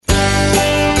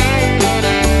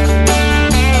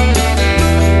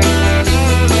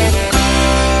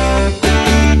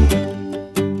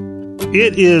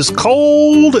It is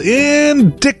cold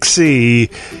in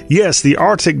Dixie. Yes, the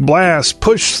Arctic blast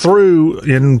pushed through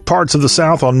in parts of the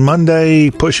South on Monday,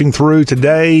 pushing through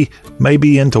today,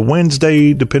 maybe into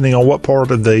Wednesday, depending on what part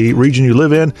of the region you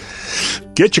live in.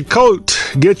 Get your coat,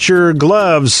 get your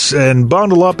gloves, and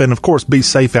bundle up, and of course, be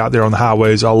safe out there on the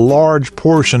highways. A large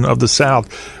portion of the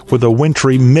South with a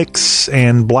wintry mix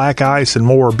and black ice and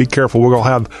more. Be careful. We're going to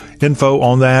have info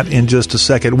on that in just a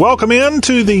second. Welcome in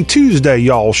to the Tuesday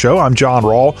Y'all Show. I'm John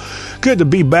Rawl. Good to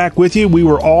be back with you. We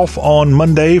were off on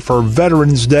Monday for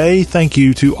Veterans Day. Thank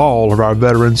you to all of our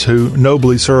veterans who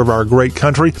nobly serve our great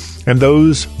country, and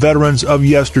those veterans of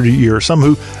yesteryear, some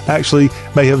who actually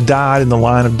may have died in the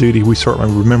line of duty. We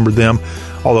certainly remember them,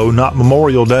 although not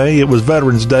Memorial Day. It was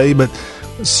Veterans Day, but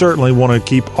certainly want to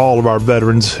keep all of our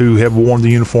veterans who have worn the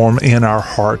uniform in our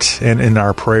hearts and in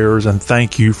our prayers, and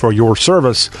thank you for your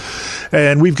service.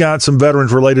 And we've got some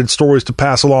veterans-related stories to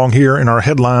pass along here in our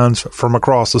headlines from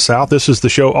across the South. This is the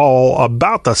show all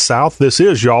about the South. This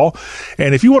is Y'all.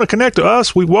 And if you want to connect to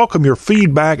us, we welcome your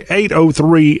feedback.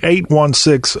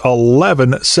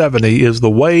 803-816-1170 is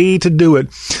the way to do it.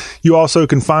 You also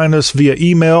can find us via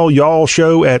email,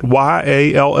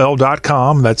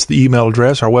 y'allshow@yall.com. That's the email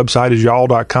address. Our website is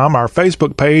y'all.com. Our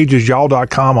Facebook page is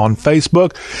y'all.com on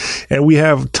Facebook. And we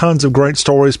have tons of great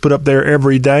stories put up there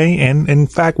every day. And in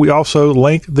fact, we also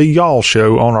link the Y'all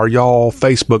Show on our Y'all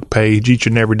Facebook page each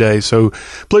and every day. So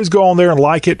please go on there and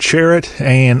like it, share it,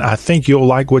 and I think you'll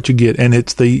like what you get. And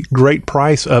it's the great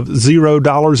price of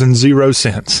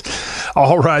 $0.00.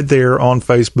 All right there on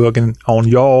Facebook and on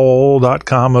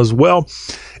y'all.com as well.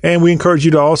 And we encourage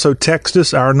you to also text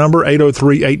us. Our number,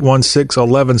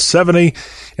 803-816-1170.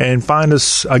 And find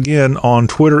us again on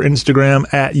Twitter, Instagram,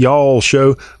 @Y'all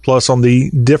Show, plus on the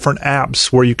different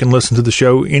apps where you can listen to the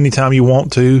show anytime you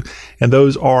want to. And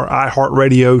those are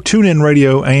iHeartRadio, TuneIn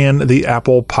Radio, and the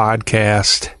Apple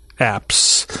Podcast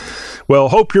apps. Well,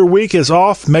 hope your week is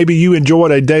off. Maybe you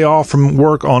enjoyed a day off from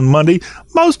work on Monday.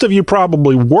 Most of you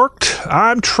probably worked.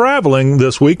 I'm traveling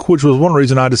this week, which was one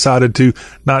reason I decided to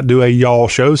not do a Y'all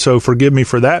Show, so forgive me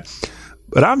for that.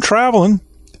 But I'm traveling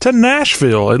to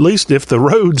Nashville. At least if the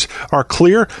roads are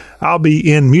clear, I'll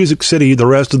be in Music City the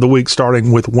rest of the week,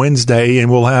 starting with Wednesday,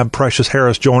 and we'll have Precious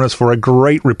Harris join us for a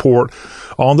great report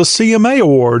on the CMA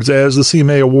Awards, as the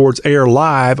CMA Awards air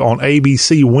live on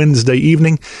ABC Wednesday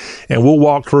evening. And we'll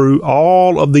walk through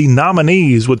all of the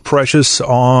nominees with Precious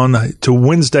on to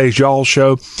Wednesday's Y'all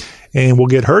Show. And we'll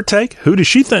get her take. Who does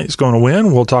she think is going to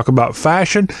win? We'll talk about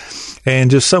fashion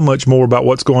and just so much more about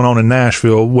what's going on in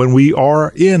Nashville when we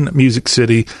are in Music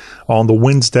City on the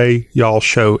Wednesday Y'all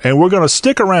Show. And we're going to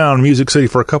stick around Music City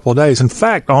for a couple of days. In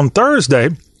fact, on Thursday,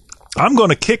 I'm going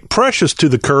to kick Precious to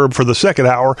the curb for the second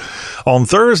hour on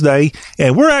Thursday,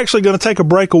 and we're actually going to take a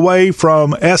break away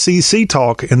from SEC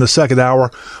talk in the second hour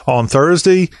on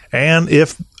Thursday. And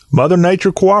if Mother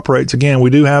Nature cooperates, again, we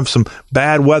do have some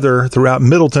bad weather throughout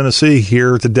Middle Tennessee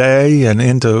here today and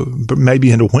maybe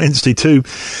into Wednesday too.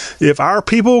 If our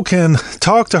people can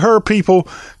talk to her people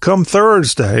come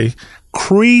Thursday,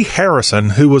 Cree Harrison,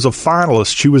 who was a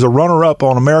finalist, she was a runner-up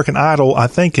on American Idol, I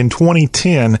think in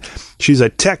 2010. She's a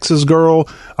Texas girl,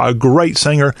 a great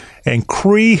singer, and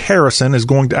Cree Harrison is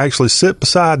going to actually sit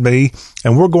beside me,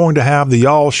 and we're going to have the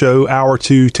Y'all Show hour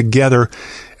 2 together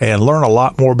and learn a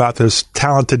lot more about this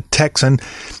talented Texan.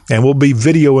 And we'll be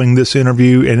videoing this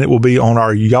interview, and it will be on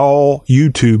our Y'all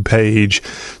YouTube page.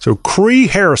 So Cree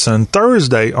Harrison,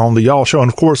 Thursday on the Y'all Show.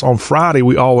 And of course, on Friday,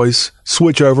 we always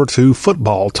switch over to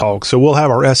football talk. So we'll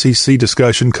have our SEC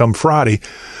discussion come Friday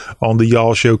on the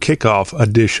Y'all Show kickoff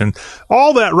edition.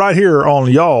 All that right here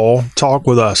on Y'all Talk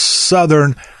with a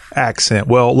Southern accent.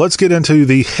 Well, let's get into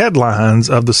the headlines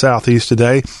of the Southeast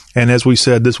today. And as we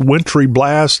said, this wintry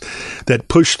blast that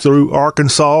pushed through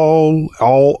Arkansas,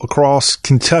 all across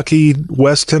Kentucky,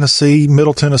 West Tennessee,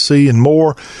 Middle Tennessee, and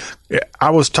more. I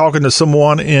was talking to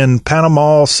someone in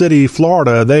Panama City,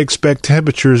 Florida. They expect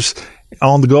temperatures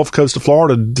on the Gulf Coast of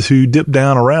Florida to dip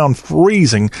down around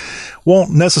freezing.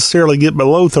 Won't necessarily get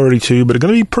below 32, but it's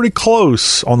going to be pretty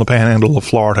close on the panhandle of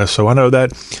Florida. So I know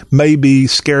that may be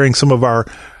scaring some of our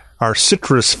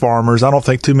citrus farmers. I don't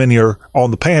think too many are on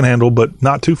the panhandle, but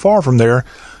not too far from there.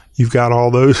 You've got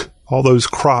all those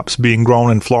crops being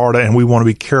grown in Florida, and we want to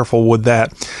be careful with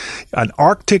that. An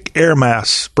Arctic air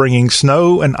mass bringing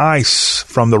snow and ice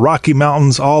from the Rocky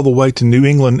Mountains all the way to New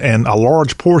England, and a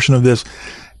large portion of this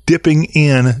dipping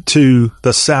into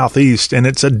the Southeast. And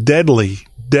it's a deadly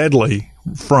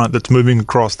front that's moving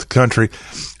across the country.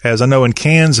 As I know in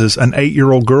Kansas, an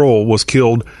 8-year-old girl was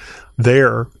killed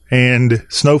there, and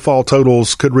snowfall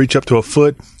totals could reach up to a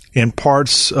foot in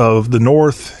parts of the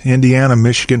north, Indiana,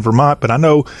 Michigan, Vermont, but I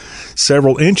know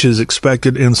several inches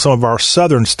expected in some of our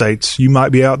southern states. You might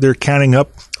be out there counting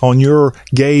up on your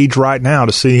gauge right now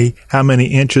to see how many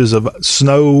inches of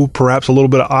snow, perhaps a little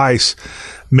bit of ice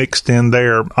mixed in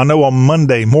there. I know on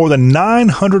Monday, more than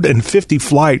 950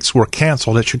 flights were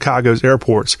canceled at Chicago's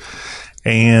airports.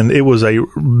 And it was a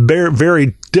very,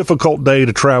 very difficult day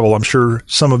to travel. I'm sure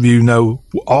some of you know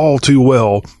all too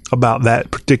well about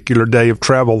that particular day of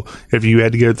travel if you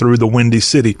had to go through the Windy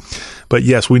City. But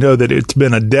yes, we know that it's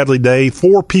been a deadly day.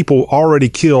 4 people already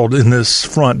killed in this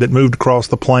front that moved across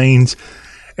the plains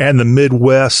and the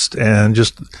Midwest, and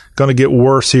just going to get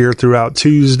worse here throughout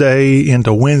Tuesday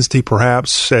into Wednesday,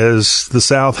 perhaps, as the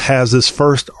South has this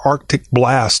first Arctic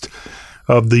blast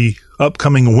of the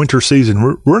upcoming winter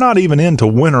season. We're not even into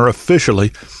winter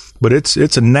officially, but it's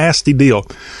a nasty deal.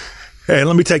 And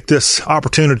let me take this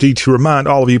opportunity to remind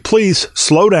all of you, please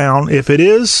slow down. If it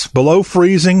is below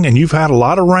freezing and you've had a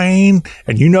lot of rain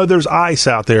and you know there's ice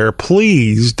out there,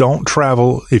 please don't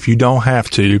travel if you don't have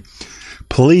to.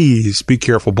 Please be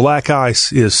careful. Black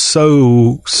ice is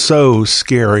so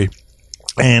scary.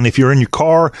 And if you're in your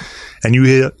car and you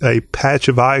hit a patch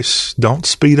of ice, don't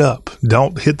speed up.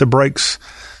 Don't hit the brakes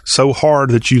so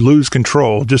hard that you lose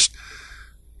control. Just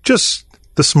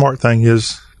the smart thing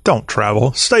is don't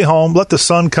travel. Stay home. Let the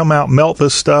sun come out, melt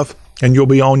this stuff, and you'll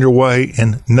be on your way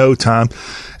in no time.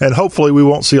 And hopefully we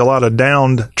won't see a lot of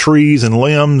downed trees and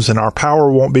limbs, and our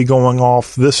power won't be going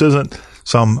off. This isn't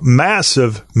some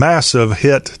massive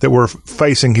hit that we're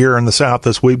facing here in the South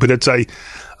this week, but it's a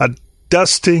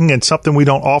dusting and something we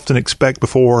don't often expect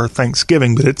before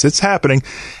Thanksgiving, but it's happening.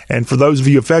 And for those of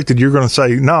you affected, you're going to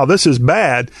say, no, this is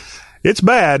bad. It's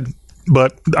bad,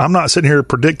 but I'm not sitting here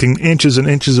predicting inches and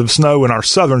inches of snow in our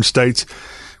southern states.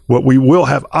 What we will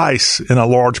have ice in a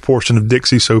large portion of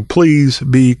Dixie, so please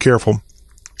be careful.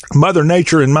 Mother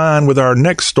Nature in mind with our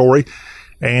next story.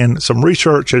 And some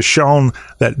research has shown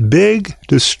that big,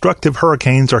 destructive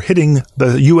hurricanes are hitting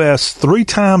the U.S. 3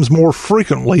 times more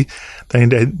frequently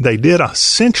than they did a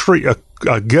century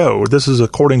ago. This is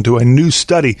according to a new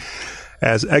study,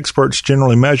 as experts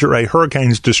generally measure a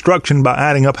hurricane's destruction by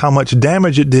adding up how much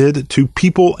damage it did to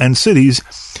people and cities.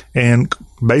 And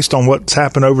based on what's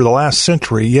happened over the last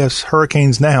century, yes,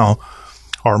 hurricanes now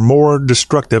are more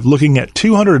destructive. Looking at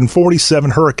 247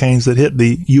 hurricanes that hit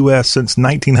the U.S. since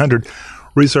 1900,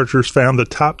 researchers found the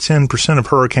top 10% of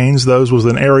hurricanes, those with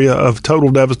an area of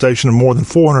total devastation of more than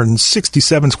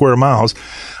 467 square miles,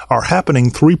 are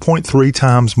happening 3.3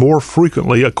 times more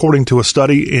frequently, according to a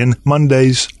study in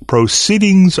Monday's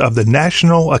Proceedings of the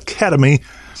National Academy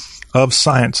of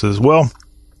Sciences. Well,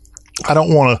 I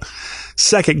don't want to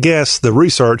second guess the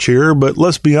research here, but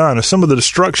let's be honest, some of the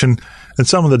destruction and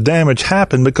some of the damage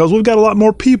happened because we've got a lot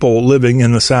more people living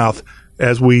in the South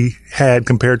as we had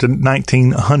compared to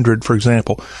 1900, for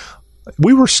example.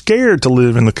 We were scared to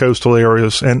live in the coastal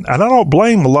areas, and I don't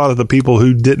blame a lot of the people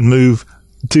who didn't move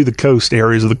to the coast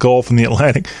areas of the Gulf and the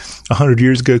Atlantic 100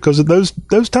 years ago, because of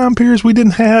those time periods we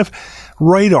didn't have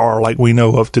radar like we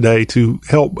know of today to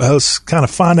help us kind of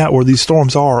find out where these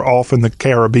storms are off in the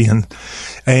Caribbean.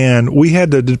 And we had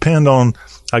to depend on,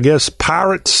 I guess,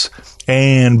 pirates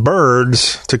and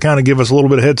birds to kind of give us a little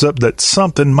bit of heads up that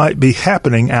something might be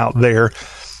happening out there.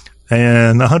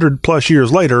 And 100 plus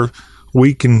years later,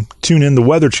 we can tune in the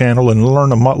Weather Channel and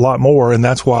learn a lot more. And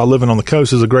that's why living on the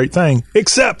coast is a great thing,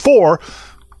 except for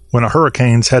when a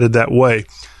hurricane's headed that way.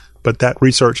 But that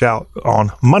research out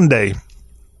on Monday.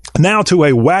 Now to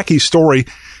a wacky story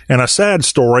and a sad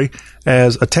story,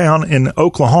 as a town in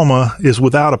Oklahoma is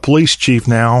without a police chief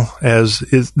now, as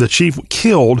is the chief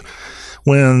killed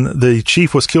when the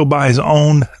chief was killed by his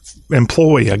own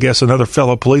employee, I guess another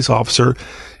fellow police officer,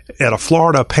 at a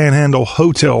Florida Panhandle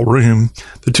hotel room.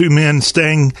 The 2 men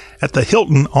staying at the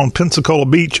Hilton on Pensacola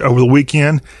Beach over the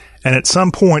weekend, and at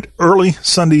some point early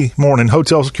Sunday morning,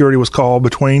 hotel security was called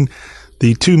between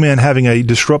the 2 men having a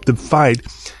disruptive fight.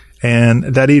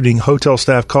 And that evening, hotel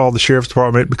staff called the sheriff's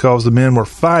department because the men were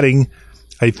fighting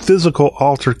a physical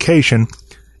altercation,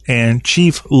 and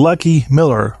Chief Lucky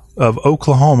Miller of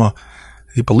Oklahoma,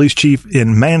 the police chief in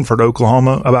Manford,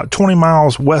 Oklahoma, about 20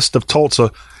 miles west of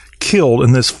Tulsa, killed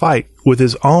in this fight with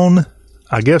his own,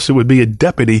 I guess it would be a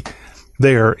deputy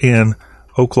there in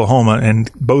Oklahoma,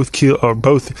 and both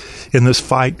in this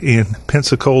fight in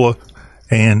Pensacola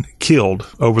and killed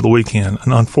over the weekend.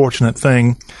 An unfortunate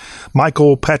thing.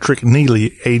 Michael Patrick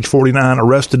Neely, age 49,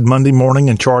 arrested Monday morning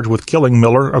and charged with killing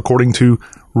Miller, according to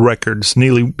records.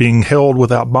 Neely being held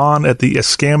without bond at the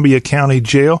Escambia County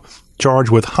Jail,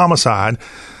 charged with homicide.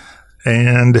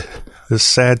 And This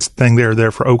sad thing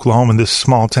there for Oklahoma, in this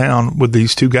small town with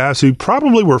these two guys who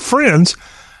probably were friends.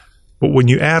 But when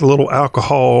you add a little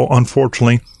alcohol,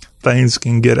 unfortunately, things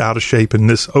can get out of shape. And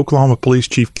this Oklahoma police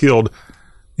chief killed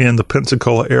in the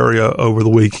Pensacola area over the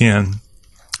weekend.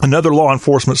 Another law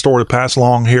enforcement story to pass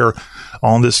along here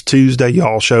on this Tuesday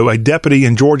Y'all Show. A deputy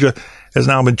in Georgia has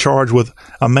now been charged with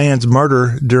a man's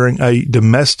murder during a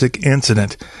domestic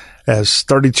incident. As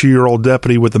 32-year-old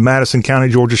deputy with the Madison County,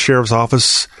 Georgia Sheriff's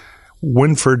Office,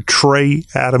 Winford Trey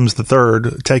Adams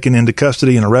III, taken into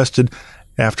custody and arrested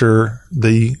after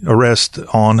the arrest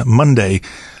on Monday.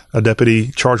 A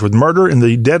deputy charged with murder in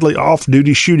the deadly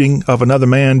off-duty shooting of another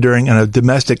man during a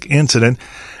domestic incident.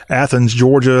 Athens,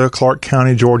 Georgia, Clark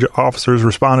County, Georgia officers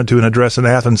responded to an address in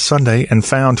Athens Sunday and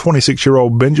found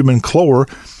 26-year-old Benjamin Clore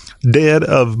dead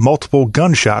of multiple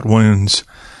gunshot wounds.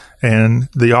 And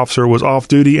the officer was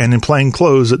off-duty and in plain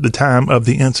clothes at the time of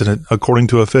the incident, according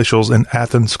to officials in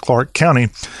Athens, Clark County.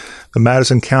 The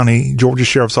Madison County, Georgia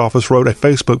Sheriff's Office wrote a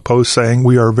Facebook post saying,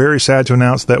 "We are very sad to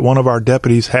announce that one of our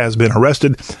deputies has been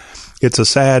arrested. It's a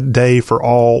sad day for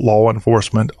all law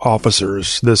enforcement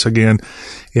officers." This again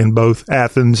in both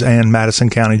Athens and Madison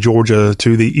County, Georgia,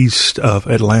 to the east of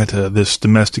Atlanta, this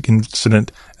domestic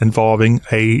incident involving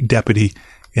a deputy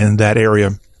in that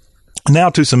area.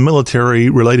 Now to some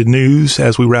military-related news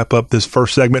as we wrap up this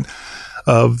first segment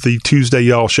of the Tuesday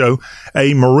Y'all Show.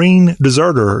 A Marine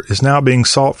deserter is now being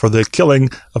sought for the killing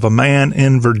of a man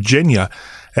in Virginia,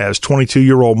 as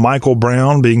 22-year-old Michael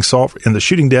Brown being sought in the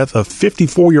shooting death of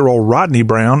 54-year-old Rodney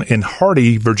Brown in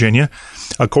Hardy, Virginia,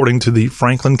 according to the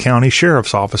Franklin County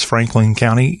Sheriff's Office, Franklin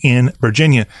County in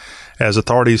Virginia, as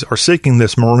authorities are seeking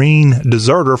this Marine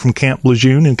deserter from Camp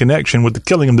Lejeune in connection with the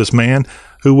killing of this man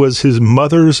who was his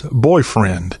mother's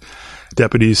boyfriend.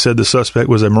 Deputies said the suspect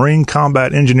was a Marine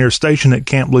combat engineer stationed at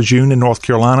Camp Lejeune in North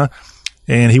Carolina,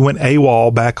 and he went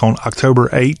AWOL back on October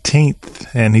 18th,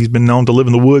 and he's been known to live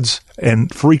in the woods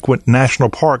and frequent national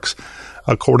parks,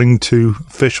 according to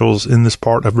officials in this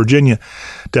part of Virginia.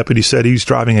 Deputies said he's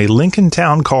driving a Lincoln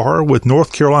Town car with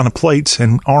North Carolina plates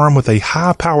and armed with a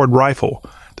high-powered rifle.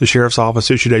 The sheriff's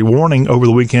office issued a warning over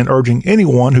the weekend urging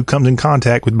anyone who comes in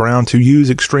contact with Brown to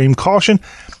use extreme caution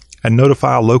and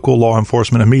notify local law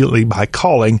enforcement immediately by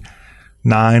calling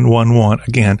 911.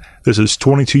 Again, this is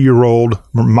 22-year-old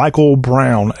Michael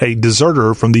Brown, a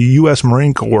deserter from the U.S.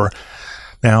 Marine Corps,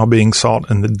 now being sought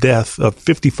in the death of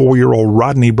 54-year-old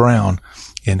Rodney Brown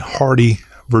in Hardy,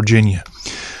 Virginia.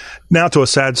 Now to a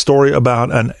sad story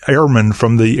about an airman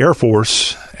from the Air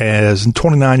Force, as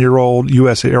 29-year-old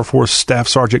U.S. Air Force Staff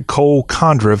Sergeant Cole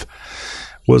Condriv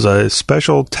was a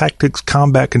Special Tactics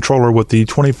Combat Controller with the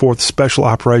 24th Special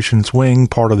Operations Wing,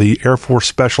 part of the Air Force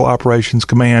Special Operations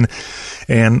Command.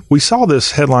 And we saw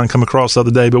this headline come across the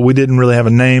other day, but we didn't really have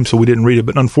a name, so we didn't read it.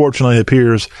 But unfortunately, it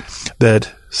appears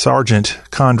that Sergeant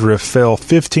Condriv fell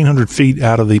 1,500 feet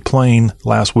out of the plane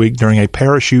last week during a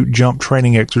parachute jump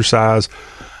training exercise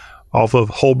off of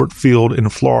Holbert Field in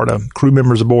Florida. Crew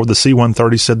members aboard the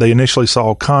C-130 said they initially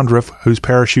saw Condriv, whose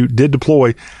parachute did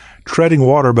deploy, treading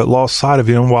water but lost sight of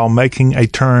him while making a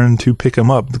turn to pick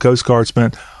him up. The Coast Guard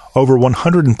spent over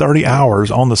 130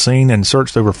 hours on the scene and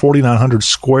searched over 4,900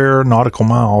 square nautical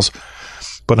miles,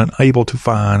 but unable to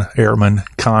find Airman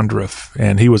Condriv.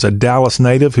 And he was a Dallas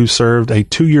native who served a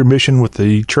 2-year mission with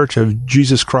the Church of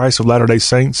Jesus Christ of Latter-day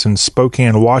Saints in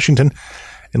Spokane, Washington,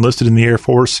 enlisted in the Air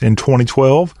Force in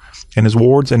 2012. And his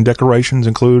awards and decorations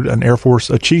include an Air Force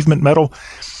Achievement Medal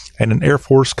and an Air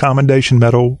Force Commendation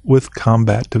Medal with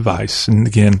combat device. And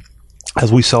again,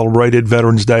 as we celebrated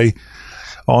Veterans Day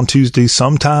on Tuesday,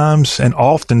 sometimes and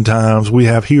oftentimes we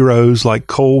have heroes like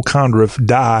Cole Condriv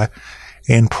die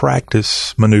in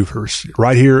practice maneuvers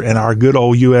right here in our good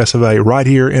old US of A, right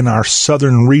here in our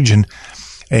southern region.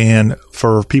 And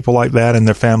for people like that and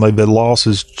their family, the loss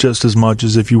is just as much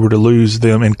as if you were to lose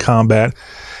them in combat.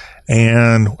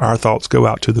 And our thoughts go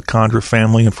out to the Condriv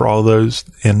family and for all of those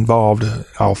involved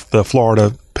off the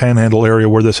Florida Panhandle area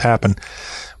where this happened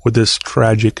with this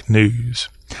tragic news.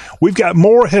 We've got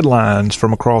more headlines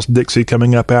from across Dixie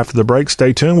coming up after the break.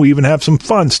 Stay tuned. We even have some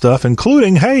fun stuff,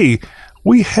 including, hey,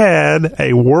 we had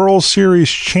a World Series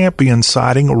champion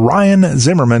sighting. Ryan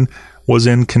Zimmerman was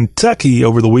in Kentucky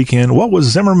over the weekend. What was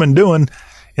Zimmerman doing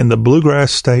in the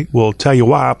Bluegrass State? We'll tell you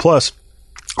why. Plus,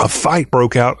 a fight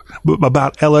broke out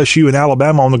about LSU and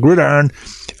Alabama on the gridiron,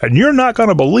 and you're not going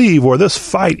to believe where this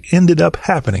fight ended up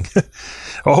happening.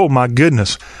 Oh, my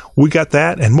goodness. We got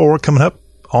that and more coming up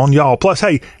on y'all. Plus,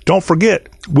 hey, don't forget,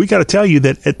 we got to tell you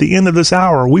that at the end of this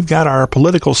hour, we've got our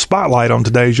political spotlight on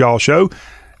today's y'all show.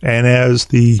 And as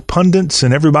the pundits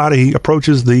and everybody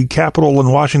approaches the Capitol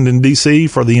in Washington, D.C.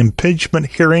 for the impeachment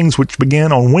hearings, which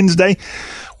begin on Wednesday,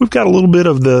 we've got a little bit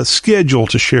of the schedule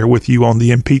to share with you on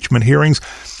the impeachment hearings.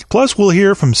 Plus, we'll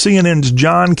hear from CNN's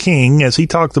John King as he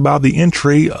talks about the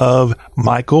entry of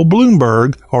Michael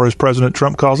Bloomberg, or as President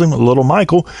Trump calls him, Little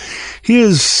Michael,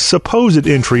 his supposed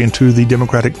entry into the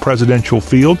Democratic presidential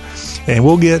field. And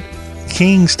we'll get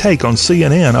King's take on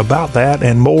CNN about that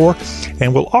and more.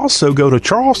 And we'll also go to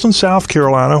Charleston, South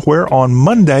Carolina, where on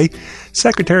Monday,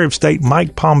 Secretary of State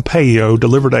Mike Pompeo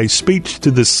delivered a speech to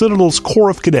the Citadel's Corps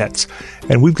of Cadets.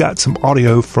 And we've got some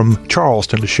audio from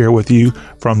Charleston to share with you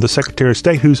from the Secretary of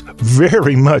State, who's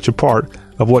very much a part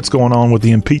of what's going on with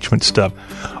the impeachment stuff.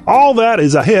 All that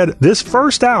is ahead this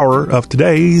first hour of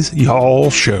today's Y'all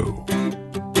Show.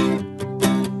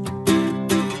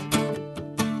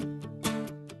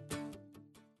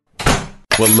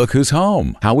 Well, look who's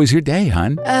home. How was your day,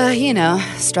 hon?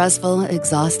 Stressful,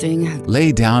 exhausting.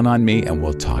 Lay down on me and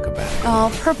we'll talk about it.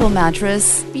 Oh, Purple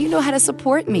Mattress. You know how to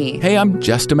support me. Hey, I'm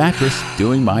just a mattress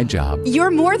doing my job.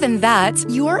 You're more than that.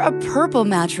 You're a Purple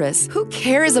Mattress. Who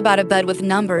cares about a bed with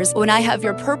numbers when I have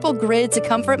your Purple Grid to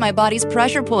comfort my body's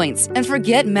pressure points? And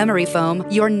forget memory foam.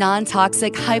 Your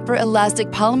non-toxic, hyper-elastic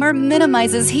polymer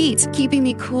minimizes heat, keeping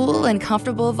me cool and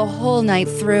comfortable the whole night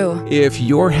through. If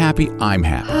you're happy, I'm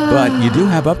happy. But you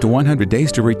do have up to 100 days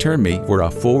to return me for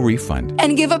a full refund.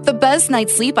 And give up the best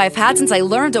night's sleep I've had since I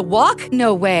learned to walk?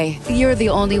 No way. You're the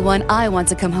only one I want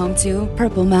to come home to.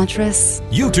 Purple Mattress.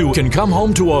 You too can come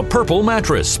home to a Purple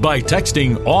Mattress by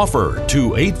texting OFFER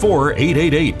to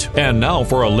 84888. And now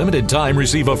for a limited time,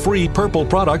 receive a free Purple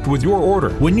product with your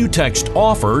order when you text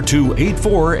OFFER to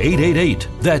 84888.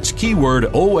 That's keyword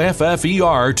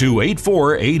OFFER to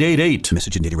 84888.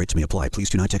 Message and data rates may apply. Please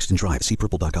do not text and drive. See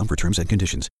purple.com for terms and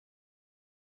conditions.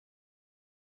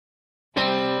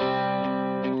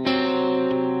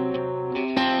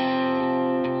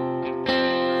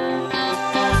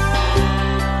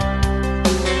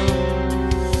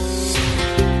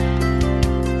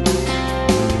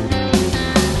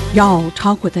 Y'all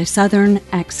talk with a Southern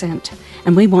accent,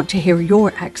 and we want to hear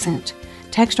your accent.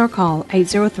 Text or call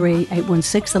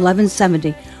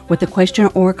 803-816-1170 with a question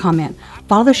or a comment.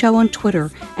 Follow the show on Twitter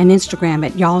and Instagram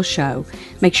at Y'all Show.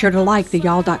 Make sure to like the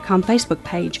Y'all.com Facebook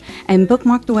page and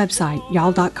bookmark the website,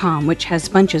 Y'all.com, which has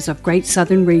bunches of great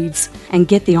Southern reads. And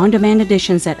get the on-demand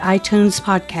editions at iTunes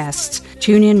Podcasts,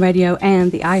 TuneIn Radio,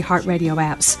 and the iHeartRadio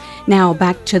apps. Now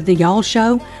back to the Y'all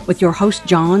Show with your host,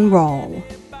 John Rawl.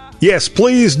 Yes,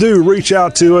 please do reach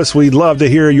out to us. We'd love to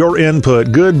hear your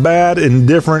input, good, bad,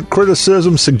 indifferent,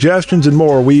 criticism, suggestions, and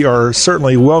more. We are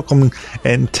certainly welcome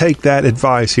and take that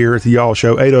advice here at the Y'all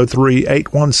Show,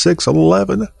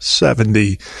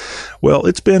 803-816-1170. Well,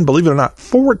 it's been, believe it or not,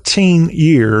 14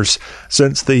 years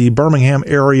since the Birmingham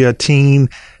area teen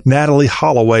Natalie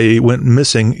Holloway went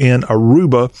missing in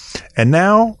Aruba, and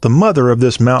now the mother of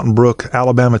this Mountain Brook,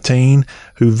 Alabama teen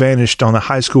who vanished on a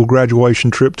high school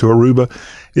graduation trip to Aruba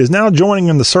is now joining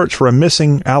in the search for a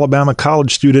missing Alabama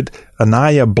college student,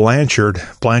 Anaya Blanchard.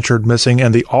 Blanchard missing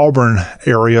in the Auburn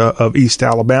area of East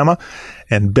Alabama.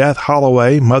 And Beth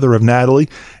Holloway, mother of Natalie,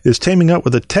 is teaming up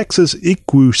with the Texas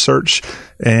ECU Search.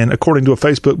 And according to a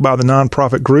Facebook by the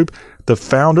nonprofit group, the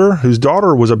founder, whose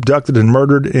daughter was abducted and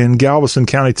murdered in Galveston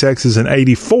County, Texas in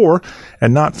 '84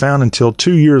 and not found until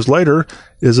 2 years later,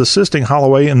 is assisting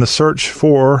Holloway in the search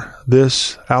for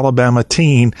this Alabama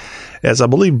teen, as I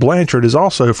believe Blanchard is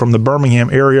also from the Birmingham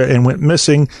area and went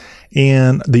missing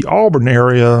in the Auburn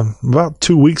area about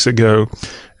 2 weeks ago.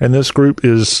 And this group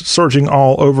is searching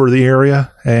all over the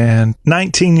area. And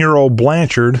 19-year-old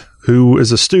Blanchard, who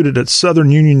is a student at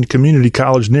Southern Union Community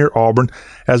College near Auburn,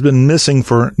 has been missing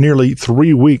for nearly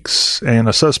 3 weeks. And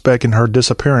a suspect in her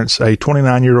disappearance, a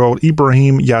 29-year-old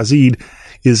Ibrahim Yazid,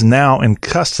 is now in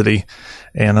custody.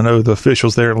 And I know the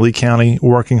officials there in Lee County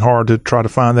working hard to try to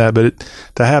find that. But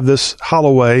to have this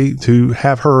Holloway, to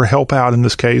have her help out in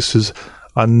this case is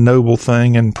a noble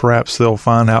thing. And perhaps they'll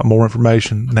find out more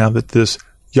information now that this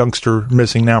youngster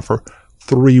missing now for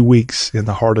 3 weeks in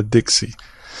the heart of Dixie.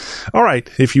 All right,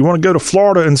 if you want to go to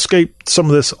Florida and escape some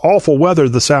of this awful weather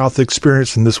the South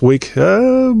experiencing this week,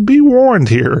 be warned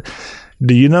here.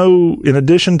 Do you know, in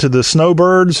addition to the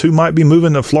snowbirds who might be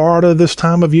moving to Florida this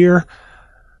time of year,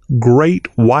 great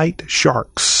white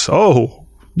sharks? Oh,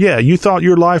 yeah, you thought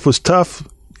your life was tough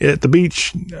at the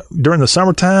beach during the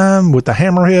summertime with the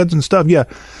hammerheads and stuff? Yeah.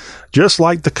 Just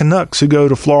like the Canucks who go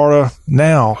to Florida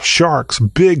now, sharks,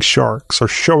 big sharks, are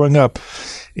showing up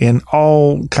in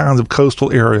all kinds of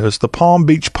coastal areas. The Palm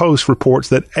Beach Post reports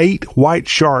that 8 white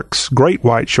sharks, great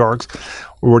white sharks,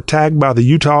 were tagged by the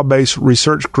Utah-based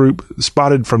research group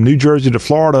spotted from New Jersey to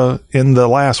Florida in the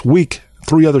last week.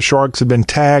 3 other sharks have been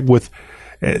tagged with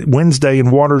Wednesday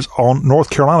in waters on North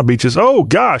Carolina beaches. Oh,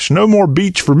 gosh, no more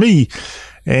beach for me.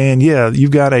 And, yeah,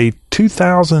 you've got a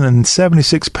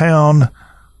 2,076-pound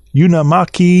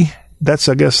Unamaki. That's,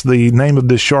 I guess, the name of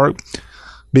this shark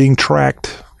being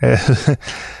tracked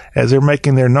as they're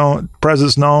making their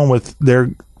presence known with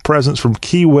their presence from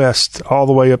Key West all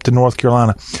the way up to North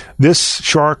Carolina. This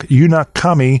shark,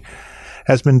 Unamaki,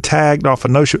 has been tagged off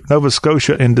of Nova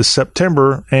Scotia into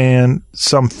September and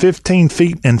some 15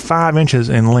 feet and 5 inches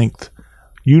in length.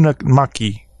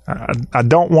 Unamaki. I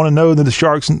don't want to know the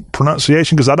shark's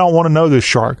pronunciation because I don't want to know this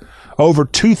shark. Over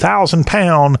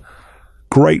 2,000-pound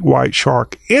great white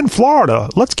shark in Florida.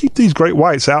 Let's keep these great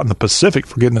whites out in the Pacific,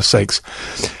 for goodness sakes.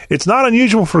 It's not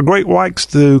unusual for great whites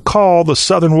to call the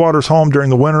southern waters home during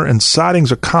the winter, and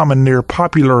sightings are common near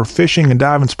popular fishing and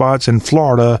diving spots in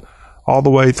Florida all the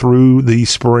way through the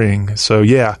spring. So,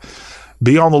 yeah,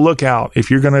 be on the lookout.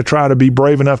 If you're going to try to be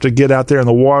brave enough to get out there in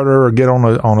the water or get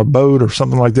on a boat or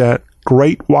something like that,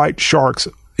 great white sharks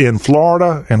in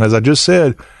Florida, and as I just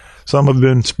said, some have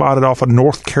been spotted off of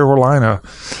North Carolina.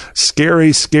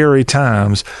 Scary, scary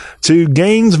times. To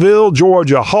Gainesville,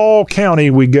 Georgia, Hall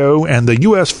County we go, and the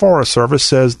U.S. Forest Service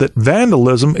says that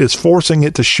vandalism is forcing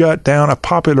it to shut down a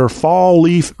popular fall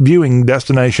leaf viewing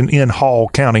destination in Hall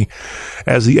County,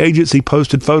 as the agency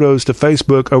posted photos to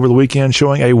Facebook over the weekend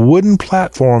showing a wooden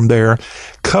platform there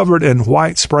covered in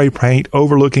white spray paint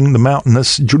overlooking the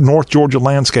mountainous North Georgia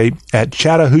landscape at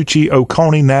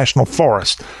Chattahoochee-Oconee National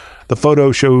Forest. The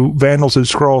photos show vandals who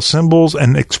scrawl symbols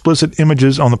and explicit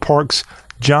images on the park's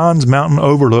Johns Mountain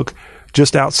overlook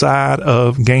just outside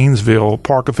of Gainesville.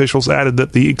 Park officials added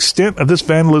that the extent of this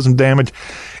vandalism damage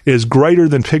is greater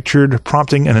than pictured,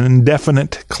 prompting an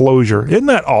indefinite closure. Isn't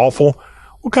that awful?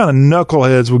 What kind of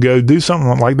knuckleheads would go do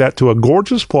something like that to a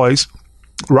gorgeous place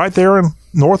right there in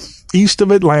northeast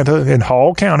of Atlanta in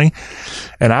Hall County?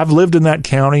 And I've lived in that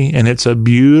county, and it's a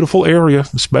beautiful area,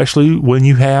 especially when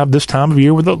you have this time of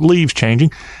year with the leaves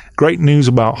changing. Great news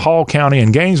about Hall County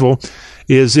and Gainesville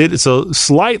is it's a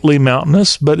slightly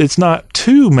mountainous, but it's not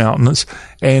too mountainous.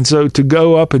 And so to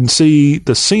go up and see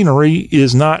the scenery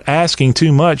is not asking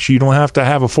too much. You don't have to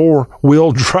have a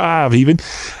 4-wheel drive even.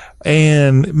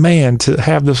 And, man, to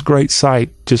have this great site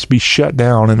just be shut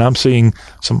down, and I'm seeing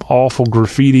some awful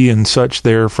graffiti and such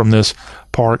there from this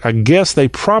park. I guess they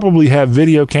probably have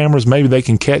video cameras. Maybe they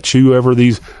can catch whoever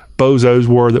these bozos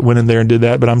were that went in there and did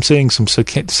that. But I'm seeing some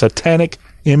satanic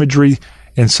imagery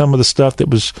and some of the stuff that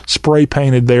was spray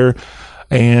painted there.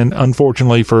 And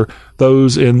unfortunately for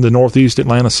those in the northeast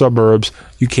Atlanta suburbs,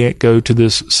 you can't go to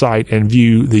this site and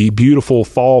view the beautiful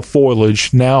fall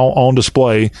foliage now on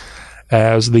display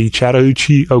as the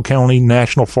Chattahoochee-Oconee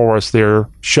National Forest. They're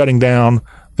shutting down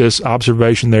this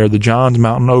observation there, the Johns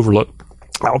Mountain overlook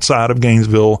outside of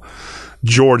Gainesville,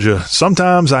 Georgia.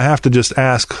 Sometimes I have to just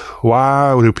ask,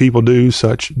 why do people do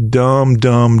such dumb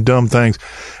things?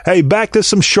 Hey, back to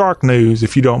some shark news,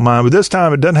 if you don't mind. But this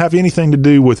time it doesn't have anything to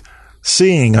do with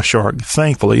seeing a shark,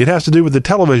 thankfully. It has to do with the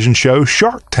television show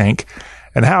Shark Tank.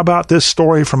 And how about this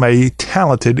story from a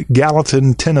talented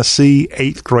Gallatin, Tennessee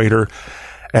 8th grader,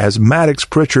 as Maddox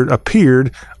Pritchard appeared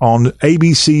on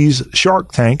ABC's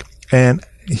Shark Tank, and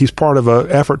he's part of an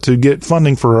effort to get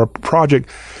funding for a project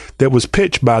that was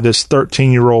pitched by this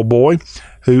 13-year-old boy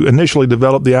who initially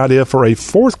developed the idea for a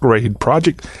 4th grade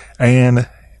project. And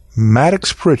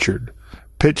Maddox Pritchard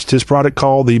pitched his product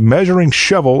called the Measuring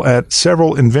Shovel at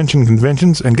several invention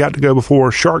conventions and got to go before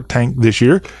Shark Tank this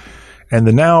year. And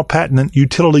the now patented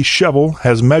utility shovel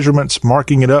has measurements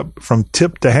marking it up from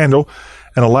tip to handle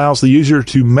and allows the user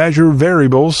to measure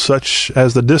variables such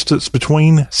as the distance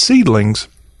between seedlings.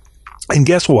 And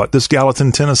guess what? This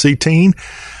Gallatin, Tennessee teen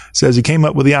says he came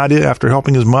up with the idea after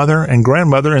helping his mother and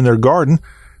grandmother in their garden.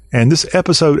 And this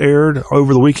episode aired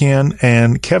over the weekend,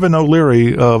 and Kevin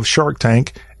O'Leary of Shark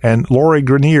Tank and Lori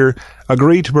Grenier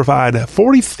agreed to provide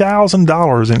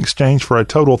 $40,000 in exchange for a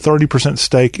total 30%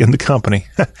 stake in the company.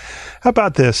 How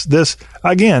about this? This,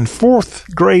 again,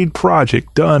 4th grade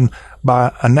project done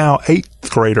by a now 8th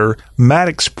grader,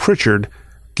 Maddox Pritchard,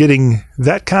 getting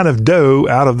that kind of dough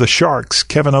out of the sharks,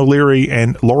 Kevin O'Leary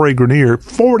and Lori Grenier,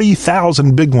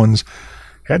 40,000 big ones.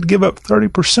 Had to give up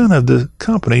 30% of the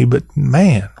company, but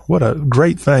man, what a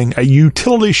great thing. A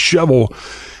utility shovel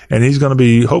and he's going to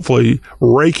be hopefully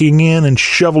raking in and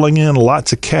shoveling in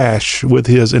lots of cash with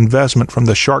his investment from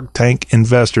the Shark Tank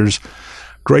investors.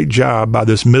 Great job by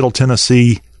this Middle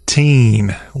Tennessee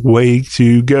teen. Way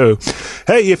to go.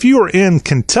 Hey, if you were in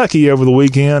Kentucky over the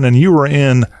weekend and you were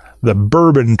in the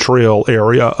Bourbon Trail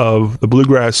area of the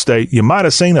Bluegrass State, you might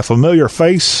have seen a familiar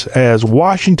face as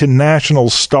Washington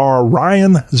Nationals star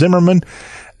Ryan Zimmerman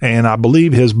and I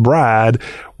believe his bride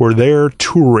were there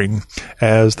touring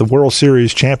as the World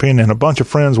Series champion, and a bunch of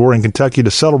friends were in Kentucky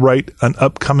to celebrate an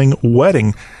upcoming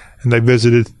wedding. And they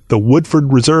visited the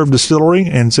Woodford Reserve Distillery,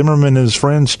 and Zimmerman and his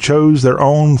friends chose their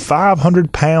own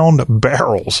 500-pound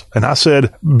barrels. And I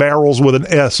said barrels with an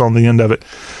S on the end of it.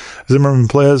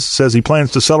 Zimmerman says he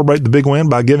plans to celebrate the big win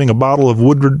by giving a bottle of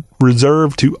Woodford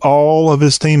Reserve to all of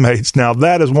his teammates. Now,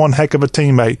 that is one heck of a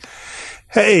teammate.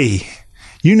 Hey,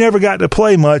 you never got to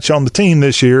play much on the team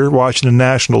this year, Washington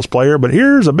Nationals player, but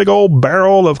here's a big old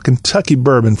barrel of Kentucky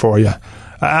bourbon for you.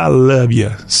 I love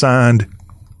you. Signed,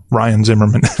 Ryan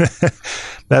Zimmerman.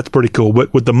 That's pretty cool.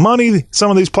 But with the money some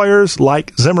of these players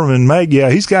like Zimmerman make, yeah,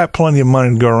 he's got plenty of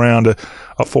money to go around to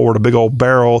afford a big old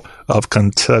barrel of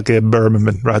Kentucky bourbon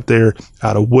right there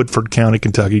out of Woodford County,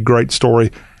 Kentucky. Great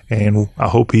story. And I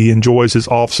hope he enjoys his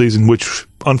off season, which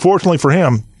unfortunately for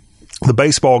him, the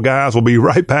baseball guys will be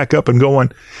right back up and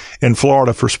going in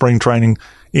Florida for spring training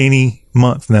any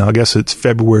month now. I guess it's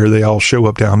February. They all show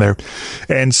up down there.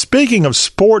 And speaking of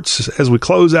sports, as we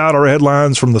close out our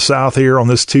headlines from the South here on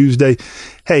this Tuesday,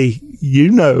 hey,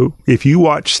 you know, if you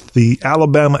watched the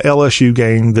Alabama LSU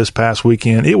game this past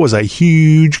weekend, it was a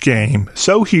huge game.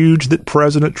 So huge that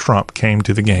President Trump came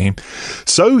to the game.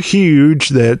 So huge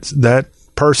that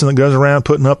person that goes around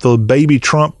putting up the baby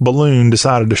Trump balloon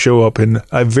decided to show up in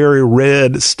a very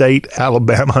red state,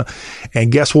 Alabama.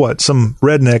 And guess what? Some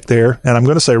redneck there, and I'm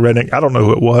going to say redneck, I don't know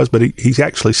who it was, but he's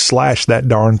actually slashed that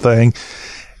darn thing.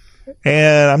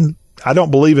 And I don't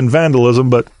believe in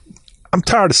vandalism, but I'm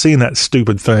tired of seeing that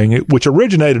stupid thing, which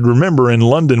originated, remember, in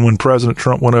London when President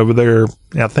Trump went over there,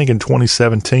 I think in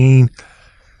 2017,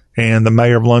 and the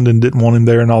mayor of London didn't want him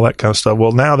there and all that kind of stuff.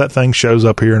 Well, now that thing shows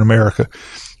up here in America.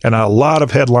 And a lot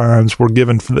of headlines were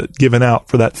given out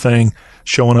for that thing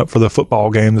showing up for the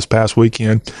football game this past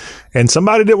weekend. And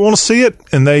somebody didn't want to see it,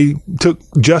 and they took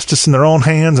justice in their own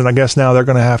hands, and I guess now they're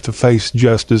going to have to face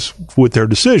justice with their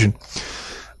decision.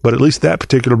 But at least that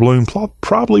particular balloon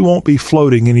probably won't be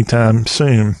floating anytime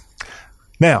soon.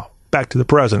 Now, back to the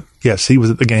president. Yes, he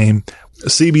was at the game.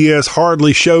 CBS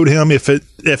hardly showed him, if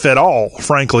at all,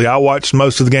 frankly. I watched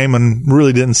most of the game and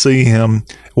really didn't see him.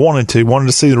 Wanted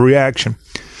to see the reaction.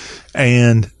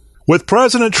 And with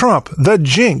President Trump, the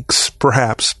jinx,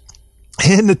 perhaps,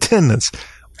 in attendance,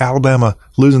 Alabama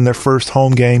losing their first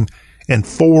home game in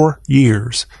 4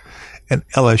 years. And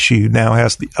LSU now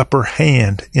has the upper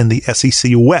hand in the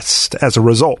SEC West as a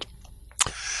result.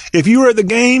 If you were at the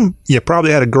game, you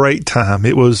probably had a great time.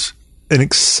 It was an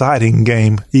exciting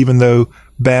game, even though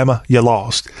Bama, you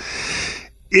lost.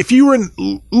 If you were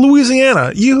in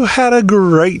Louisiana, you had a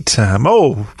great time.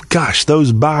 Oh, gosh,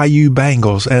 those Bayou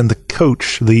Bengals and the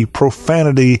coach, the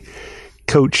profanity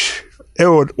coach,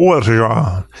 Edward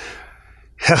Orgeron.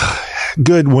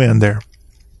 Good win there.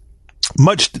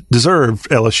 Much deserved,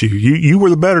 LSU. You were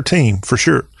the better team, for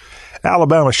sure.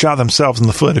 Alabama shot themselves in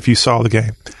the foot if you saw the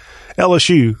game.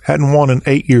 LSU hadn't won in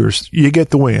 8 years. You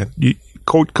get the win.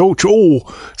 Coach O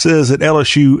says that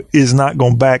LSU is not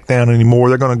going to back down anymore.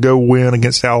 They're going to go win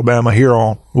against Alabama here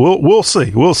on. We'll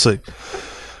see. We'll see.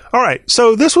 All right.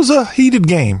 So this was a heated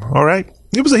game. All right.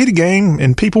 It was a heated game,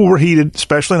 and people were heated,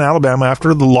 especially in Alabama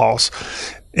after the loss.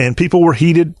 And people were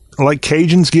heated like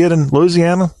Cajuns get in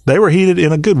Louisiana. They were heated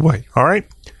in a good way. All right.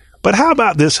 But how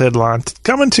about this headline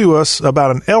coming to us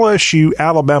about an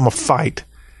LSU-Alabama fight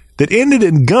that ended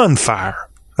in gunfire?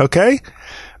 Okay.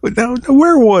 Now,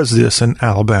 where was this in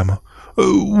Alabama?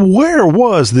 Where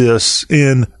was this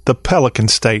in the Pelican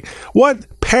State? What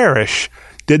parish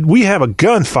did we have a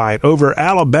gunfight over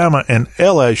Alabama and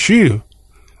LSU?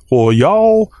 Well,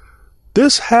 y'all,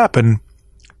 this happened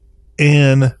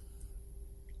in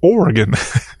Oregon.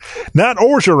 Not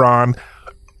Orgeron,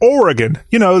 Oregon.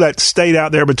 You know, that state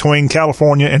out there between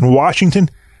California and Washington?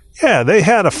 Yeah, they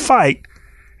had a fight,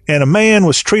 and a man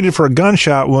was treated for a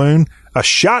gunshot wound, a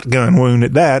shotgun wound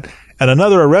at that, and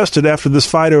another arrested after this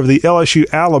fight over the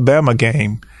LSU-Alabama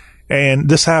game. And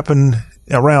this happened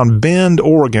around Bend,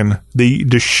 Oregon. The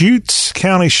Deschutes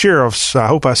County Sheriffs, I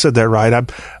hope I said that right.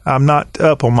 I'm not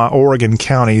up on my Oregon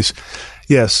counties.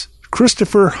 Yes,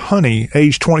 Christopher Honey,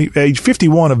 age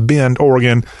 51 of Bend,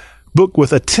 Oregon, booked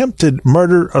with attempted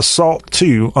murder, assault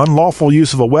 2, unlawful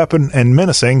use of a weapon, and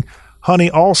menacing,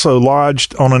 Honey also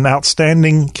lodged on an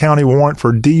outstanding county warrant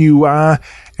for DUI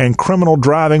and criminal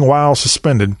driving while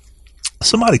suspended.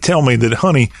 Somebody tell me that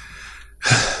Honey,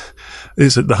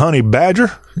 is it the Honey Badger,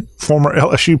 former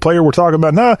LSU player we're talking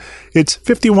about? No, it's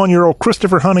 51-year-old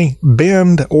Christopher Honey,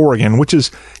 Bend, Oregon, which is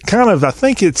kind of, I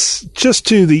think it's just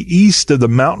to the east of the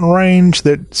mountain range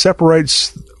that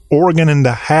separates Oregon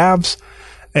into halves.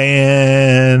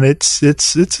 And it's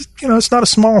not a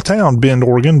small town, Bend,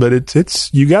 Oregon, but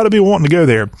it's you got to be wanting to go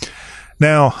there.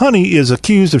 Now, Honey is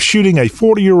accused of shooting a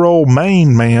 40-year-old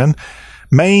Maine man.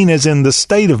 Maine is in the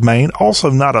state of Maine, also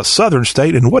not a southern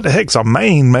state. And what the heck's a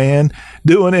Maine man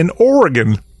doing in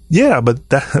Oregon? Yeah, but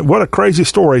what a crazy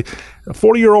story. A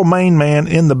 40-year-old Maine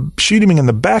man shooting him in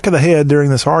the back of the head during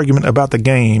this argument about the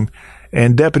game.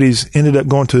 And deputies ended up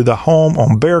going to the home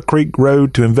on Bear Creek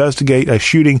Road to investigate a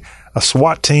shooting. A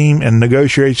SWAT team and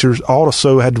negotiators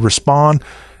also had to respond.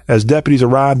 As deputies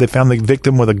arrived, they found the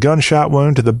victim with a gunshot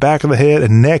wound to the back of the head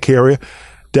and neck area.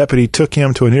 Deputy took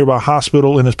him to a nearby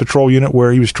hospital in his patrol unit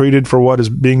where he was treated for what is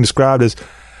being described as,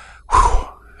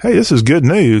 hey, this is good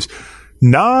news,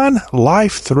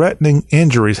 non-life-threatening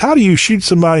injuries. How do you shoot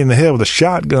somebody in the head with a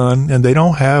shotgun and they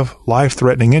don't have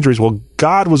life-threatening injuries? Well,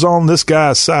 God was on this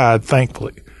guy's side,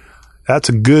 thankfully. That's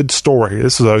a good story.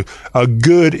 This is a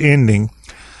good ending.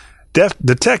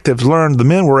 Detectives learned the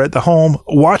men were at the home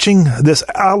watching this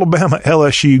Alabama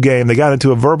LSU game. They got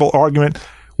into a verbal argument,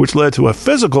 which led to a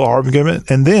physical argument,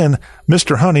 and then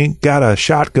Mr. Honey got a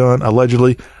shotgun,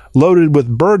 allegedly loaded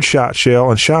with birdshot shell,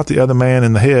 and shot the other man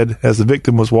in the head as the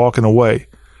victim was walking away.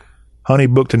 Honey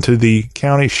booked into the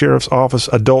county sheriff's office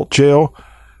adult jail.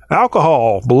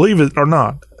 Alcohol, believe it or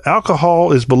not,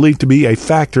 alcohol is believed to be a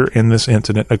factor in this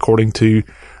incident, according to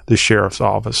the sheriff's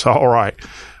office. All right.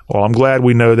 Well, I'm glad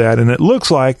we know that. And it looks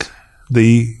like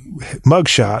the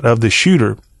mugshot of the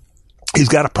shooter, he's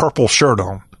got a purple shirt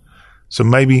on. So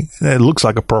maybe it looks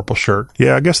like a purple shirt.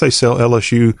 Yeah, I guess they sell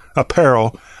LSU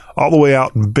apparel all the way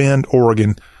out in Bend,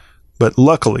 Oregon. But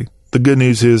luckily, the good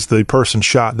news is the person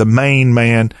shot, the Maine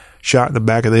man shot in the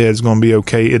back of the head, is going to be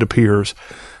okay, it appears.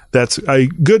 That's a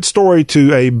good story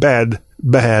to a bad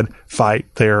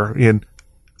fight there in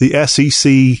the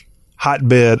SEC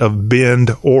hotbed of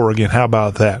Bend, Oregon. How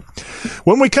about that?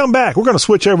 When we come back, we're going to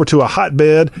switch over to a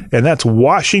hotbed, and that's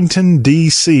Washington,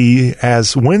 D.C.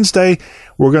 As Wednesday,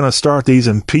 we're going to start these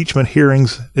impeachment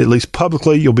hearings, at least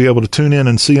publicly. You'll be able to tune in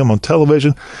and see them on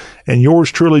television. And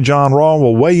yours truly, John Rawl,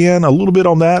 will weigh in a little bit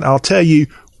on that. I'll tell you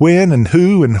when and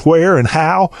who and where and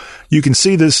how you can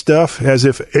see this stuff, as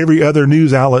if every other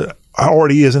news outlet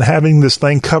already isn't having this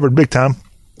thing covered big time.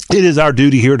 It is our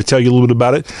duty here to tell you a little bit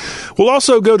about it. We'll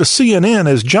also go to CNN,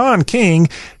 as John King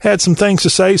had some things to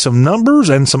say, some numbers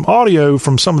and some audio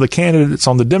from some of the candidates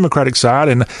on the Democratic side.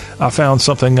 And I found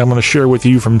something I'm going to share with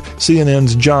you from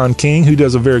CNN's John King, who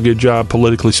does a very good job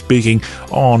politically speaking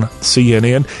on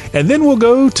CNN. And then we'll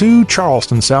go to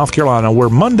Charleston, South Carolina, where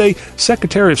Monday,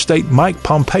 Secretary of State Mike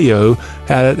Pompeo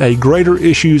had a greater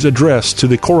issues address to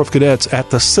the Corps of Cadets at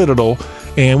the Citadel.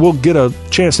 And we'll get a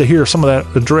chance to hear some of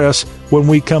that address when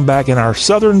we come back in our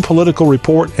Southern Political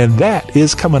Report, and that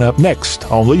is coming up next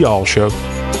on The Y'all Show.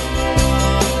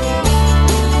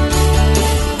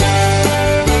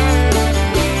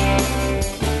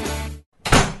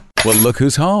 Well, look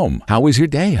who's home. How was your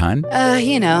day, hon?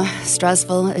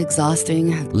 Stressful,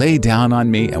 exhausting. Lay down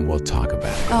on me and we'll talk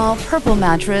about it. Oh, Purple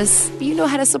Mattress, you know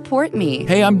how to support me.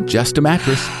 Hey, I'm just a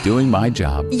mattress doing my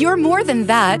job. You're more than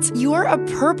that. You're a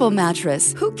Purple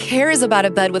Mattress. Who cares about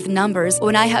a bed with numbers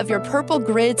when I have your Purple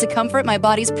Grid to comfort my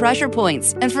body's pressure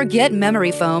points? And forget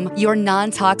memory foam. Your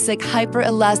non-toxic,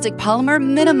 hyper-elastic polymer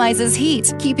minimizes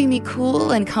heat, keeping me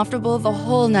cool and comfortable the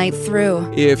whole night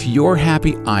through. If you're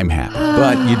happy, I'm happy.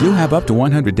 But you do have up to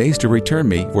 100 days to return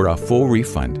me for a full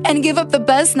refund. And give up the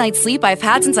best night's sleep I've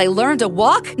had since I learned to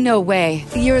walk? No way.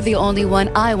 You're the only one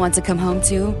I want to come home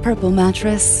to. Purple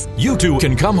Mattress. You too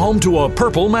can come home to a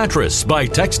Purple Mattress by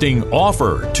texting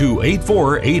OFFER to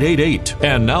 84888.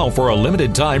 And now, for a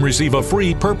limited time, receive a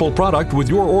free Purple product with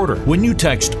your order when you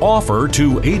text OFFER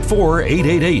to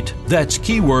 84888. That's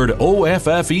keyword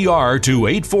OFFER to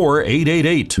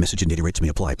 84888. Message and data rates may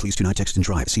apply. Please do not text and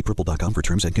drive. See purple.com for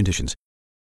terms and conditions.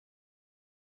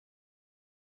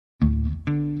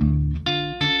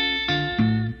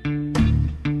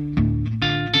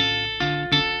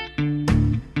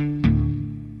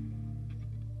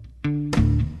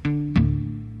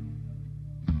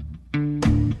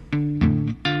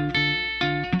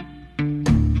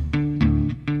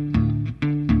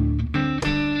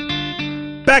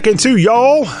 Back into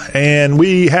y'all, and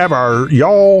we have our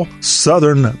y'all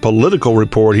Southern political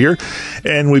report here,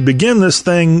 and we begin this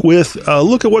thing with a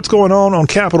look at what's going on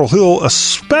Capitol Hill,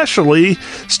 especially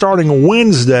starting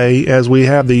Wednesday as we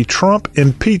have the Trump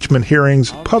impeachment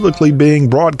hearings publicly being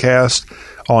broadcast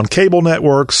on cable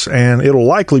networks, and it'll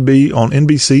likely be on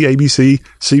NBC, ABC,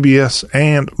 CBS,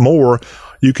 and more.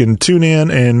 You can tune in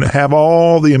and have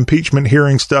all the impeachment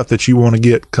hearing stuff that you want to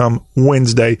get come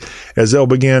Wednesday, as they'll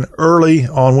begin early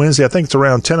on Wednesday. I think it's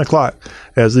around 10 o'clock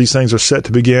as these things are set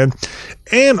to begin.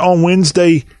 And on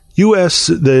Wednesday,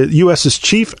 the U.S.'s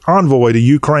chief envoy to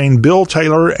Ukraine, Bill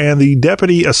Taylor, and the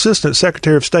Deputy Assistant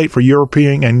Secretary of State for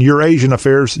European and Eurasian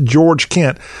Affairs, George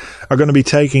Kent, are going to be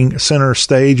taking center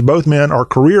stage. Both men are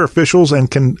career officials and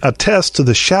can attest to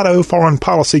the shadow foreign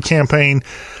policy campaign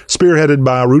spearheaded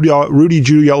by Rudy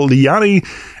Giuliani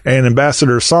and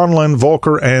Ambassador Sondland,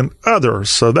 Volker, and others.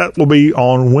 So that will be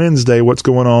on Wednesday, what's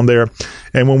going on there.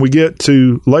 And when we get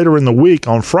to later in the week,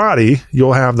 on Friday,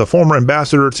 you'll have the former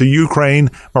ambassador to Ukraine,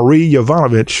 Marie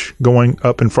Yovanovitch, going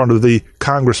up in front of the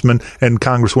congressmen and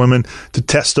congresswomen to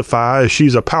testify.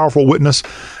 She's a powerful witness,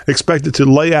 expected to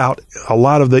lay out a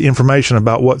lot of the information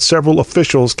about what several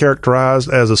officials characterized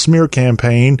as a smear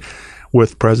campaign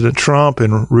with President Trump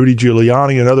and Rudy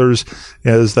Giuliani and others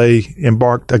as they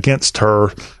embarked against her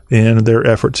in their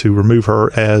effort to remove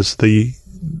her as the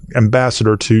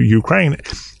ambassador to Ukraine.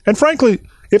 And frankly,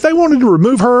 if they wanted to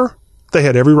remove her, they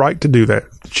had every right to do that.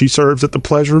 She serves at the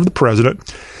pleasure of the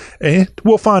president. And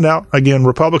we'll find out. Again,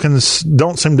 Republicans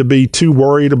don't seem to be too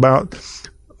worried about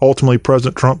ultimately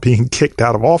President Trump being kicked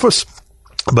out of office.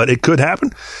 But it could happen,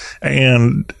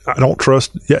 and I don't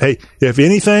trust. Hey, if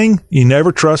anything, you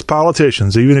never trust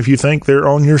politicians, even if you think they're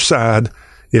on your side.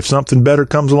 If something better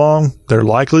comes along, they're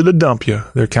likely to dump you.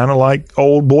 They're kind of like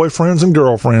old boyfriends and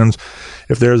girlfriends.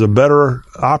 If there's a better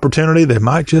opportunity, they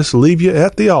might just leave you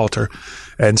at the altar.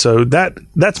 And so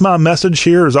that's my message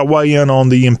here as I weigh in on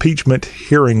the impeachment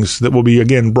hearings that will be,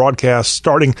 again, broadcast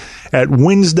starting at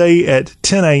Wednesday at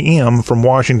 10 a.m. from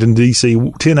Washington, D.C.,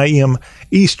 10 a.m.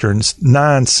 Eastern,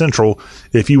 9 Central.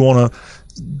 If you want to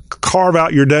carve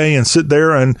out your day and sit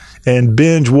there and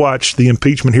binge watch the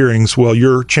impeachment hearings, well,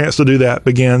 your chance to do that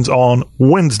begins on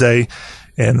Wednesday,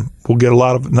 and we'll get a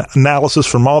lot of analysis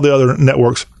from all the other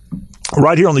networks.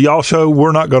 Right here on the Y'all Show,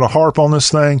 we're not going to harp on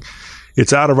this thing.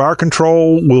 It's out of our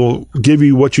control. We'll give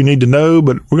you what you need to know,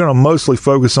 but we're going to mostly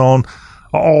focus on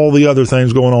all the other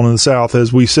things going on in the South.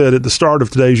 As we said at the start of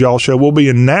today's Y'all Show, we'll be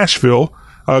in Nashville,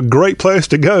 a great place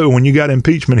to go when you got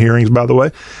impeachment hearings, by the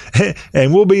way.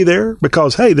 And we'll be there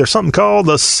because, hey, there's something called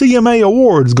the CMA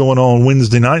Awards going on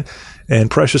Wednesday night.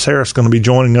 And Precious Harris is going to be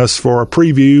joining us for a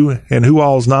preview and who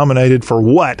all's nominated for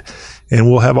what. And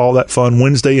we'll have all that fun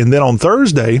Wednesday. And then on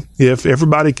Thursday, if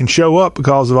everybody can show up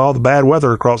because of all the bad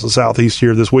weather across the Southeast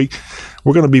here this week,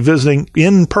 we're going to be visiting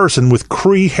in person with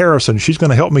Cree Harrison. She's going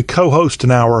to help me co-host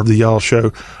an hour of the Y'all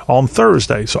Show on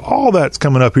Thursday. So all that's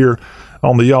coming up here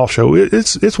on the Y'all Show.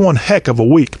 It's one heck of a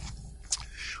week.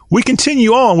 We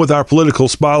continue on with our political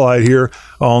spotlight here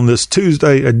on this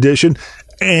Tuesday edition.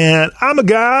 And I'm a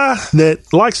guy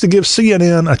that likes to give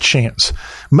CNN a chance.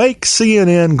 Make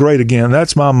CNN great again.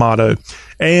 That's my motto.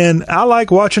 And I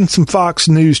like watching some Fox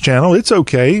News Channel. It's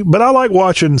okay, but I like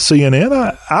watching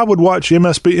CNN. I would watch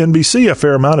MSNBC a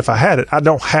fair amount if I had it. I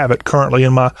don't have it currently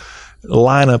in my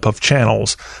lineup of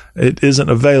channels. It isn't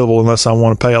available unless I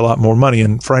want to pay a lot more money.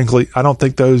 And frankly, I don't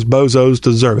think those bozos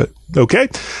deserve it. Okay.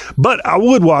 But I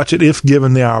would watch it if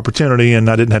given the opportunity and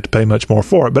I didn't have to pay much more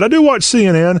for it. But I do watch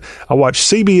CNN. I watch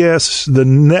CBS, the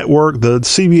network, the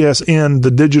CBSN,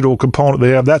 the digital component they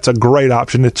have. That's a great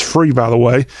option. It's free, by the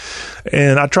way.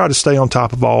 And I try to stay on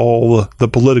top of all the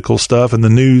political stuff and the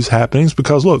news happenings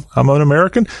because, look, I'm an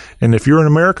American. And if you're an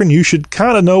American, you should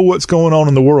kind of know what's going on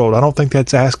in the world. I don't think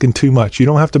that's asking too much. You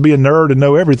don't have to be a nerd and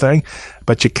know everything,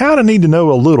 but you kind of need to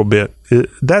know a little bit.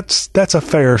 That's a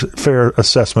fair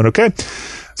assessment, okay?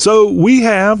 So we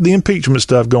have the impeachment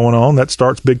stuff going on. That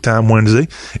starts big time Wednesday.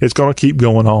 It's going to keep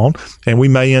going on, and we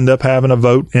may end up having a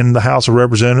vote in the House of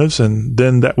Representatives, and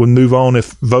then that would move on,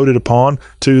 if voted upon,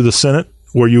 to the Senate,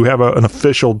 where you have an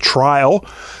official trial,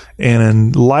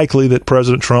 and likely that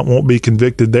President Trump won't be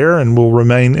convicted there and will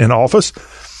remain in office.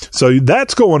 So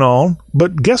that's going on.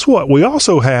 But guess what? We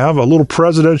also have a little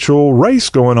presidential race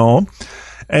going on.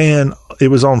 And it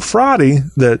was on Friday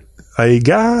that a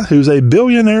guy who's a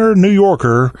billionaire New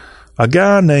Yorker, a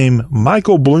guy named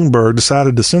Michael Bloomberg,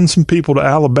 decided to send some people to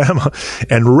Alabama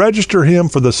and register him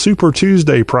for the Super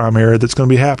Tuesday primary that's going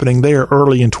to be happening there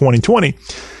early in 2020.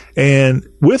 And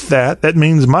with that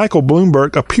means Michael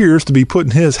Bloomberg appears to be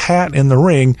putting his hat in the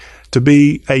ring to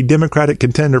be a Democratic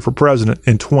contender for president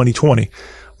in 2020.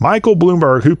 Michael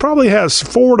Bloomberg, who probably has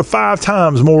 4 to 5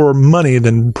 times more money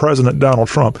than President Donald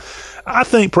Trump. I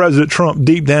think President Trump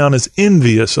deep down is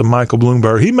envious of Michael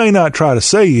Bloomberg. He may not try to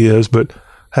say he is, but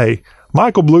hey,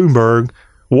 Michael Bloomberg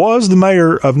was the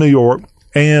mayor of New York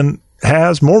and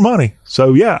has more money.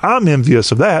 So yeah, I'm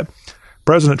envious of that.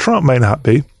 President Trump may not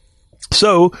be.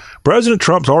 So President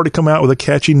Trump's already come out with a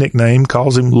catchy nickname,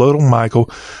 calls him Little Michael.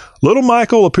 Little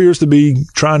Michael appears to be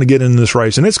trying to get in this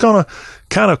race, and it's going to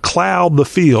kind of cloud the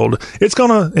field. It's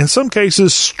going to, in some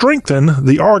cases, strengthen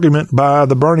the argument by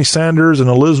the Bernie Sanders and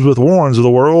Elizabeth Warrens of the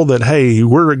world that, hey,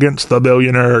 we're against the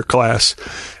billionaire class.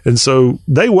 And so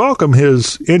they welcome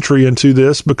his entry into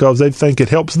this because they think it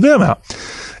helps them out.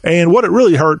 And what it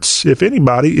really hurts, if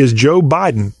anybody, is Joe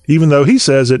Biden, even though he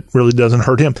says it really doesn't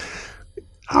hurt him.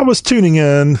 I was tuning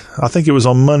in, I think it was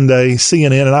on Monday,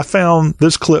 CNN, and I found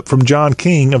this clip from John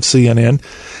King of CNN,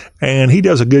 and he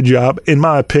does a good job, in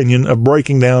my opinion, of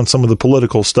breaking down some of the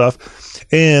political stuff.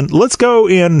 And let's go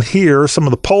in here, some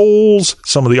of the polls,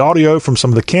 some of the audio from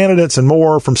some of the candidates, and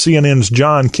more from CNN's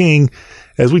John King,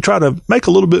 as we try to make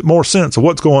a little bit more sense of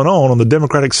what's going on the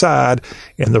Democratic side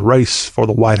in the race for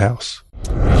the White House.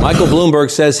 Michael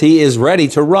Bloomberg says he is ready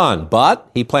to run,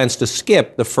 but he plans to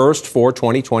skip the first 4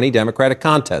 2020 Democratic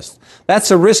contests.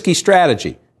 That's a risky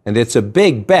strategy, and it's a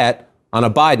big bet on a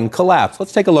Biden collapse.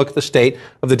 Let's take a look at the state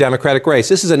of the Democratic race.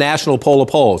 This is a national poll of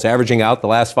polls, averaging out the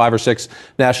last 5 or 6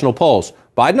 national polls.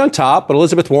 Biden on top, but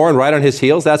Elizabeth Warren right on his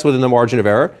heels. That's within the margin of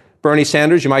error. Bernie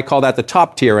Sanders, you might call that the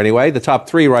top tier anyway, the top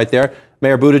 3 right there.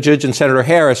 Mayor Buttigieg and Senator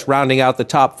Harris rounding out the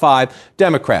top 5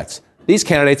 Democrats. These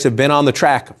candidates have been on the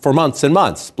track for months and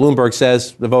months. Bloomberg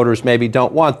says the voters maybe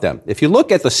don't want them. If you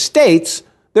look at the states,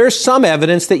 there's some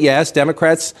evidence that, yes,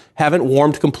 Democrats haven't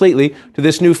warmed completely to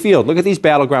this new field. Look at these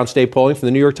battleground state polling from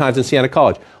the New York Times and Siena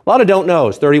College. A lot of don't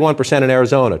knows, 31% in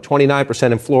Arizona,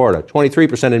 29% in Florida,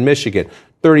 23% in Michigan,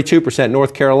 32% in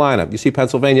North Carolina. You see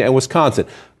Pennsylvania and Wisconsin.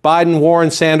 Biden,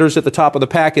 Warren, Sanders at the top of the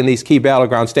pack in these key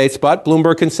battleground states. But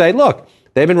Bloomberg can say, look,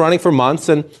 they've been running for months,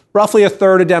 and roughly a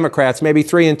third of Democrats, maybe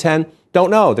 3 in 10, don't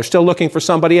know. They're still looking for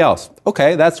somebody else.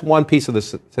 Okay, that's one piece of the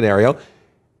scenario.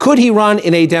 Could he run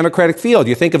in a Democratic field?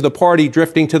 You think of the party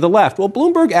drifting to the left. Well,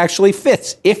 Bloomberg actually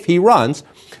fits if he runs.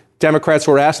 Democrats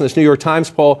were asked in this New York Times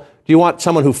poll, do you want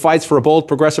someone who fights for a bold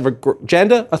progressive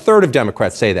agenda? A third of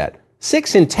Democrats say that.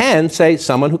 6 in 10 say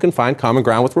someone who can find common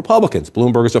ground with Republicans.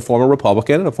 Bloomberg is a former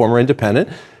Republican and a former independent.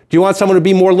 Do you want someone to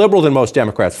be more liberal than most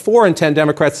Democrats? 4 in 10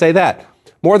 Democrats say that.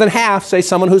 More than half say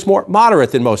someone who's more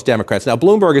moderate than most Democrats. Now,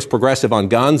 Bloomberg is progressive on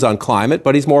guns, on climate,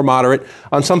 but he's more moderate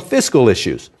on some fiscal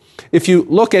issues. If you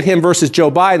look at him versus Joe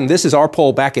Biden, this is our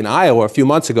poll back in Iowa a few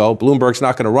months ago. Bloomberg's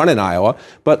not going to run in Iowa.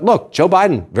 But look, Joe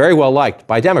Biden, very well liked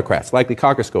by Democrats, likely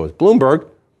caucus goers. Bloomberg,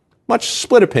 much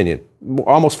split opinion.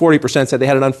 Almost 40% said they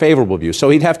had an unfavorable view. So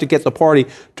he'd have to get the party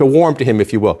to warm to him,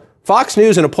 if you will. Fox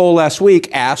News in a poll last week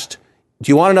asked,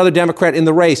 do you want another Democrat in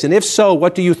the race? And if so,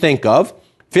 what do you think of?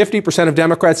 50% of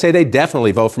Democrats say they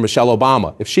definitely vote for Michelle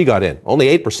Obama if she got in.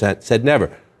 Only 8% said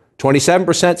never.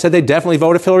 27% said they definitely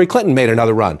vote if Hillary Clinton made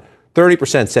another run.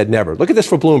 30% said never. Look at this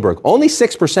for Bloomberg. Only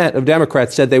 6% of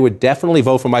Democrats said they would definitely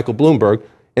vote for Michael Bloomberg,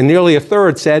 and nearly a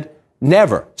third said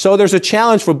never. So there's a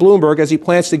challenge for Bloomberg as he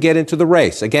plans to get into the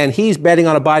race. Again, he's betting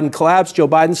on a Biden collapse. Joe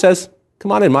Biden says,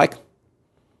 come on in, Mike.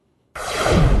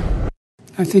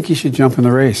 I think he should jump in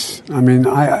the race. I mean,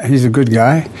 he's a good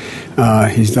guy.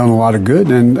 He's done a lot of good,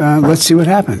 and let's see what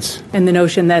happens. And the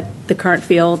notion that the current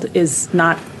field is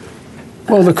not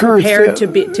prepared to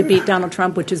beat Donald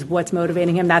Trump, which is what's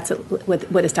motivating him, that's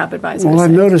what his top advisor Well, say.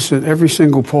 I've noticed that every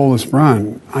single poll that's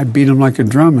run, I beat him like a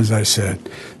drum, as I said.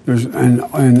 There's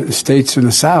and states in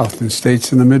the South, and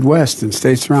states in the Midwest, and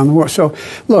states around the world. So,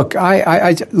 look,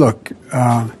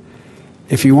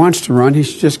 if he wants to run, he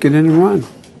should just get in and run.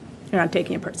 You're not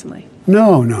taking it personally.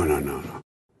 No.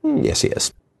 Yes, he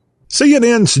is.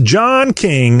 CNN's John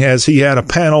King, as he had a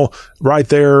panel right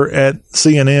there at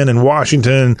CNN in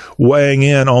Washington weighing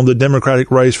in on the Democratic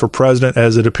race for president.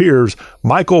 As it appears,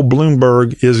 Michael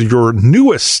Bloomberg is your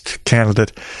newest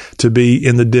candidate to be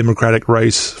in the Democratic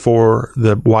race for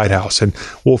the White House. And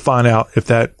we'll find out if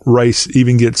that race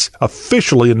even gets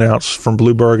officially announced from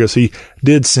Bloomberg, as he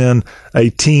did send a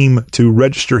team to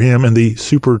register him in the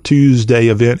Super Tuesday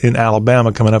event in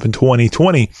Alabama coming up in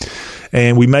 2020.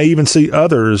 And we may even see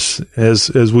others, as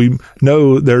we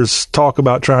know there's talk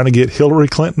about trying to get Hillary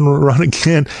Clinton run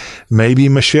again, maybe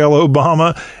Michelle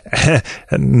Obama,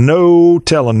 no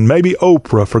telling, maybe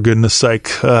Oprah, for goodness sake.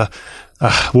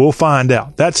 We'll find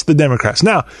out. That's the Democrats.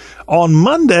 Now, On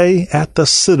Monday at the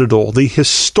Citadel, the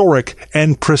historic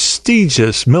and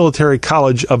prestigious Military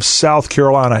College of South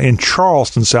Carolina in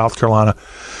Charleston, South Carolina,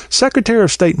 Secretary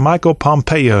of State Michael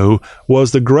Pompeo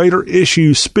was the greater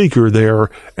issue speaker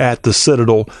there at the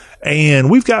Citadel. And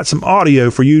we've got some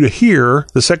audio for you to hear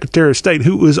the Secretary of State,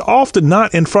 who is often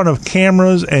not in front of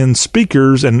cameras and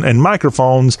speakers and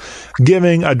microphones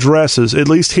giving addresses, at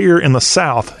least here in the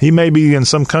South. He may be in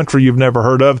some country you've never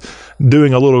heard of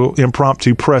doing a little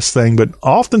impromptu press thing, but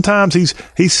oftentimes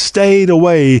he's stayed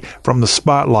away from the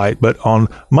spotlight. But on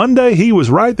Monday, he was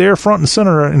right there front and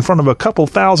center in front of a couple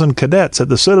thousand cadets at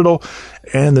the Citadel,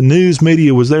 and the news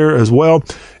media was there as well.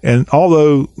 And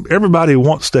although everybody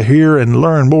wants to hear and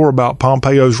learn more about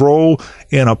Pompeo's role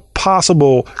in a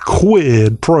possible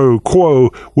quid pro quo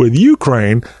with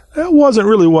Ukraine, that wasn't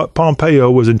really what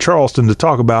Pompeo was in Charleston to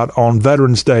talk about on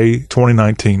Veterans Day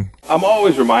 2019. I'm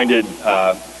always reminded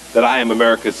that I am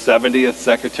America's 70th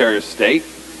Secretary of State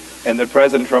and that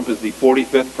President Trump is the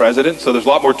 45th president, so there's a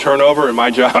lot more turnover in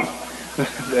my job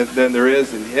than there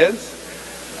is in his.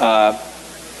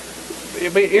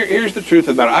 Here's the truth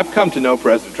of the matter. I've come to know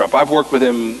President Trump. I've worked with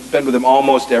him, been with him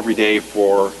almost every day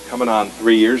for coming on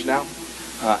 3 years now,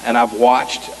 and I've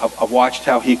watched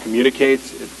how he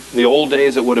communicates. In the old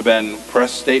days, it would have been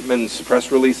press statements,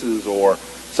 press releases, or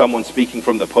someone speaking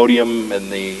from the podium in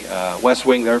the West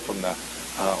Wing there from the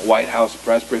White House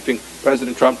press briefing.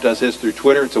 President Trump does his through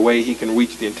Twitter. It's a way he can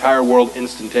reach the entire world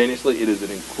instantaneously. It is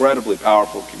an incredibly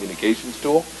powerful communications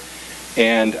tool,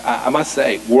 and I must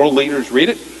say, world leaders read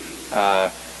it.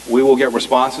 We will get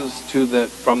responses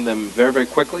from them very, very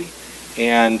quickly.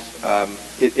 And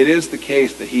it is the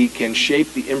case that he can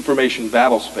shape the information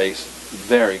battle space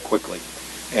very quickly.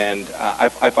 And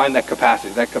I find that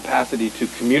capacity to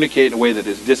communicate in a way that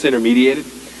is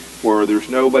disintermediated, where there's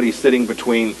nobody sitting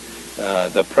between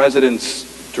the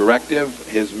president's directive,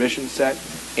 his mission set,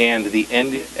 and the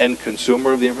end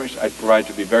consumer of the information, I provide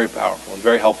to be very powerful and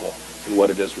very helpful in what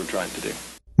it is we're trying to do.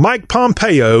 Mike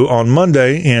Pompeo on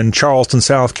Monday in Charleston,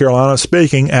 South Carolina,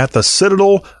 speaking at the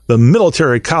Citadel, the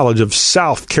Military College of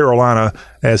South Carolina,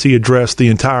 as he addressed the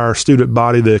entire student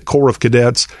body, the Corps of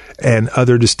Cadets, and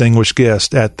other distinguished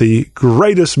guests at the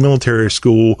greatest military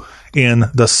school in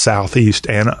the Southeast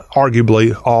and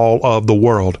arguably all of the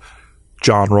world.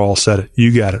 John Rawls said it.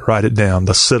 You got it. Write it down.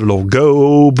 The Citadel.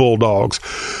 Go Bulldogs.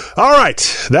 All right.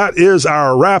 That is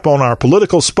our wrap on our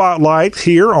political spotlight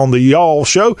here on the Y'all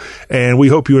Show. And we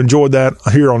hope you enjoyed that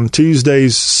here on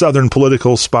Tuesday's Southern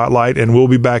Political Spotlight. And we'll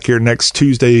be back here next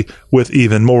Tuesday with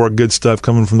even more good stuff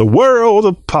coming from the world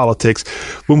of politics.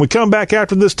 When we come back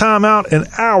after this timeout in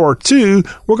hour 2,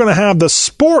 we're going to have the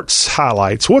sports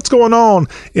highlights. What's going on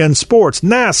in sports?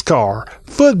 NASCAR,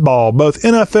 football, both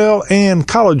NFL and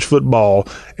college football.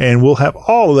 And we'll have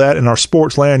all of that in our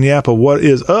Sports Land Yap of what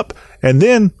is up. And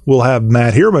then we'll have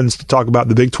Matt Hermans to talk about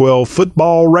the Big 12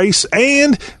 football race.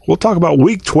 And we'll talk about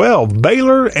Week 12.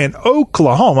 Baylor and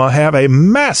Oklahoma have a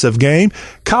massive game.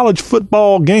 College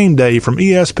football game day from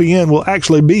ESPN will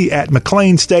actually be at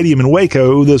McLean Stadium in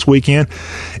Waco this weekend.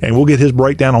 And we'll get his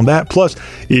breakdown on that. Plus,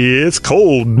 it's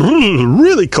cold,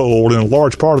 really cold in a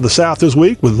large part of the South this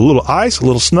week with a little ice, a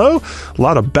little snow, a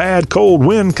lot of bad cold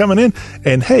wind coming in.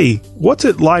 And hey, what's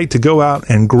it like to go out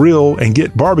and grill and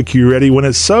get barbecue ready when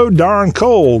it's so darn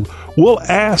cold? We'll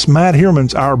ask Matt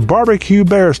Hermans, our barbecue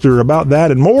barrister, about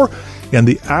that and more in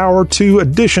the hour 2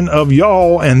 edition of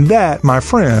Y'all. And that, my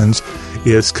friends,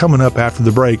 is coming up after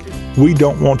the break. We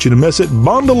don't want you to miss it.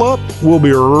 Bundle up. We'll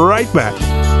be right back.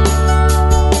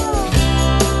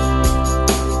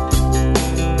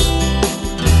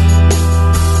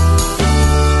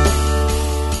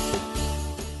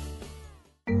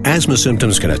 Asthma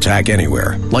symptoms can attack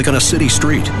anywhere, like on a city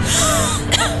street.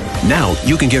 Now,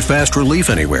 you can get fast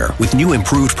relief anywhere with new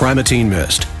improved Primatene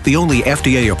Mist, the only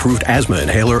FDA-approved asthma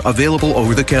inhaler available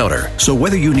over the counter. So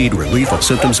whether you need relief of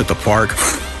symptoms at the park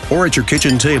or at your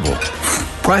kitchen table,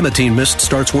 Primatene Mist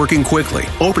starts working quickly,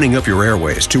 opening up your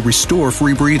airways to restore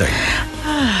free breathing.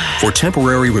 For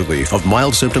temporary relief of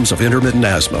mild symptoms of intermittent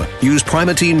asthma, use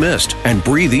Primatene Mist and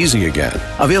breathe easy again.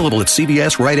 Available at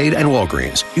CVS, Rite Aid, and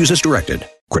Walgreens. Use as directed.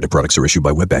 Credit products are issued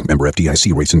by WebBank, member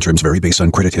FDIC. Rates and terms vary based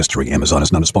on credit history. Amazon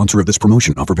is not a sponsor of this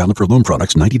promotion. Offer valid for loan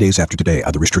products 90 days after today.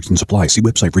 Other restrictions apply. See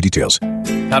website for details.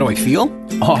 How do I feel?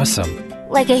 Awesome.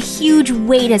 Like a huge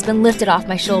weight has been lifted off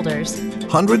my shoulders.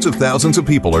 Hundreds of thousands of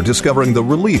people are discovering the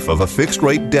relief of a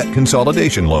fixed-rate debt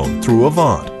consolidation loan through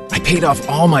Avant. I paid off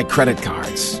all my credit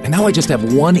cards, and now I just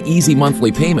have one easy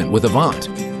monthly payment with Avant.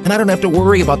 And I don't have to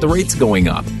worry about the rates going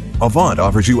up. Avant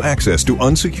offers you access to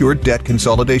unsecured debt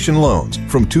consolidation loans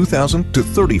from $2,000 to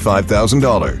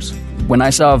 $35,000. When I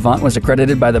saw Avant was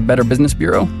accredited by the Better Business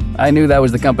Bureau, I knew that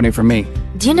was the company for me.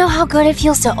 Do you know how good it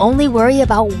feels to only worry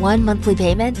about one monthly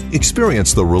payment?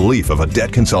 Experience the relief of a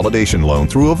debt consolidation loan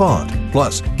through Avant.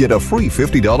 Plus, get a free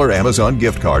 $50 Amazon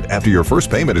gift card after your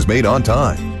first payment is made on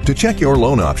time. To check your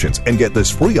loan options and get this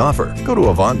free offer, go to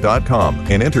Avant.com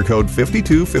and enter code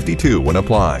 5252 when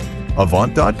applying.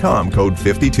 Avant.com, code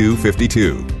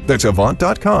 5252. That's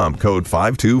Avant.com, code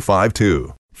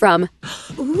 5252. From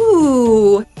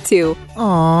ooh to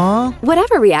aww.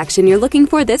 Whatever reaction you're looking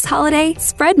for this holiday,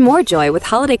 spread more joy with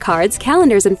holiday cards,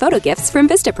 calendars, and photo gifts from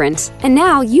Vistaprint. And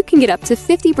now you can get up to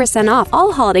 50% off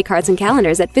all holiday cards and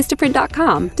calendars at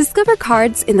Vistaprint.com. Discover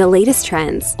cards in the latest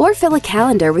trends or fill a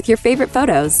calendar with your favorite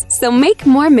photos. So make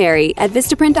more merry at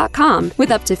Vistaprint.com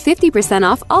with up to 50%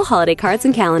 off all holiday cards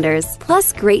and calendars.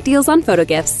 Plus great deals on photo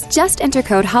gifts. Just enter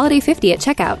code HOLIDAY50 at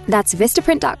checkout. That's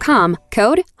Vistaprint.com,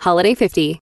 code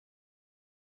HOLIDAY50.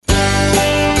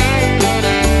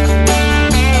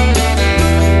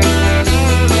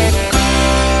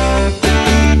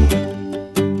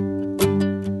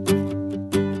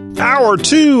 Hour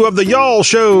 2 of the Y'all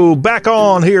Show back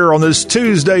on here on this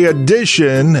Tuesday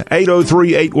edition.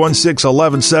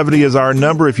 803-816-1170 is our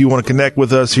number if you want to connect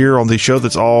with us here on the show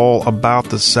that's all about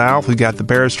the South. We got the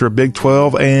Barrister of Big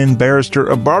 12 and Barrister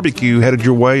of Barbecue headed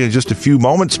your way in just a few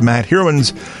moments. Matt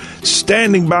Herman's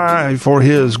standing by for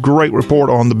his great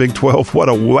report on the Big 12. What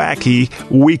a wacky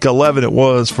Week 11 it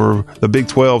was for the Big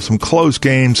 12. Some close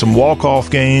games, some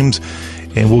walk-off games,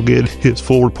 and we'll get his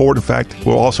full report. In fact,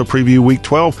 we'll also preview Week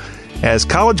 12 as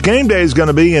College Game Day is going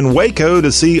to be in Waco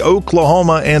to see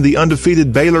Oklahoma and the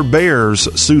undefeated Baylor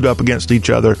Bears suit up against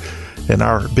each other. And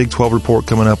our Big 12 report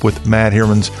coming up with Matt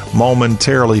Herman's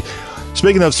momentarily.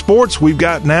 Speaking of sports, we've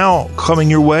got now coming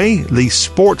your way the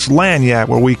Sports Lagniappe,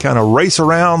 where we kind of race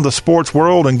around the sports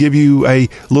world and give you a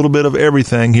little bit of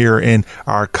everything here in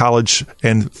our college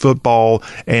and football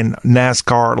and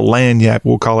NASCAR Lagniappe,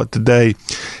 we'll call it today.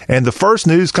 And the first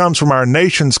news comes from our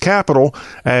nation's capital,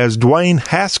 as Dwayne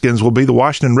Haskins will be the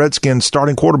Washington Redskins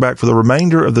starting quarterback for the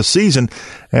remainder of the season,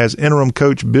 as interim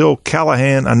coach Bill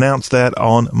Callahan announced that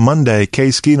on Monday.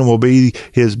 Case Keenum will be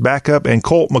his backup, and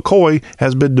Colt McCoy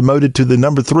has been demoted to the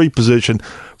number 3 position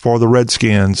for the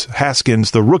Redskins. Haskins,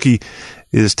 the rookie,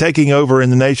 is taking over in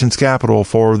the nation's capital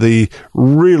for the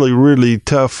really, really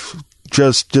tough,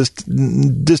 just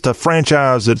a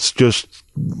franchise that's just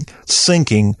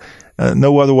sinking.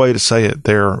 No other way to say it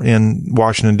there in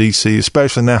Washington, D.C.,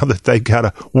 especially now that they've got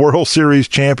a World Series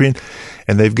champion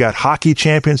and they've got hockey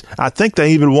champions. I think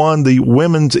they even won the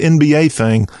women's NBA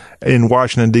thing in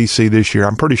Washington, D.C. this year.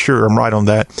 I'm pretty sure I'm right on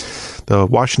that. The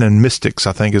Washington Mystics,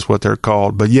 I think, is what they're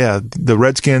called. But, yeah, the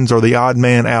Redskins are the odd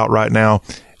man out right now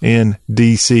in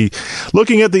D.C.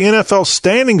 Looking at the NFL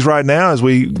standings right now as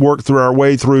we work through our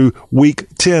way through Week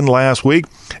 10 last week,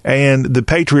 and the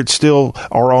Patriots still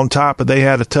are on top, but they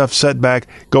had a tough setback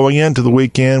going into the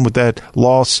weekend with that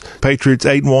loss. Patriots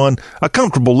 8-1, a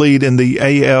comfortable lead in the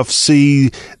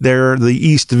AFC there, the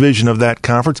East Division of that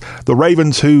conference. The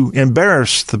Ravens, who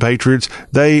embarrassed the Patriots,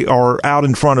 they are out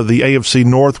in front of the AFC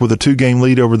North with a 2-game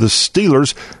lead over the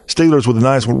Steelers. Steelers with a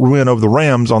nice win over the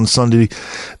Rams on Sunday.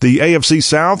 The AFC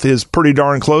South is pretty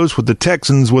darn close with the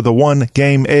Texans with a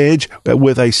 1-game edge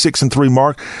with a 6-3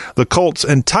 mark. The Colts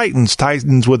and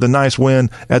Titans with a nice win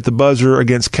at the buzzer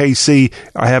against KC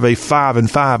have a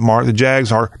 5-5 mark. The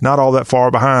Jags are not all that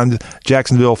far behind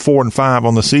Jacksonville, 4-5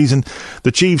 on the season.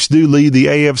 The Chiefs do lead the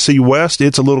AFC West.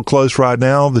 It's a little close right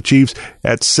now. The Chiefs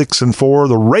at 6-4.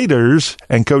 The Raiders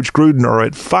and Coach Gruden are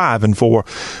at 5-4.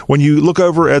 When you look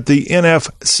over at the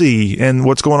NFC and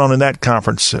what's going on in that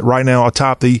conference right now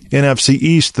atop the NFC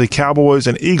East, the Cowboys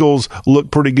and Eagles look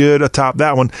pretty good atop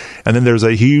that one. And then there's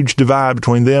a huge divide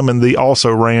between them and the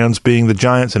also Rams, being the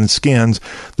Giants and Skins.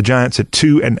 The Giants at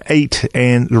 2-8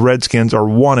 and the Redskins are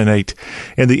 1-8.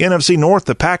 In the NFC North,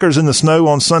 the Packers in the snow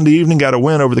on Sunday evening got a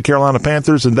win over the Carolina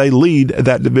Panthers, and they lead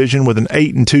that division with an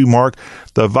 8-2 mark.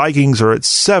 The Vikings are at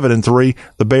 7-3.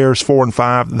 The Bears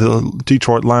 4-5. The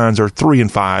Detroit Lions are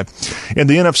 3-5. In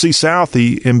the NFC South,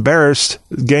 the embarrassed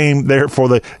game there for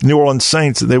the New Orleans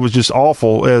Saints, it was just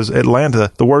awful, as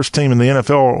Atlanta, the worst team in the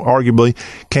NFL arguably,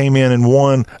 came in and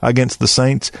won against the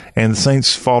Saints, and the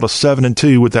Saints fought a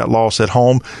 7-2 with that loss at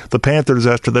home. The Panthers,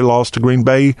 after they lost to Green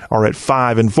Bay, are at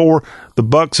 5-4. The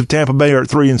Bucs of Tampa Bay are at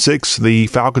 3-6. The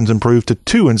Falcons improved to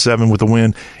 2-7 with a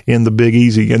win in the Big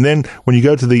Easy. And then when you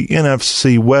go to the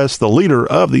NFC West, the leader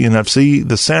of the NFC,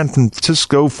 the San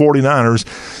Francisco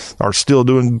 49ers, are still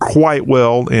doing quite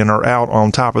well and are out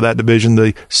on top of that division.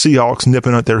 The Seahawks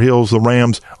nipping at their heels. The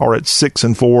Rams are at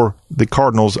 6-4. The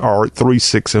Cardinals are at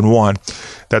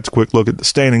 3-6-1. That's a quick look at the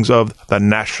standings of the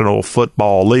National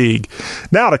Football League.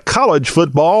 Now to college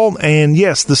football, and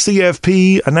yes, the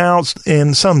CFP announced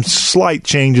in some slight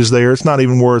changes there. It's not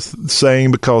even worth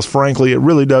saying because, frankly, it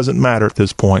really doesn't matter at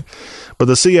this point. But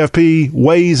the CFP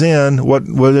weighs in. What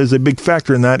is a big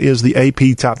factor in that is the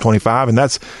AP Top 25, and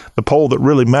that's the poll that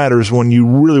really matters when you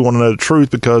really want to know the truth,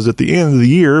 because at the end of the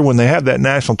year, when they have that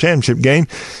national championship game,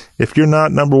 if you're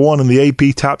not number one in the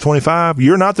AP Top 25,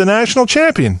 you're not the national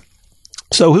champion.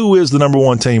 So who is the number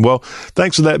one team? Well,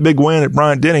 thanks to that big win at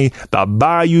Bryant-Denny, the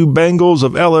Bayou Bengals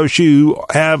of LSU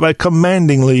have a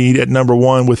commanding lead at number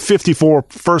one with 54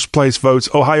 first-place votes.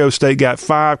 Ohio State got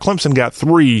 5. Clemson got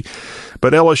 3.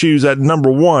 But LSU's at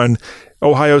number one.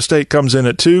 Ohio State comes in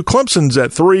at 2. Clemson's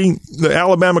at 3. The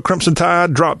Alabama Crimson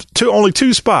Tide dropped only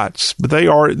 2 spots, but they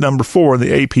are at number 4 in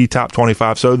the AP Top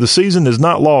 25. So the season is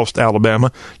not lost,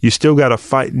 Alabama. You still got a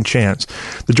fighting chance.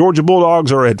 The Georgia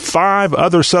Bulldogs are at 5.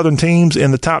 Other Southern teams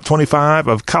in the top 25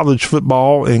 of college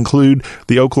football include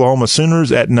the Oklahoma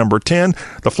Sooners at number 10.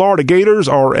 The Florida Gators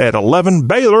are at 11.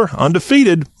 Baylor,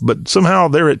 undefeated, but somehow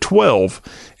they're at 12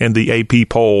 in the AP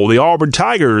poll. The Auburn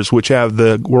Tigers, which have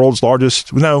the world's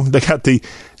largest, they got the Deep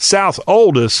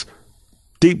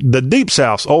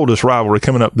South's oldest rivalry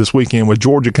coming up this weekend with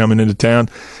Georgia coming into town,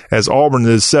 as Auburn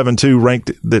is 7-2,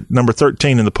 ranked at number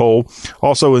 13 in the poll.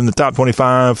 Also in the top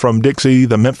 25 from Dixie,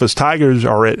 the Memphis Tigers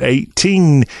are at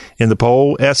 18 in the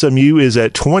poll. SMU is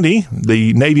at 20.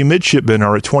 The Navy Midshipmen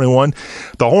are at 21.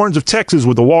 The Horns of Texas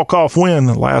with a walk-off win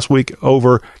last week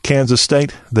over Kansas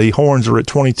State. The Horns are at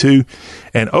 22.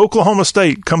 And Oklahoma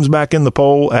State comes back in the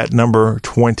poll at number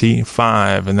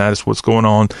 25. And that is what's going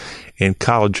on in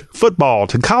college football.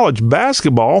 To college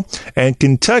basketball, and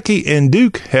Kentucky and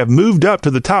Duke have moved up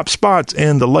to the top spots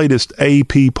in the latest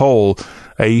AP poll.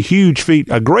 A huge feat,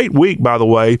 a great week, by the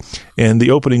way, in the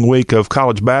opening week of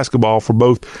college basketball for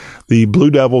both the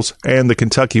Blue Devils and the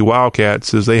Kentucky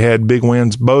Wildcats, as they had big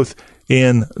wins both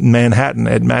in Manhattan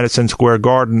at Madison Square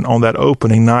Garden on that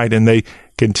opening night, and they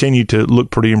continue to look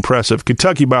pretty impressive.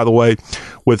 Kentucky, by the way,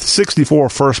 with 64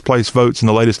 first-place votes in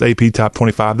the latest AP Top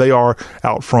 25, they are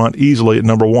out front easily at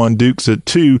number 1. Duke's at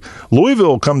 2.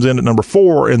 Louisville comes in at number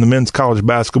 4 in the men's college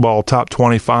basketball Top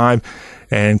 25,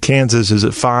 and Kansas is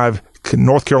at 5.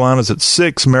 North Carolina's at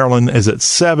 6. Maryland is at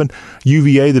 7.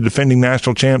 UVA, the defending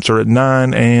national champs, are at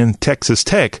 9. And Texas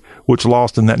Tech, which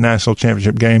lost in that national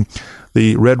championship game,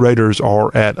 the Red Raiders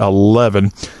are at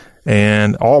 11.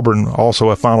 And Auburn, also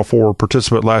a Final Four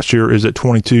participant last year, is at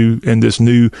 22 in this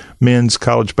new men's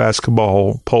college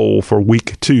basketball poll for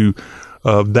week 2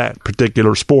 of that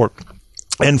particular sport.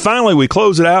 And finally, we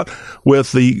close it out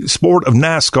with the sport of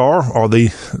NASCAR, or the,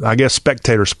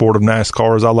 spectator sport of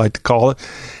NASCAR, as I like to call it.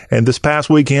 And this past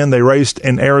weekend, they raced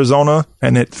in Arizona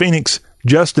and at Phoenix.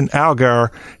 Justin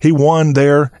Allgaier, he won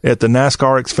there at the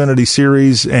NASCAR Xfinity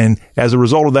Series, and as a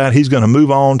result of that, he's going to move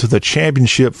on to the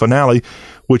championship finale,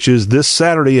 which is this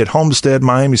Saturday at Homestead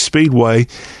Miami Speedway,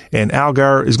 and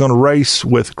Allgaier is going to race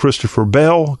with Christopher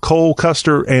Bell, Cole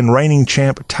Custer, and reigning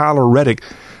champ Tyler Reddick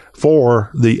for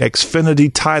the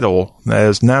Xfinity title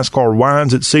as NASCAR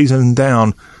winds its season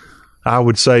down. I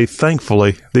would say,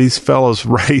 thankfully, these fellas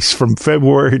race from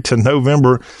February to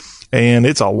November, and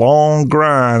it's a long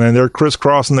grind, and they're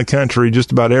crisscrossing the country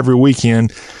just about every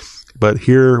weekend. But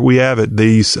here we have it,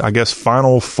 these,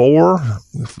 final 4.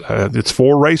 It's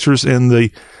 4 racers in the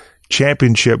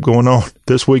championship going on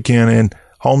this weekend in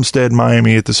Homestead,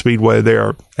 Miami at the Speedway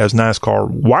there as NASCAR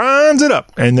winds it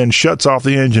up and then shuts off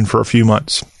the engine for a few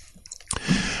months.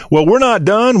 Well, we're not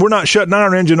done. We're not shutting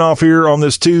our engine off here on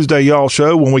this Tuesday, y'all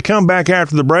show. When we come back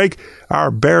after the break, our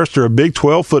barrister of Big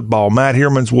 12 football, Matt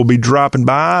Hermans, will be dropping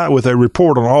by with a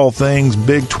report on all things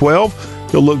Big 12.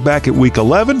 He'll look back at Week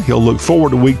 11. He'll look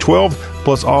forward to Week 12,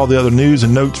 plus all the other news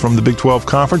and notes from the Big 12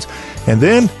 Conference. And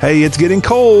then, hey, it's getting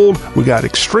cold. We got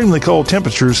extremely cold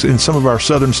temperatures in some of our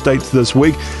southern states this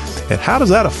week. And how does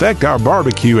that affect our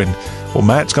barbecuing? Well,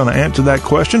 Matt's going to answer that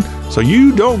question, so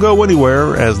you don't go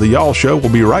anywhere, as the Y'all Show will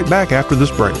be right back after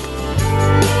this break.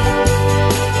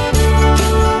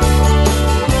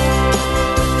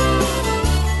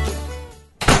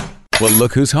 Well,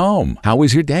 look who's home. How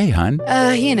was your day, hon?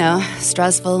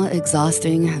 Stressful,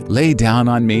 exhausting. Lay down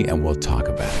on me and we'll talk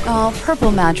about it. Oh, Purple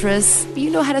Mattress,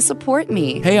 you know how to support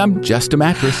me. Hey, I'm just a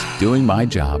mattress doing my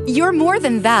job. You're more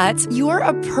than that. You're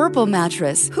a Purple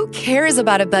Mattress. Who cares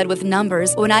about a bed with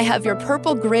numbers when I have your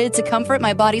Purple Grid to comfort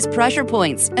my body's pressure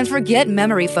points? And forget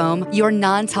memory foam. Your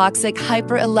non-toxic,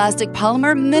 hyper-elastic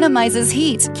polymer minimizes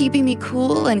heat, keeping me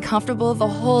cool and comfortable the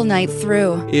whole night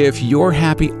through. If you're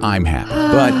happy, I'm happy.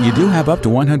 But you do have up to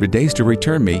 100 days to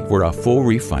return me for a full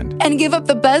refund. And give up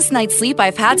the best night's sleep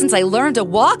I've had since I learned to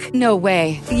walk? No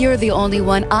way. You're the only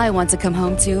one I want to come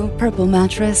home to. Purple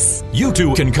Mattress. You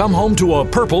too can come home to a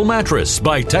Purple mattress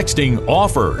by texting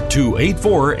OFFER to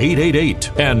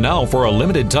 84888. And now for a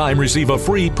limited time, receive a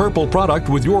free Purple product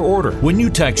with your order when you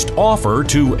text OFFER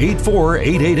to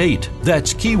 84888.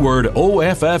 That's keyword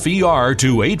OFFER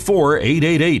to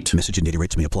 84888. Message and data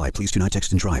rates may apply. Please do not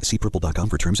text and drive. See purple.com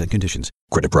for terms and conditions.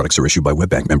 Credit products are issued by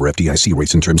WebBank, member FDIC.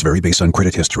 Rates and terms vary based on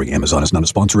credit history. Amazon is not a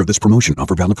sponsor of this promotion.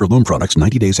 Offer valid for loan products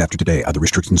 90 days after today. Other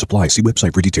restrictions apply. See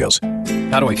website for details.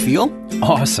 How do I feel?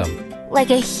 Awesome. Like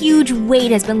a huge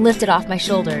weight has been lifted off my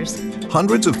shoulders.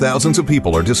 Hundreds of thousands of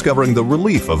people are discovering the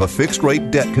relief of a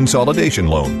fixed-rate debt consolidation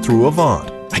loan through Avant.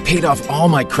 I paid off all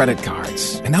my credit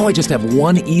cards, and now I just have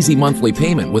one easy monthly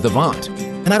payment with Avant.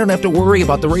 And I don't have to worry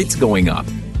about the rates going up.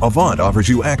 Avant offers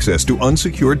you access to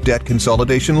unsecured debt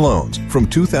consolidation loans from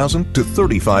 $2,000 to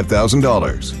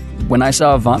 $35,000. When I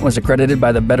saw Avant was accredited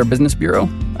by the Better Business Bureau,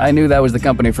 I knew that was the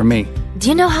company for me. Do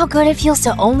you know how good it feels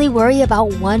to only worry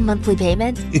about one monthly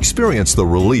payment? Experience the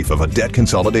relief of a debt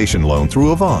consolidation loan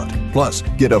through Avant. Plus,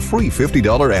 get a free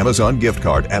 $50 Amazon gift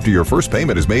card after your first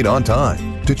payment is made on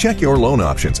time. To check your loan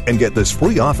options and get this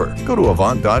free offer, go to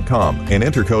Avant.com and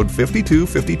enter code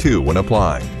 5252 when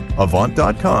applying.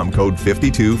 Avant.com, code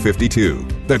 5252.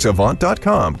 That's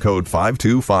Avant.com, code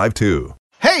 5252.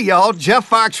 Hey, y'all, Jeff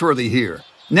Foxworthy here.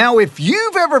 Now, if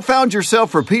you've ever found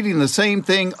yourself repeating the same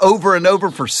thing over and over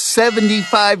for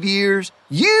 75 years,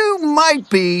 you might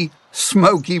be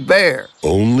Smokey Bear.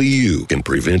 Only you can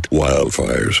prevent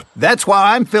wildfires. That's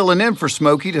why I'm filling in for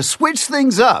Smokey to switch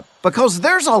things up, because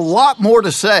there's a lot more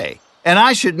to say. And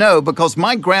I should know because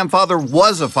my grandfather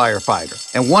was a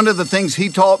firefighter. And one of the things he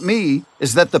taught me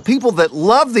is that the people that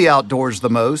love the outdoors the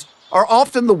most are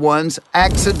often the ones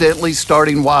accidentally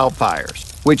starting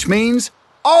wildfires, which means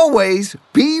always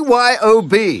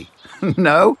BYOB.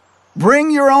 No,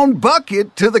 bring your own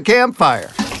bucket to the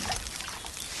campfire.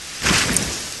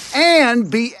 And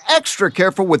be extra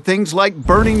careful with things like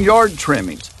burning yard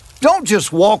trimmings. Don't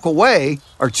just walk away,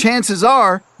 or chances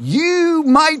are you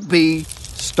might be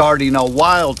starting a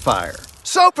wildfire.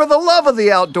 So for the love of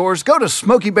the outdoors, go to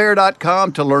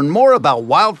SmokeyBear.com to learn more about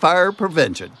wildfire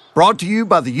prevention. Brought to you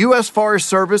by the U.S. Forest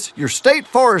Service, your state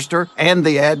forester, and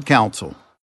the Ad Council.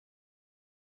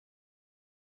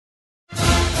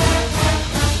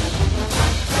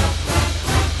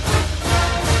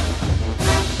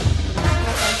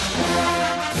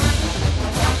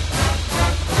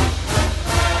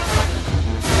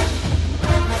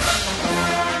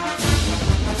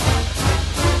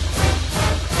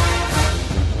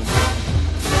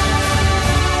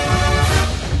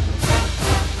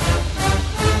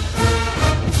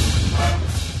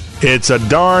 It's a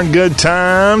darn good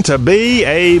time to be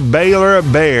a Baylor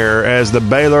Bear as the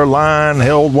Baylor line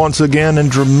held once again in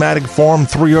dramatic form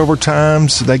 3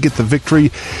 overtimes. They get the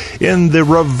victory in the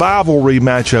rivalry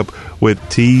matchup with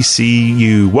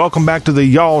TCU. Welcome back to the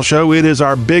Y'all Show. It is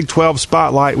our Big 12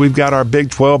 Spotlight. We've got our Big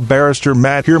 12 barrister,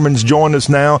 Matt Heerman's joined us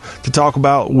now to talk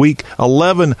about Week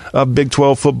 11 of Big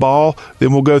 12 football.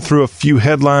 Then we'll go through a few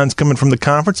headlines coming from the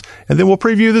conference, and then we'll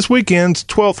preview this weekend's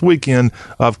 12th weekend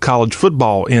of college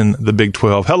football in the Big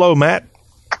 12. Hello, Matt.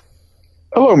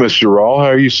 Hello, Mr. Rawl. How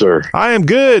are you, sir? I am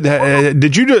good.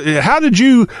 How did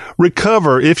you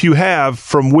recover, if you have,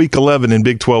 from Week 11 in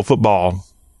Big 12 football?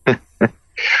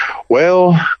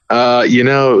 Well,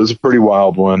 it was a pretty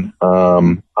wild one.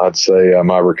 I'd say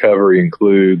my recovery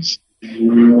includes a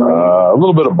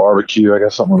little bit of barbecue. I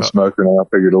got something on the smoker, and I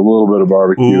figured a little bit of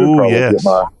barbecue would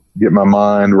probably get my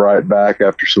mind right back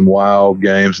after some wild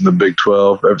games in the Big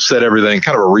 12. I've set everything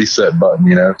kind of a reset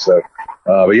button, So,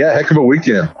 but yeah, heck of a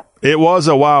weekend. It was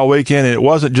a wild weekend. It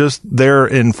wasn't just there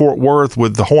in Fort Worth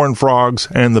with the Horned Frogs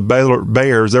and the Baylor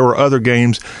Bears. There were other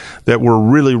games that were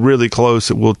really, really close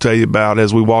that we'll tell you about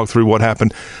as we walk through what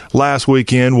happened last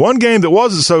weekend. One game that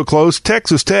wasn't so close,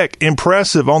 Texas Tech,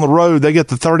 impressive on the road. They get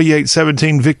the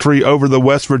 38-17 victory over the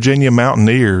West Virginia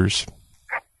Mountaineers.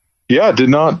 Yeah, I did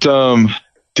not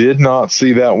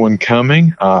see that one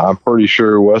coming. I'm pretty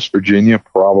sure West Virginia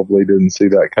probably didn't see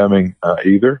that coming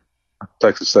either.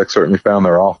 Texas Tech certainly found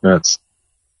their offense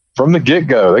from the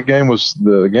get-go. The game was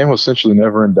essentially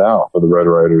never in doubt for the Red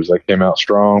Raiders. They came out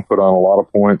strong, put on a lot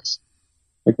of points.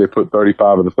 I think they put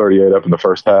 35 of the 38 up in the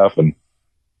first half and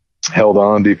held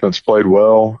on. Defense played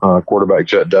well. Quarterback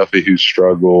Jet Duffy, who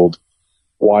struggled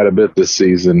quite a bit this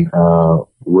season,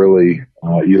 really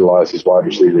utilized his wide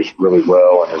receivers really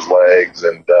well and his legs.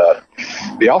 And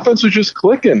the offense was just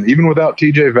clicking, even without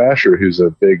T.J. Vasher, who's a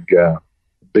big,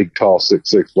 tall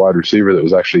 6'6" wide receiver that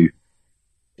was actually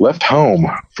left home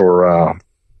for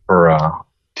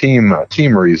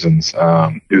team reasons.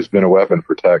 Who's been a weapon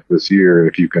for Tech this year?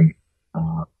 If you can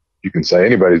say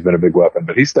anybody's been a big weapon,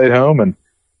 but he stayed home and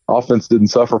offense didn't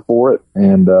suffer for it.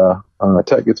 And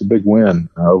Tech gets a big win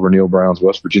over Neil Brown's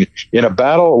West Virginia in a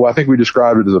battle. Well, I think we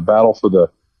described it as a battle for the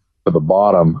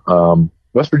bottom.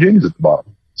 West Virginia's at the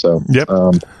bottom. So, yep.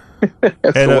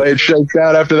 That's the way it shakes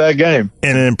out after that game.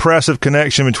 And an impressive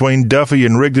connection between Duffy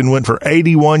and Rigdon went for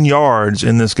 81 yards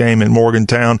in this game in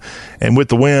Morgantown. And with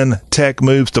the win, Tech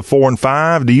moves to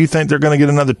 4-5. Do you think they're going to get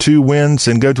another 2 wins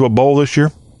and go to a bowl this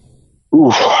year? Ooh,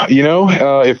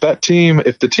 if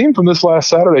the team from this last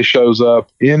Saturday shows up,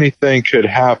 anything could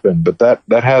happen. But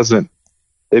that hasn't.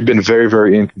 They've been very,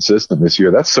 very inconsistent this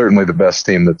year. That's certainly the best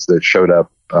team that showed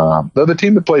up. Though the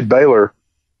team that played Baylor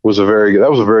was a very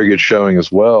good showing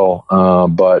as well.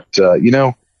 But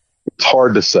it's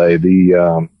hard to say.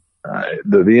 The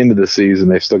end of the season,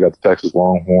 they've still got the Texas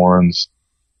Longhorns,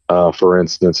 for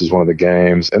instance, is one of the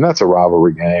games, and that's a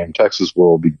rivalry game. Texas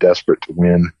will be desperate to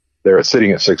win. They're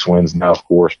sitting at 6 wins now, of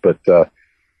course, but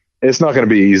it's not going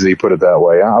to be easy, put it that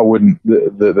way. I wouldn't.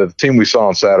 The team we saw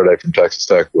on Saturday from Texas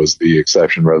Tech was the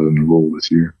exception rather than the rule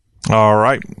this year. All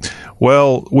right.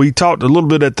 Well, we talked a little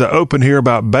bit at the open here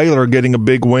about Baylor getting a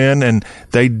big win, and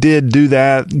they did do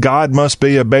that. God must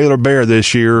be a Baylor Bear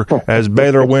this year as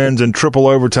Baylor wins in triple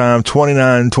overtime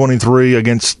 29-23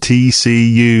 against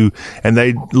TCU. And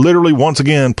they literally, once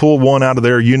again, pulled one out of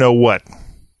there, you-know-what.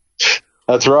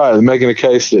 That's right. They're making a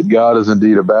case that God is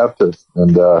indeed a Baptist.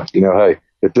 And, hey,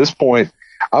 at this point,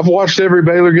 I've watched every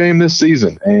Baylor game this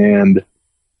season, and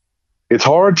it's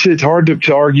hard to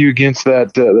argue against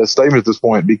that statement at this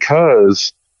point,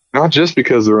 because not just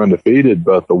because they're undefeated,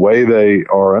 but the way they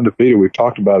are undefeated. We've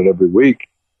talked about it every week,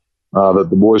 that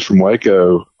the boys from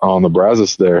Waco on the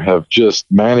Brazos there have just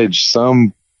managed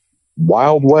some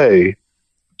wild way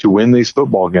to win these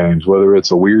football games, whether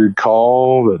it's a weird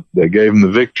call that gave them the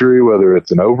victory, whether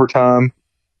it's an overtime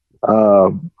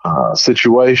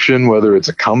situation, whether it's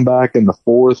a comeback in the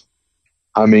fourth.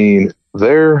 I mean,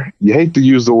 you hate to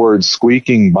use the word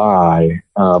squeaking by,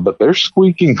 but they're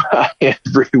squeaking by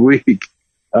every week.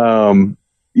 A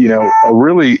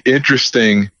really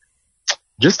interesting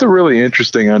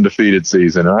undefeated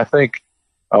season. And I think,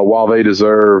 while they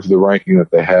deserve the ranking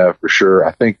that they have for sure,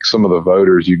 I think some of the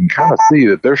voters, you can kind of see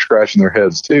that they're scratching their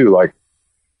heads too. Like,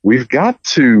 we've got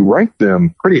to rank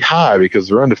them pretty high because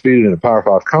they're undefeated in a Power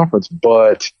 5 conference,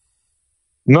 but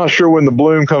I'm not sure when the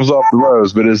bloom comes off the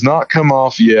rose, but it has not come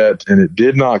off yet, and it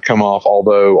did not come off,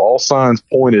 although all signs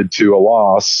pointed to a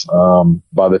loss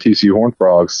by the TCU Horned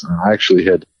Frogs. I actually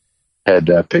had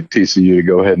picked TCU to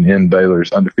go ahead and end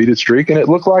Baylor's undefeated streak, and it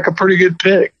looked like a pretty good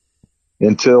pick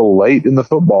until late in the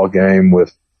football game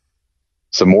with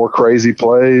some more crazy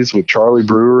plays, with Charlie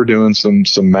Brewer doing some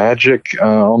magic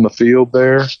on the field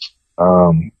there.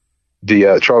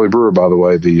 Charlie Brewer, by the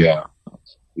way, the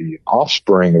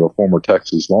offspring of a former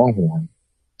Texas Longhorn.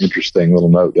 Interesting little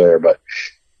note there, but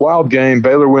wild game.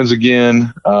 Baylor wins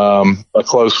again. A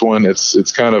close one.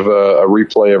 It's kind of a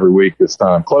replay every week this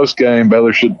time. Close game.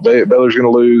 Baylor's going to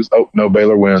lose. Oh no,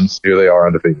 Baylor wins. Here they are,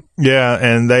 undefeated. Yeah,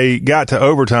 and they got to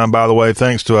overtime, by the way,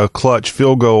 thanks to a clutch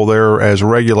field goal there as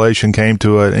regulation came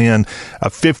to an end. A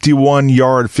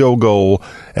 51-yard field goal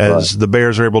as the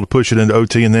Bears are able to push it into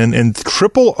OT, and then in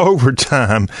triple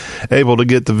overtime, able to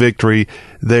get the victory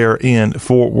there in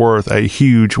Fort Worth. A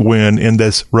huge win in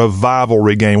this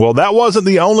rivalry game. Well, that wasn't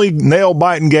the only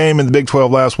nail-biting game in the Big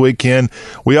 12 last weekend.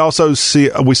 We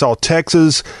saw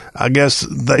Texas. I guess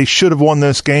they should have won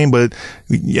this game, but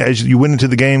as you went into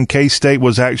the game, K-State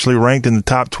was actually ranked in the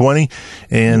top 20,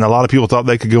 and a lot of people thought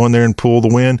they could go in there and pull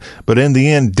the win. But in the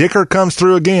end, Dicker comes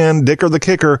through again, Dicker the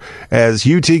kicker, as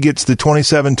UT gets the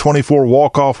 27-24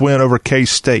 walk-off win over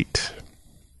K-State.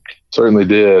 Certainly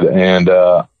did, and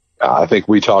I think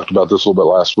we talked about this a little bit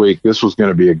last week. This was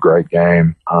going to be a great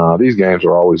game. These games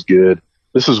are always good.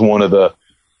 This is one of the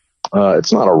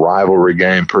it's not a rivalry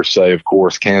game per se, of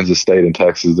course. Kansas State and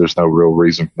Texas, there's no real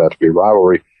reason for that to be a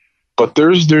rivalry. But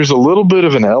there's a little bit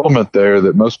of an element there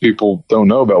that most people don't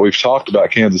know about. We've talked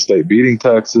about Kansas State beating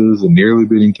Texas and nearly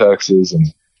beating Texas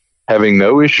and having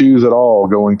no issues at all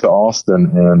going to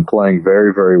Austin and playing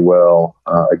very, very well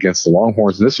against the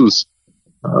Longhorns. And this was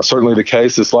certainly the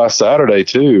case this last Saturday,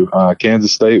 too.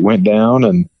 Kansas State went down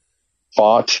and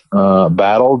fought,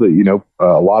 battled. A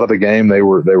lot of the game they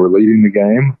were leading the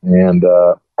game, and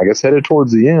I guess headed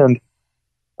towards the end,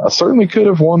 certainly could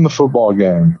have won the football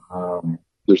game.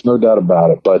 There's no doubt about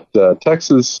it. But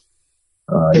Texas,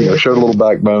 showed a little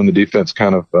backbone. The defense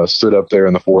kind of stood up there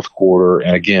in the fourth quarter,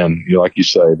 and again, like you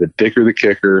say, the Dicker the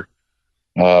kicker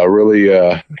really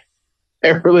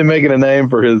really making a name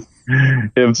for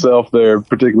himself there,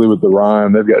 particularly with the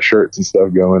rhyme. They've got shirts and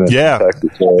stuff going. Yeah.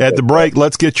 At the break,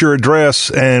 let's get your address,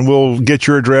 and we'll get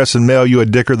your address and mail you a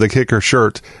Dicker the Kicker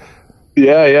shirt.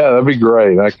 Yeah, that'd be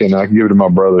great. I can give it to my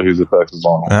brother who's a Texas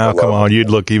Longhorn. Oh, come on. You'd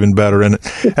look even better in it.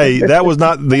 Hey, that was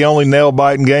not the only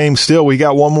nail-biting game. Still, we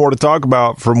got one more to talk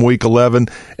about from Week 11,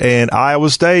 and Iowa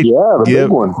State. Yeah, the big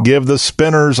one. Give the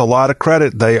Spinners a lot of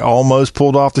credit. They almost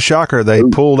pulled off the shocker. They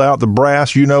pulled out the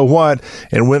brass you-know-what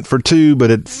and went for 2,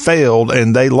 but it failed,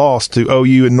 and they lost to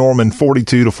OU in Norman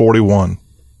 42-41.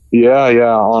 Yeah,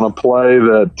 on a play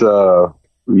that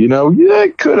they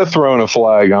could have thrown a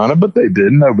flag on it, but they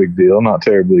didn't. No big deal. Not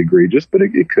terribly egregious, but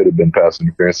it could have been pass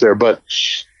interference there. But,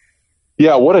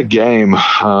 yeah, what a game.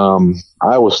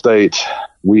 Iowa State,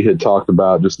 we had talked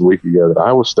about just a week ago that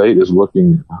Iowa State is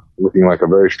looking like a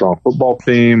very strong football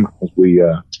team. We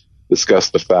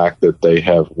discussed the fact that they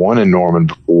have won in Norman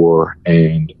before,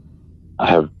 and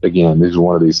this is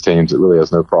one of these teams that really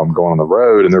has no problem going on the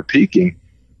road, and they're peaking.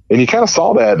 And you kind of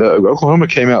saw that. Oklahoma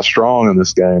came out strong in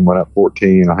this game, went up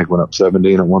 14, I think went up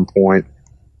 17 at one point.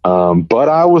 But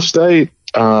Iowa State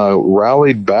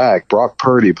rallied back. Brock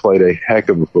Purdy played a heck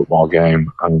of a football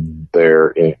game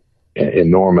there in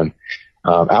Norman.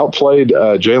 Outplayed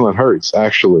Jalen Hurts,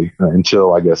 actually,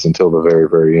 until the very,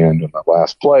 very end of that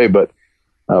last play. But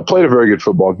played a very good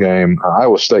football game.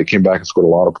 Iowa State came back and scored a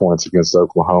lot of points against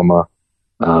Oklahoma.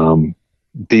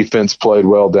 Defense played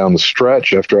well down the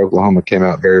stretch after Oklahoma came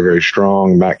out very, very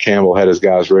strong. Matt Campbell had his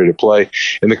guys ready to play.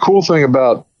 And the cool thing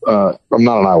about I'm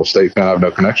not an Iowa State fan. I have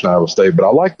no connection to Iowa State, but I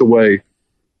like the way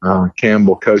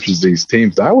Campbell coaches these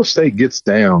teams. Iowa State gets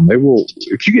down. They will,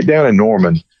 if you get down in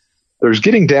Norman, there's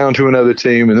getting down to another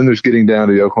team, and then there's getting down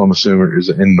to the Oklahoma Sooners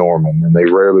in Norman, and they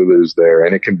rarely lose there.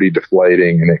 And it can be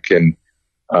deflating, and it can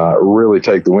really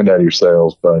take the wind out of your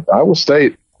sails. But Iowa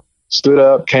State stood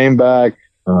up, came back,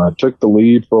 took the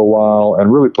lead for a while,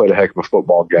 and really played a heck of a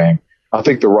football game. I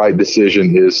think the right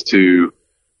decision is to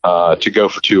go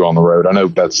for 2 on the road. I know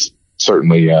that's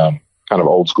certainly kind of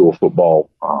old school football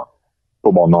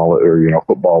knowledge or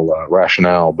football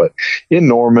rationale, but in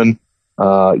Norman,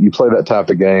 you play that type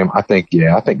of game. I think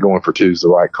going for 2 is the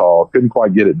right call. Couldn't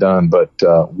quite get it done, but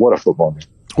what a football game.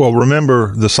 Well,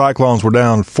 remember, the Cyclones were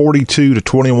down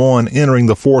 42-21 entering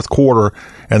the fourth quarter,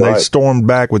 and they stormed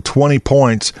back with 20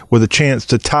 points with a chance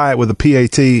to tie it with a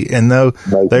PAT. And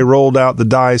they rolled out the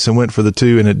dice and went for the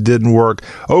 2, and it didn't work.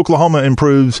 Oklahoma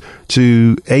improves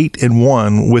to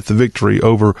 8-1 with the victory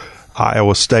over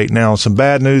Iowa State. Now, some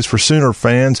bad news for Sooner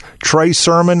fans. Trey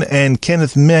Sermon and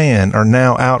Kenneth Mann are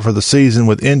now out for the season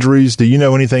with injuries. Do you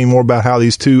know anything more about how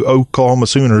these 2 Oklahoma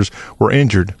Sooners were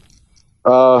injured?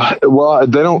 Well,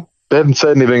 they haven't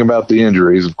said anything about the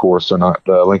injuries, of course. They're not,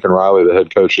 Lincoln Riley, the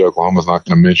head coach of Oklahoma, is not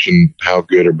going to mention how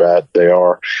good or bad they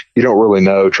are. You don't really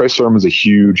know. Trey Sermon's a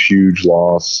huge, huge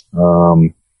loss.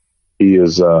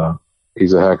 He's a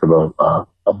heck of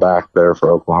a back there for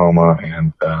Oklahoma,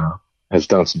 and, has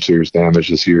done some serious damage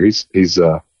this year. He's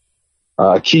a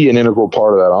key and integral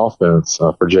part of that offense,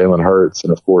 for Jalen Hurts.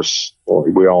 And of course,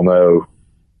 we all know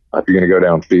if you're going to go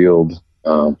downfield,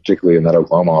 particularly in that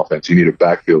Oklahoma offense, you need a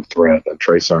backfield threat, and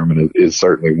Trey Sermon is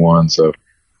certainly one. So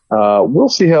we'll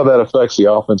see how that affects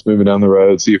the offense moving down the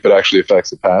road, see if it actually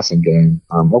affects the passing game.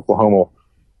 Oklahoma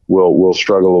will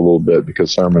struggle a little bit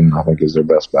because Sermon, I think, is their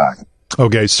best back.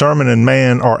 Okay, Sermon and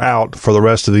Mann are out for the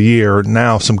rest of the year.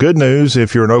 Now, some good news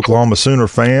if you're an Oklahoma Sooner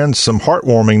fan, some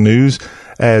heartwarming news,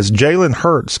 as Jalen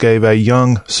Hurts gave a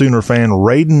young Sooner fan,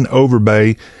 Raiden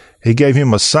Overbay, he gave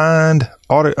him a signed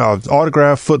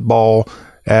autographed football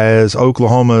as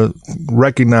Oklahoma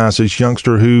recognized this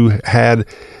youngster who had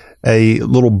a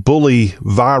little bully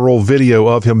viral video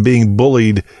of him being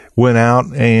bullied, went out,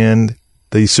 and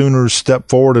the Sooners stepped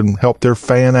forward and helped their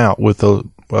fan out with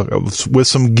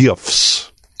some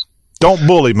gifts. Don't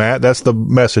bully, Matt. That's the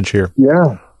message here.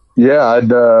 Yeah. We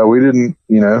didn't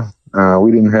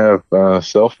have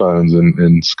cell phones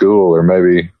in school, or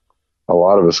maybe a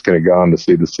lot of us could have gone to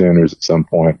see the Sooners at some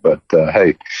point. But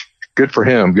hey, good for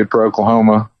him. Good for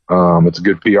Oklahoma. It's a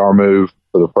good PR move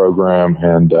for the program,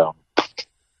 and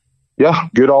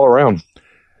good all around.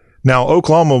 Now,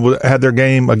 Oklahoma had their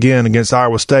game again against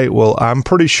Iowa State. Well, I'm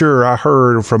pretty sure I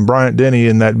heard from Bryant Denny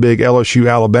in that big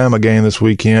LSU-Alabama game this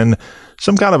weekend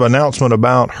some kind of announcement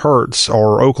about Hurts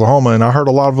or Oklahoma, and I heard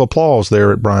a lot of applause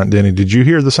there at Bryant Denny. Did you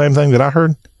hear the same thing that I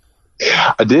heard?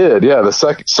 I did, yeah. The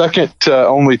second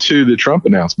only to the Trump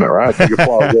announcement, right? Big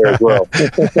applause there as well.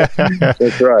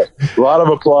 That's right. A lot of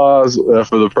applause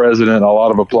for the president, a lot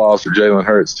of applause for Jalen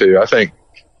Hurts, too. I think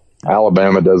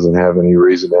Alabama doesn't have any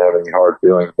reason to have any hard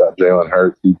feelings about Jalen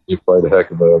Hurts. He played a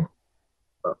heck of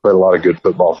played a lot of good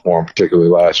football for him, particularly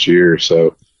last year.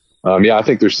 So, I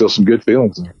think there's still some good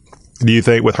feelings there. Do you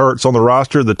think with Hurts on the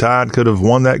roster, the Tide could have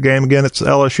won that game against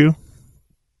LSU?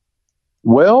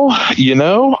 Well,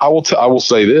 I will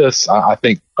say this. I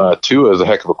think Tua is a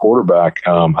heck of a quarterback.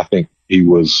 I think he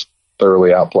was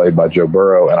thoroughly outplayed by Joe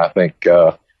Burrow, and I think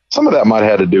some of that might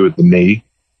have had to do with the knee.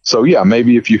 So, yeah,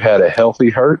 maybe if you had a healthy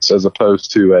Hurts as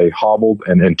opposed to a hobbled,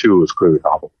 and Tua was clearly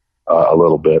hobbled a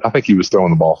little bit. I think he was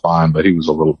throwing the ball fine, but he was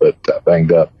a little bit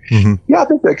banged up. Mm-hmm. Yeah, I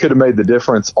think that could have made the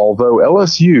difference, although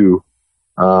LSU,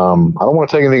 I don't want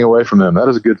to take anything away from them. That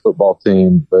is a good football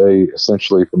team. They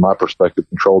essentially, from my perspective,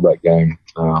 controlled that game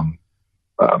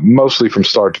mostly from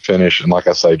start to finish. And like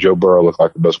I say, Joe Burrow looked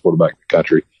like the best quarterback in the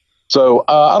country. So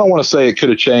I don't want to say it could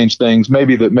have changed things.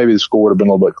 Maybe the score would have been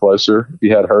a little bit closer if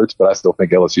you had Hurts, but I still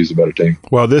think LSU's a better team.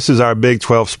 Well, this is our Big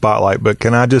 12 spotlight, but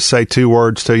can I just say two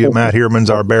words to you? Matt Heerman's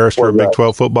our barrister of Big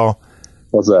 12 football.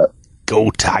 What's that?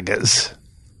 Go Tigers.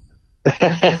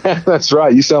 That's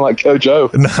right. You sound like Coach O.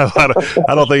 No, I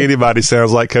don't think anybody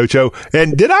sounds like Coach O.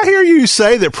 And did I hear you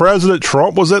say that President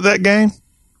Trump was at that game?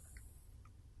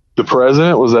 The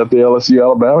president was at the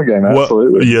LSU-Alabama game,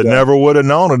 absolutely. Well, you never would have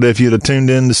known it if you'd have tuned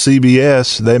in to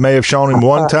CBS. They may have shown him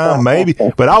one time, maybe.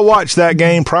 But I watched that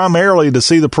game primarily to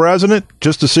see the president,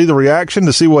 just to see the reaction,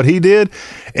 to see what he did.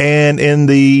 And in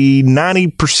the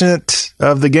 90%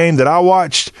 of the game that I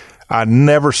watched, I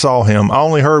never saw him. I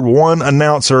only heard one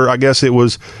announcer, I guess it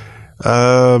was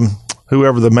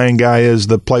whoever the main guy is,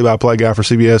 the play-by-play guy for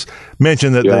CBS,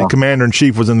 mentioned that the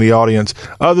commander-in-chief was in the audience.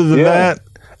 Other than that,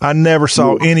 I never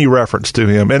saw any reference to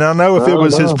him. And I know if it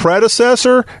was his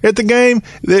predecessor at the game,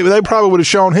 they probably would have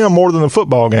shown him more than the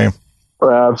football game.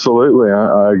 Absolutely.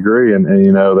 I agree. And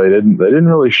they didn't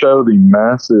really show the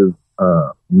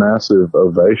massive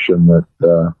ovation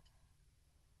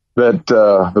that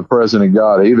the president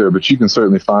got either, but you can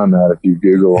certainly find that if you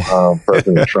Google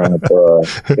President Trump.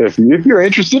 If you're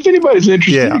interested, if anybody's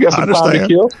interested, you got some time to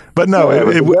kill. But no,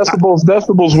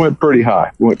 decibels went pretty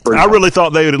high. I really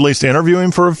thought they would at least interview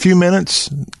him for a few minutes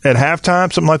at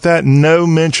halftime, something like that. No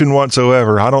mention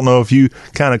whatsoever. I don't know if you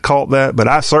kind of caught that, but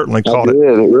I certainly caught it.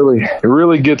 It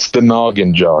really gets the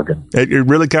noggin jogging. It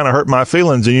really kind of hurt my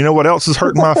feelings. And you know what else is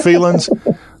hurting my feelings?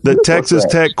 That Texas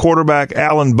Tech quarterback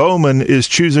Alan Bowman is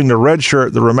choosing to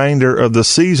redshirt the remainder of the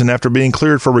season after being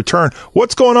cleared for return.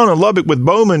 What's going on in Lubbock with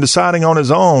Bowman deciding on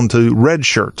his own to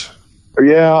redshirt?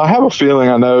 Yeah, I have a feeling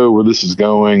I know where this is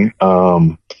going.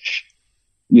 Kind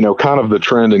of the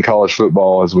trend in college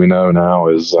football, as we know now,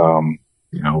 is,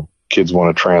 kids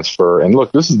want to transfer. And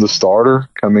look, this is the starter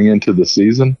coming into the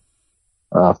season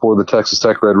for the Texas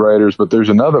Tech Red Raiders, but there's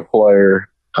another player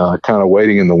kind of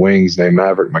waiting in the wings named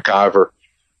Maverick McIver.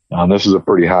 This is a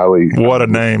pretty highly... What a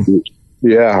name.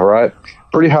 Yeah, right.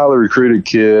 Pretty highly recruited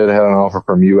kid, had an offer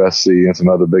from USC and some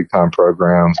other big-time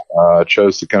programs,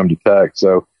 chose to come to Tech.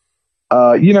 So,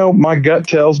 my gut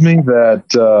tells me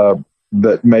that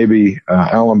maybe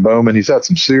Alan Bowman, he's had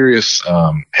some serious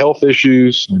health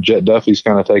issues. Jet Duffy's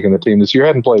kind of taken the team this year.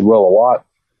 Hadn't played well a lot,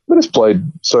 but has played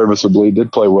serviceably,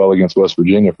 did play well against West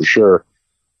Virginia for sure.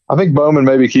 I think Bowman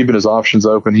may be keeping his options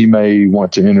open. He may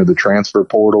want to enter the transfer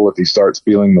portal if he starts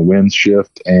feeling the winds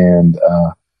shift. And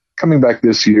coming back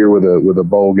this year with a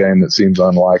bowl game that seems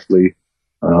unlikely,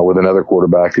 with another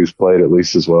quarterback who's played at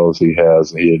least as well as he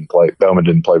has. Bowman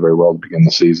didn't play very well to begin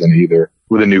the season either.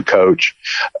 With a new coach,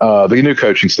 the new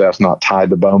coaching staff's not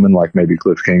tied to Bowman like maybe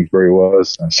Cliff Kingsbury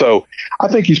was. So I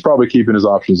think he's probably keeping his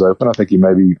options open. I think he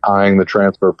may be eyeing the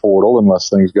transfer portal unless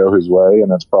things go his way, and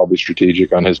that's probably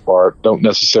strategic on his part. Don't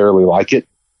necessarily like it.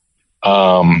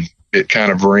 It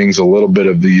kind of rings a little bit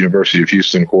of the University of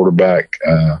Houston quarterback,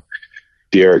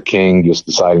 De'Aaron King, just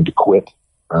deciding to quit.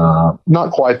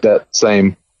 Not quite that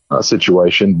same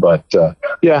situation, but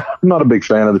I'm not a big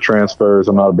fan of the transfers.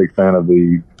 I'm not a big fan of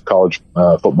the college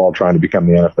football trying to become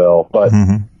the NFL, but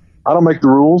I don't make the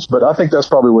rules, but I think that's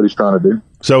probably what he's trying to do.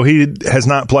 So he has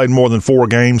not played more than 4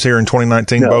 games here in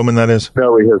 2019, Bowman, that is?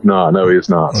 No, he has not.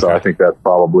 Okay. So I think that's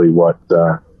probably what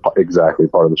exactly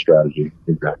part of the strategy.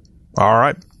 Exactly. All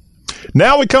right.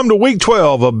 Now we come to week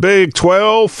 12 of Big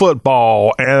 12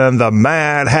 football, and the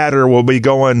Mad Hatter will be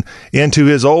going into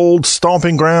his old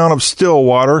stomping ground of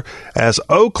Stillwater as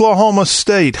Oklahoma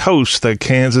State hosts the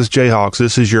Kansas Jayhawks.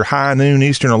 This is your high noon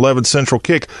Eastern 11 Central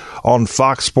kick on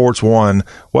Fox Sports 1.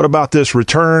 What about this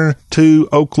return to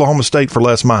Oklahoma State for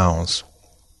Les Miles?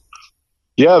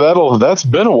 Yeah, that's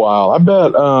been a while. I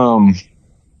bet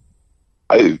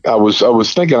I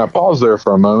was thinking, I paused there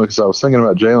for a moment because I was thinking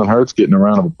about Jalen Hurts getting a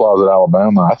round of applause at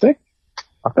Alabama. I think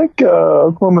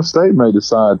Oklahoma State may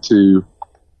decide to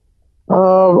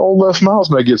Old Les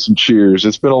Miles may get some cheers.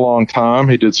 It's been a long time.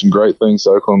 He did some great things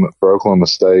for Oklahoma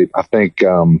State. I think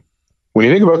when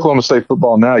you think of Oklahoma State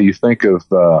football now, you think of,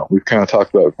 we've kind of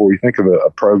talked about it before, you think of a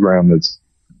program that's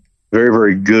very,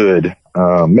 very good.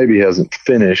 Maybe hasn't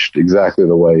finished exactly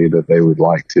the way that they would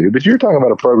like to. But you're talking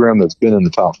about a program that's been in the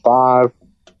top 5,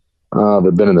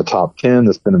 that's been in the top 10,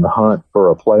 that's been in the hunt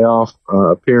for a playoff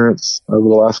appearance over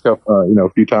the last couple, a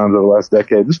few times over the last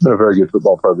decade. This has been a very good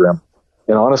football program.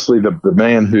 And honestly, the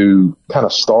man who kind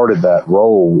of started that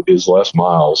role is Les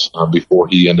Miles before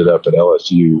he ended up at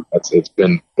LSU. It's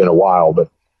been a while, but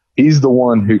he's the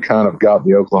one who kind of got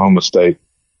the Oklahoma State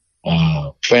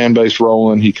fan base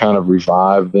rolling. He kind of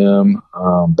revived them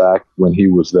back when he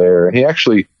was there. And he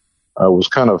actually was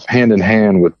kind of hand in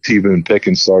hand with T. Boone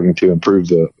Pickens starting to improve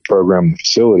the program and the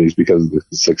facilities because of the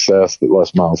success that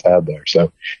Les Miles had there. So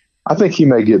I think he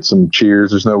may get some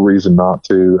cheers. There's no reason not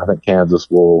to. I think Kansas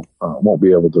won't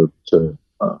be able to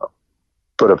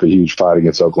put up a huge fight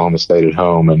against Oklahoma State at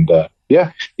home. And,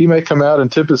 he may come out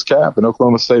and tip his cap, and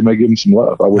Oklahoma State may give him some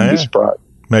love. I wouldn't be surprised.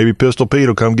 Maybe Pistol Pete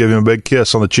will come give him a big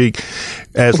kiss on the cheek.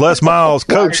 As Les Miles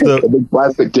coached a big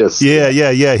plastic kiss.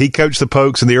 Yeah. He coached the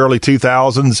Pokes in the early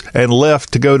 2000s and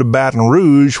left to go to Baton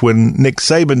Rouge when Nick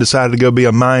Saban decided to go be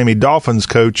a Miami Dolphins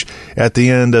coach at the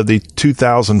end of the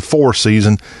 2004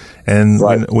 season. And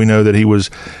we know that he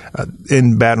was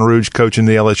in Baton Rouge coaching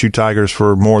the LSU Tigers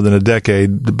for more than a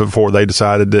decade before they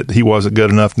decided that he wasn't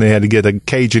good enough and they had to get a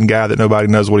Cajun guy that nobody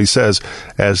knows what he says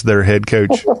as their head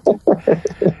coach.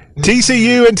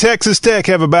 TCU and Texas Tech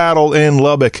have a battle in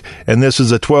Lubbock, and this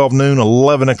is a 12 noon,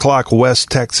 11 o'clock West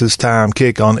Texas time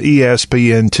kick on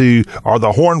ESPN2. Are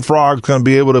the Horned Frogs going to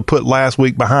be able to put last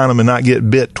week behind them and not get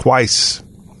bit twice?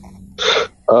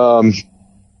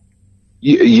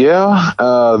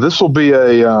 This will be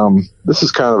this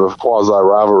is kind of a quasi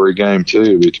rivalry game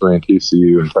too between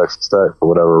TCU and Texas Tech for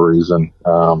whatever reason.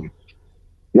 I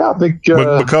think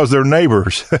because they're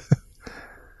neighbors.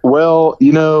 Well,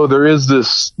 there is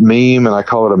this meme, and I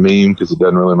call it a meme because it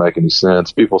doesn't really make any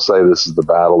sense. People say this is the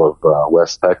Battle of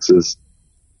West Texas.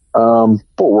 Fort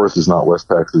Worth is not West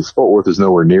Texas. Fort Worth is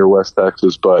nowhere near West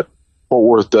Texas, but Fort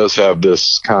Worth does have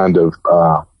this kind of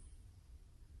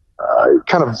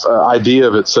idea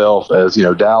of itself as,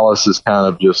 Dallas is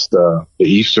kind of just the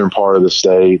eastern part of the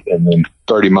state, and then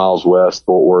 30 miles west,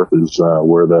 Fort Worth is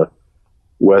where the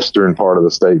western part of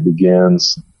the state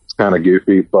begins. It's kind of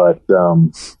goofy, but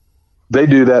they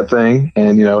do that thing,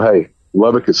 and, hey,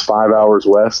 Lubbock is 5 hours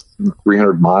west,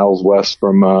 300 miles west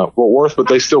from Fort Worth, but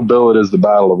they still bill it as the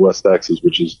Battle of West Texas,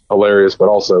 which is hilarious, but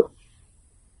also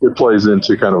it plays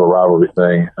into kind of a rivalry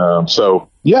thing.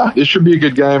 It should be a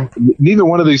good game. Neither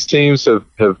one of these teams have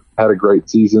had a great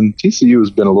season. TCU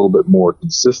has been a little bit more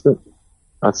consistent,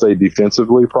 I'd say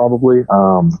defensively probably.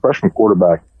 The freshman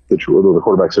quarterback, the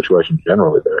quarterback situation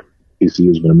generally there, TCU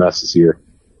has been a mess this year.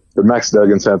 But Max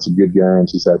Duggan's had some good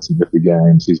games. He's had some iffy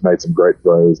games. He's made some great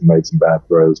throws and made some bad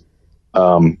throws.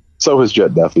 So has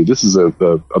Jet Duffy. This is a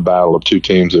battle of two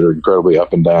teams that are incredibly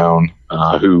up and down,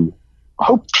 who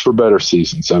hoped for better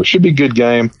seasons. So it should be a good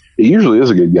game. It usually is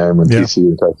a good game when TCU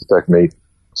and Texas Tech meet.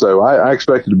 So I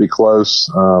expect it to be close,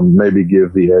 maybe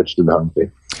give the edge to the home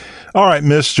team. All right,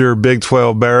 Mr. Big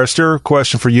 12 Barrister,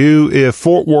 question for you. If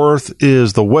Fort Worth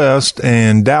is the West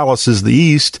and Dallas is the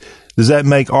East, does that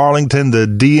make Arlington the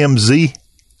DMZ?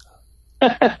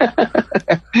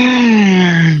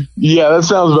 Yeah, that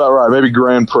sounds about right. Maybe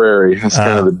Grand Prairie. That's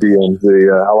kind of the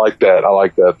DMZ. I like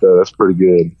that, though. That's pretty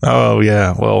good. Oh,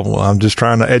 yeah. Well, I'm just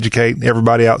trying to educate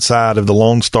everybody outside of the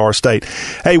Lone Star State.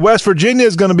 Hey, West Virginia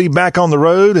is going to be back on the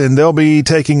road, and they'll be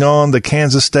taking on the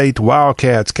Kansas State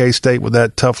Wildcats. K-State with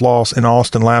that tough loss in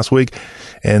Austin last week.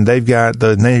 And they've got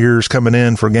the Nayers coming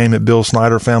in for a game at Bill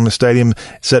Snyder Family Stadium,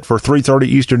 set for 3:30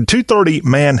 Eastern, 2:30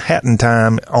 Manhattan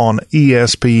time on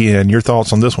ESPN. Your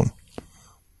thoughts on this one?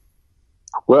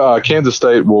 Well, Kansas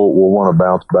State will want to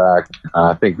bounce back.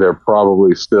 I think they're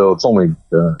probably still. It's only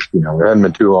it hadn't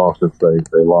been too long since they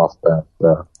lost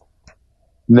that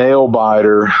nail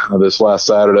biter this last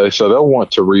Saturday, so they'll want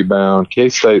to rebound.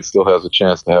 K-State still has a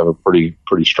chance to have a pretty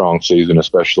strong season,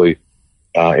 especially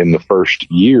in the first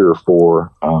year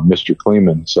for Mr.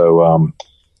 Kleeman. So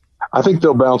I think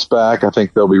they'll bounce back. I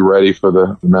think they'll be ready for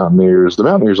the Mountaineers. The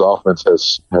Mountaineers offense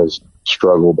has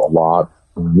struggled a lot.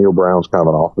 Neil Brown's kind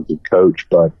of an offensive coach,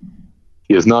 but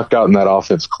he has not gotten that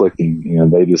offense clicking, and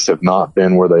they just have not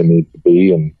been where they need to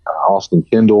be. And Austin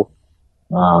Kendall,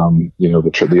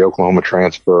 the Oklahoma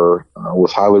transfer,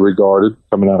 was highly regarded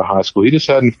coming out of high school. He just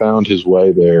hadn't found his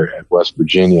way there at West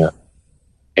Virginia,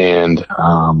 and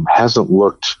hasn't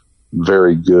looked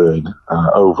very good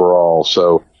overall.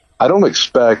 So I don't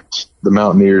expect the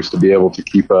Mountaineers to be able to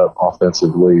keep up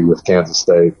offensively with Kansas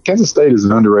State. Kansas State is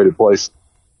an underrated place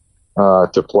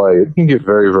to play. It can get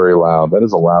very, very loud. That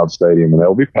is a loud stadium, and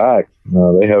they'll be packed.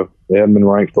 They haven't been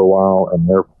ranked for a while, and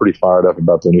they're pretty fired up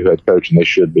about their new head coach, and they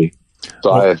should be. So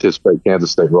I anticipate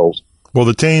Kansas State rolls. Well,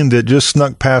 the team that just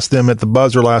snuck past them at the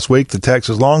buzzer last week, the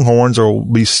Texas Longhorns, will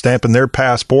be stamping their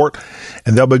passport,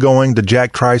 and they'll be going to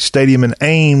Jack Trice Stadium in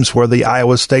Ames, where the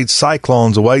Iowa State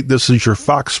Cyclones await. This is your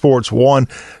Fox Sports 1,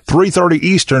 3:30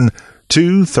 Eastern,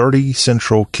 2:30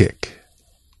 Central kick.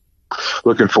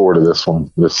 Looking forward to this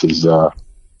one. This is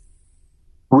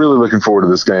really looking forward to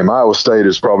this game. Iowa State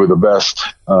is probably the best,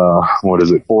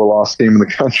 4-loss team in the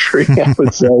country, I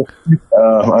would say.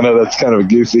 I know that's kind of a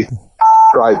goofy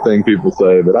right thing people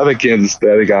say, but I think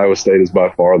Iowa State is by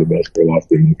far the best 4-loss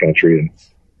team in the country. And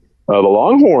the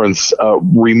Longhorns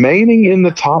remaining in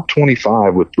the top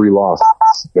 25 with 3 losses.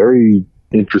 Very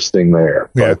interesting there.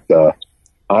 Yeah. But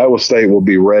Iowa State will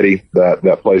be ready.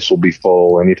 That place will be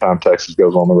full. Anytime Texas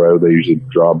goes on the road, they usually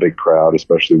draw a big crowd,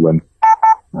 especially when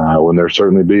they're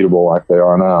certainly beatable like they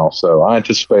are now. So I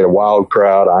anticipate a wild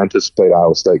crowd. I anticipate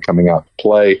Iowa State coming out to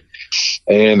play.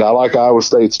 And I like Iowa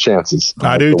State's chances.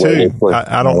 I do too.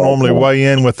 I don't normally weigh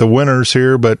in with the winners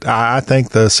here, but I think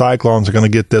the Cyclones are going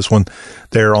to get this one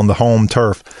there on the home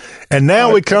turf. And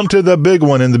now we come to the big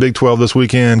one in the Big 12 this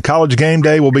weekend. College Game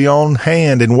Day will be on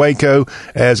hand in Waco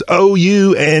as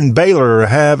OU and Baylor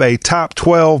have a top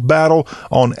 12 battle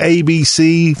on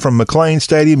ABC from McLean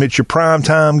Stadium. It's your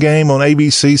primetime game on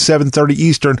ABC, 7:30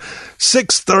 Eastern,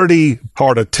 6:30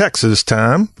 heart of Texas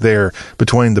time there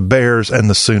between the Bears and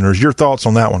the Sooners. Your thoughts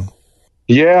on that one?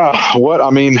 Yeah,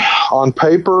 on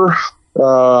paper,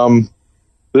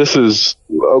 this is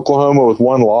Oklahoma with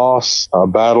 1 loss,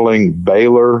 battling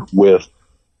Baylor with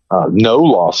no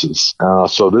losses.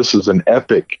 So this is an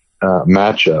epic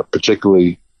matchup,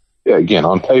 particularly, again,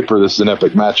 on paper, this is an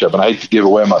epic matchup, and I hate to give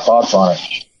away my thoughts on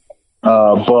it.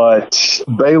 But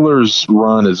Baylor's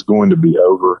run is going to be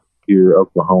over here.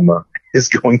 Oklahoma is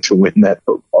going to win that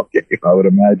football game, I would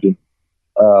imagine.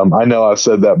 I know I've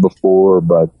said that before,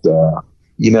 but,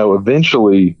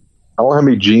 eventually, I don't know how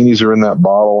many genies are in that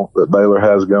bottle that Baylor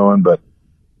has going, but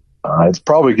it's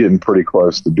probably getting pretty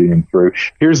close to being through.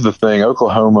 Here's the thing.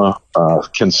 Oklahoma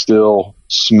can still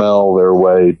smell their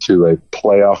way to a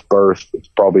playoff berth. It's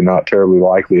probably not terribly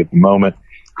likely at the moment,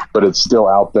 but it's still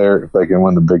out there if they can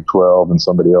win the Big 12 and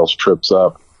somebody else trips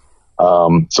up.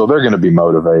 So they're going to be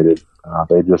motivated.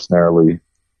 They just narrowly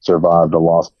survived a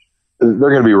loss. They're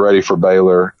going to be ready for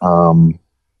Baylor.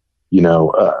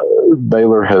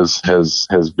 Baylor has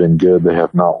been good. They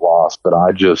have not lost, but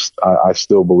I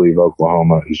still believe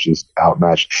Oklahoma is just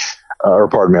outmatched. I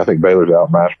think Baylor's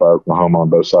outmatched by Oklahoma on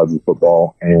both sides of the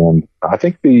football. And I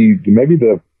think the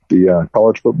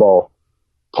college football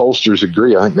pollsters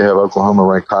agree. I think they have Oklahoma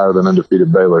ranked higher than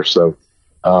undefeated Baylor. So,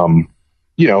 a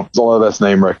lot of that's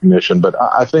name recognition, but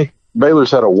I think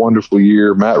Baylor's had a wonderful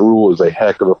year. Matt Rule is a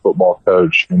heck of a football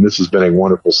coach, and this has been a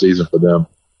wonderful season for them.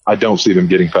 I don't see them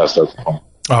getting past Oklahoma.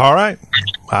 All right.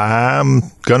 I'm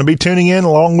going to be tuning in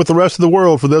along with the rest of the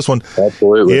world for this one.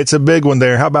 Absolutely. It's a big one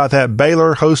there. How about that?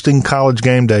 Baylor hosting College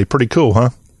Game Day. Pretty cool, huh?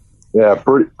 Yeah,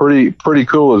 pretty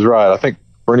cool is right. I think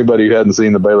for anybody who hadn't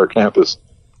seen the Baylor campus,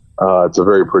 it's a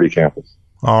very pretty campus.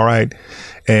 All right.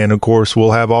 And, of course,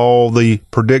 we'll have all the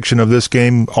prediction of this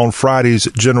game on Friday's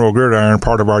General Gridiron,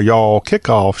 part of our Y'all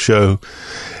Kickoff show.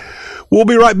 We'll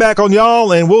be right back on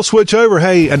Y'all, and we'll switch over.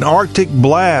 Hey, an Arctic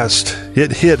blast.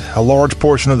 It hit a large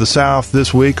portion of the South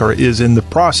this week, or is in the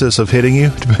process of hitting you,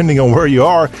 depending on where you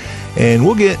are. And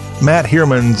we'll get Matt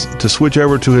Heerman to switch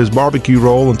over to his barbecue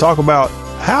roll and talk about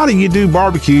how do you do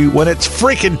barbecue when it's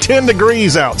freaking 10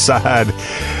 degrees outside.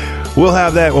 We'll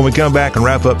have that when we come back and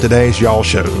wrap up today's Y'all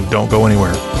Show. Don't go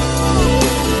anywhere.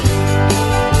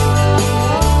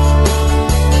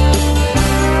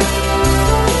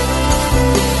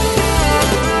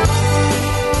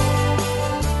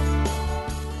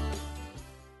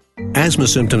 Asthma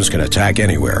symptoms can attack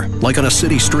anywhere, like on a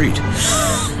city street.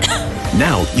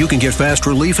 Now you can get fast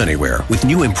relief anywhere with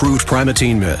new improved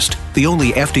Primatene Mist, the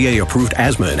only FDA-approved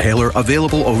asthma inhaler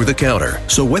available over the counter.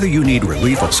 So whether you need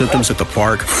relief of symptoms at the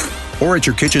park or at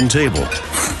your kitchen table,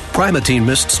 Primatene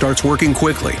Mist starts working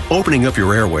quickly, opening up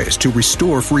your airways to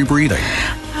restore free breathing.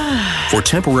 For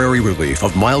temporary relief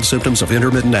of mild symptoms of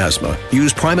intermittent asthma,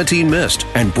 use Primatene Mist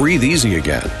and breathe easy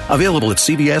again. Available at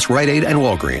CVS, Rite Aid, and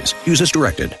Walgreens. Use as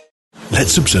directed.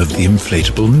 Let's observe the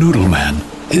inflatable noodle man.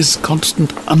 His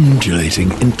constant undulating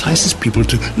entices people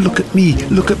to look at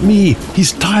me.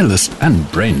 He's tireless and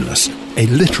brainless. a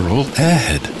literal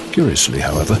airhead. Curiously,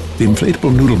 however, the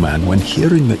inflatable noodle man, when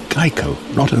hearing that Geico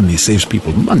not only saves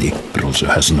people money, but also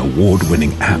has an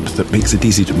award-winning app that makes it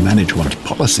easy to manage one's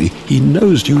policy, he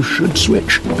knows you should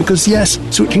switch. Because yes,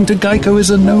 switching to Geico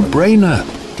is a no-brainer.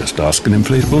 Just ask an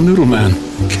inflatable noodle man.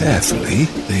 Carefully,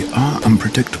 they are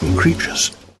unpredictable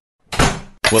creatures.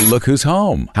 Well, look who's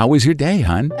home. How was your day,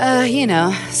 hon?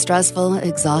 Stressful,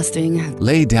 exhausting.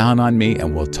 Lay down on me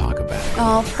and we'll talk about it.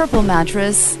 Oh, Purple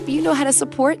Mattress, you know how to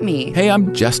support me. Hey,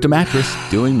 I'm just a mattress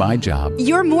doing my job.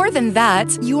 You're more than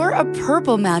that. You're a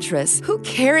Purple Mattress. Who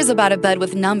cares about a bed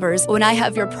with numbers when I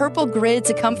have your Purple Grid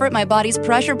to comfort my body's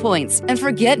pressure points? And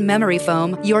forget memory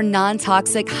foam. Your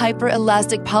non-toxic,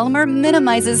 hyper-elastic polymer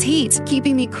minimizes heat,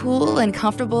 keeping me cool and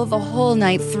comfortable the whole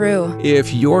night through.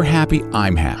 If you're happy,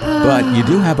 I'm happy. But you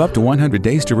do have up to 100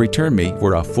 days to return me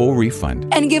for a full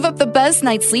refund. And give up the best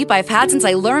night's sleep I've had since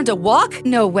I learned to walk?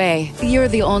 No way. You're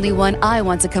the only one I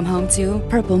want to come home to.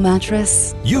 Purple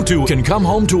Mattress. You too can come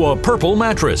home to a Purple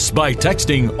Mattress by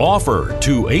texting OFFER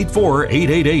to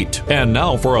 84888. And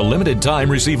now for a limited time,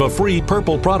 receive a free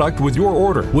Purple product with your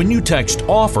order when you text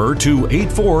OFFER to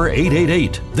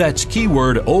 84888. That's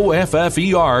keyword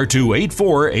OFFER to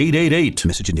 84888.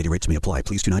 Message and data rates may apply.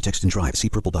 Please do not text and drive. See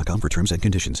purple.com for terms and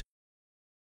conditions.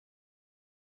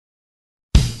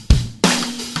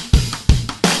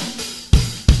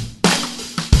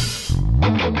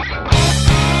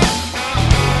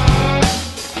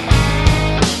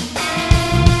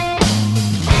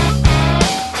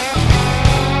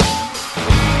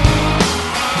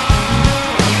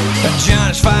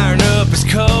 Johnny's firing up his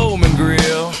Coleman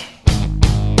grill.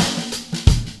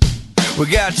 We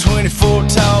got 24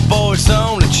 tall boys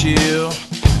on the chill.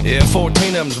 Yeah, 14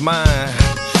 of them's mine.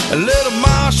 A little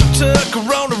Marshall Tucker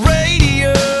on the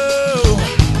radio.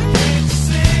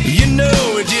 You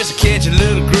know, it's just a catchy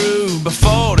little groove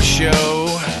before the show.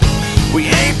 We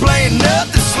ain't playing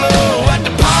nothing slow at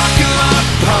the parking lot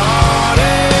party.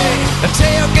 A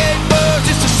tailgate buzz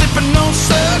just a sipping on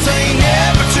suds. Ain't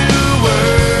never too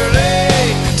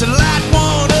early to light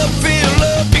one up, fill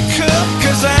up your cup.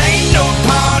 Cause there ain't no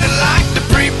party like the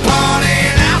pre-party.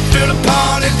 And after the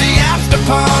party's the after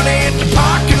party at the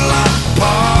parking lot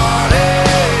party.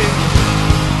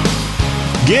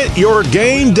 Get your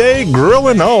game day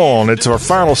grilling on. It's our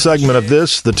final segment of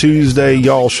this, the Tuesday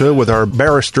Y'all Show, with our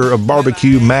barrister of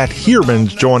barbecue, Matt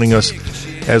Heermans, joining us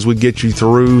as we get you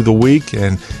through the week.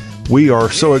 And we are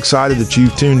so excited that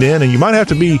you've tuned in, and you might have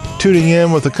to be tuning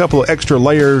in with a couple of extra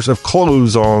layers of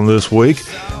clothes on this week,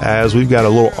 as we've got a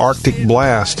little Arctic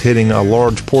blast hitting a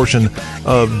large portion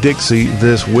of Dixie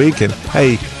this week. And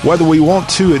hey, whether we want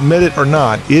to admit it or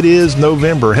not, it is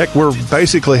November. Heck, we're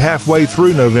basically halfway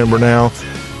through November now,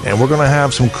 and we're going to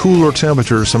have some cooler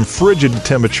temperatures, some frigid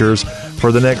temperatures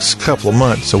for the next couple of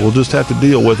months. So we'll just have to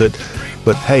deal with it.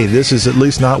 But hey, this is at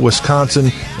least not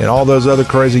Wisconsin and all those other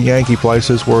crazy Yankee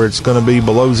places where it's going to be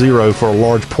below zero for a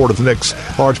large part of the next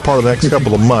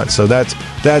couple of months. So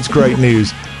that's great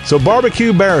news. So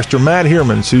barbecue barrister Matt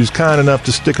Heermans, who's kind enough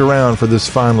to stick around for this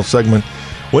final segment.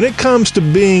 When it comes to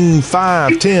being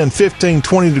 5, 10, 15,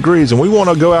 20 degrees and we want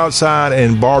to go outside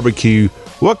and barbecue,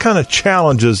 what kind of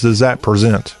challenges does that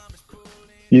present?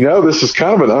 You know, this is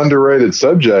kind of an underrated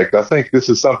subject. I think this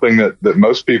is something that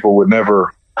most people would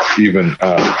never even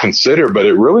consider, but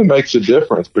it really makes a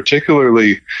difference,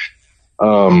 particularly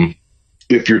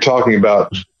if you're talking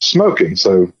about smoking.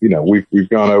 So, you know, we've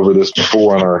gone over this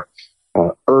before on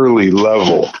our early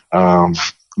level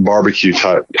barbecue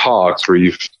type talks, where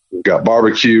you've got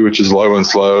barbecue, which is low and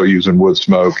slow using wood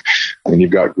smoke, and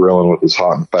you've got grilling, with this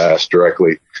hot and fast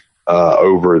directly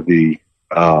over the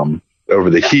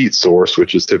heat source,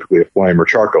 which is typically a flame or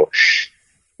charcoal.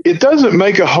 It doesn't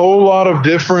make a whole lot of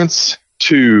difference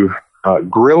to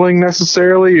grilling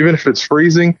necessarily, even if it's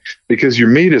freezing, because your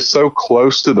meat is so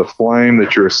close to the flame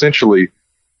that you're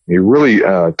really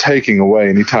taking away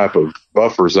any type of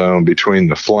buffer zone between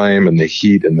the flame and the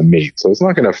heat and the meat. So it's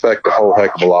not going to affect a whole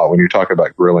heck of a lot when you're talking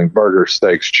about grilling burgers,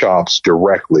 steaks, chops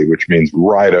directly, which means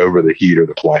right over the heat or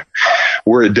the flame.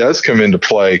 Where it does come into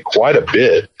play quite a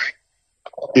bit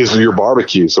is your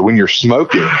barbecue. So when you're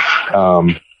smoking,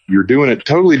 you're doing it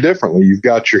totally differently. You've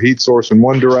got your heat source in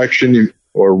one direction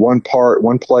or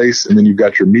one place, and then you've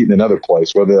got your meat in another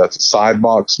place, whether that's a side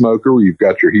box smoker where you've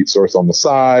got your heat source on the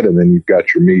side, and then you've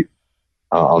got your meat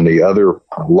on the other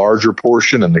larger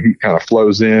portion, and the heat kind of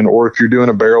flows in. Or if you're doing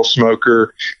a barrel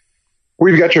smoker,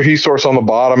 where you've got your heat source on the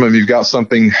bottom and you've got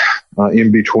something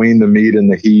in between the meat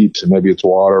and the heat. Maybe it's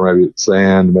water, maybe it's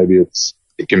sand, maybe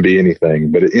it can be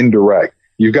anything, but indirect.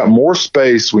 You've got more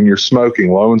space when you're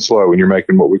smoking low and slow, when you're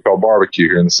making what we call barbecue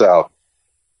here in the South.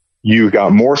 you've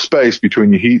got more space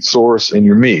between your heat source and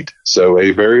your meat. So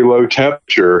a very low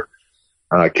temperature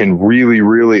can really,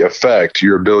 really affect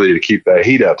your ability to keep that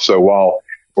heat up. So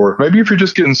or maybe if you're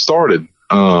just getting started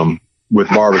with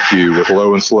barbecue, with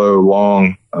low and slow,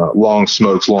 long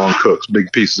smokes, long cooks,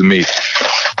 big pieces of meat,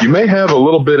 you may have a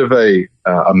little bit of a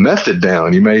method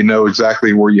down. You may know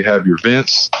exactly where you have your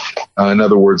vents. In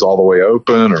other words, all the way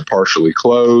open or partially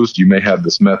closed. You may have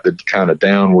this method kind of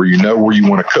down where you know where you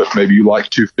want to cook. Maybe you like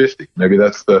 250. Maybe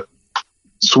that's the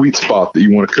sweet spot that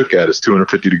you want to cook at is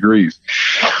 250 degrees.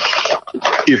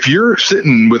 If you're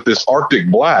sitting with this Arctic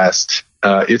blast,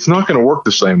 it's not going to work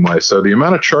the same way. So the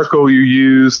amount of charcoal you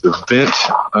use, the vent,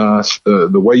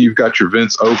 the way you've got your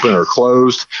vents open or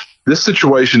closed, this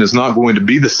situation is not going to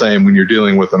be the same when you're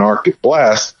dealing with an Arctic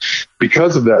blast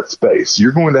because of that space.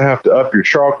 You're going to have to up your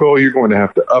charcoal. You're going to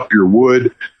have to up your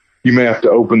wood. You may have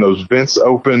to open those vents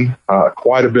open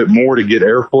quite a bit more to get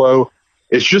airflow.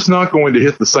 It's just not going to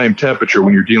hit the same temperature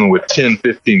when you're dealing with 10,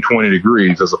 15, 20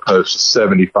 degrees as opposed to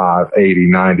 75,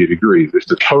 80, 90 degrees.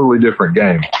 It's a totally different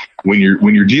game. When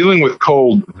you're dealing with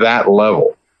cold that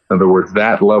level, in other words,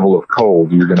 that level of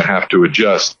cold, you're going to have to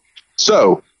adjust.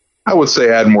 So I would say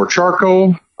add more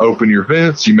charcoal, open your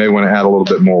vents. You may want to add a little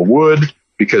bit more wood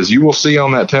because you will see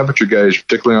on that temperature gauge,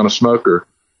 particularly on a smoker,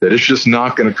 that it's just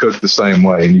not going to cook the same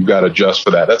way, and you've got to adjust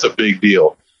for that. That's a big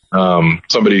deal.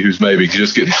 Somebody who's maybe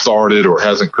just getting started or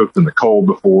hasn't cooked in the cold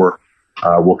before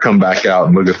will come back out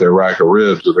and look at their rack of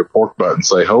ribs or their pork butt and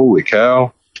say, "Holy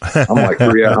cow!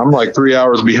 I'm like 3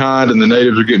 hours behind, and the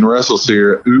natives are getting restless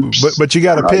here." Oops! But you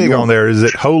got a pig on there. Is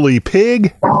it holy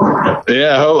pig?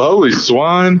 Yeah, holy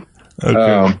swine.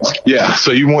 Okay. Yeah,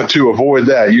 so you want to avoid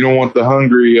that. You don't want the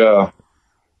hungry.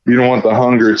 You don't want the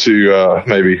hunger to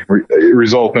maybe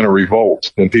result in a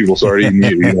revolt, and people start eating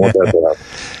you. You don't want that to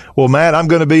happen. Well, Matt, I'm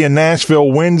going to be in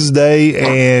Nashville Wednesday,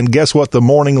 and guess what? The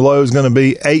morning low is going to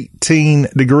be 18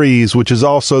 degrees, which is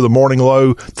also the morning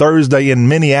low Thursday in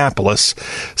Minneapolis.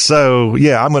 So,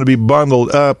 yeah, I'm going to be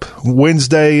bundled up.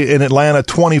 Wednesday in Atlanta,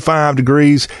 25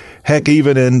 degrees. Heck,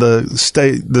 even in the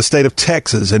state of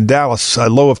Texas and Dallas, a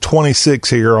low of 26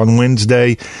 here on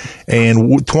Wednesday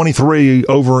and 23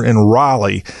 over in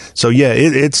Raleigh. So yeah,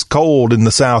 it's cold in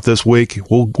the South this week.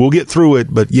 We'll get through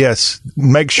it, but yes,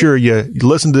 make sure you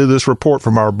listen to this report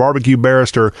from our barbecue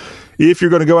barrister if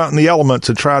you're going to go out in the elements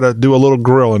and try to do a little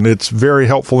grilling. It's very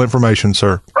helpful information,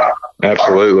 sir.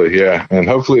 Absolutely, yeah. And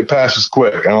hopefully it passes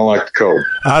quick. I don't like the cold.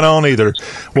 I don't either.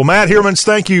 Well, Matt Hermans,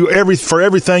 thank you for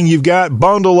everything you've got.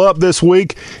 Bundle up this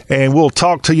week, and we'll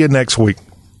talk to you next week.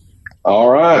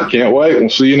 All right. Can't wait. We'll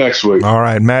see you next week. All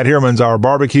right. Matt Hermans, our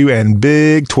barbecue and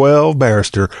Big 12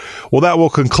 barrister. Well, that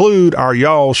will conclude our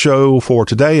Y'all show for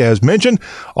today. As mentioned,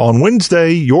 on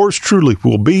Wednesday, yours truly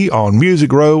will be on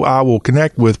Music Row. I will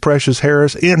connect with Precious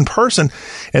Harris in person.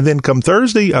 And then come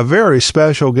Thursday, a very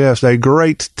special guest, a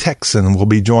great Texan, will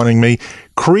be joining me.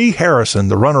 Cree Harrison,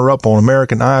 the runner-up on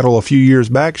American Idol a few years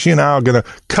back. She and I are going to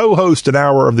co-host an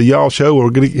hour of the Y'all Show.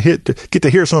 We're going to get to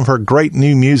hear some of her great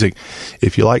new music.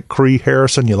 If you like Cree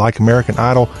Harrison, you like American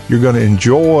Idol, you're going to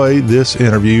enjoy this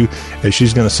interview as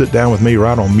she's going to sit down with me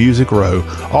right on Music Row.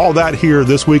 All that here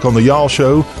this week on the Y'all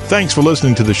Show. Thanks for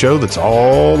listening to the show that's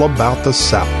all about the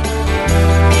South.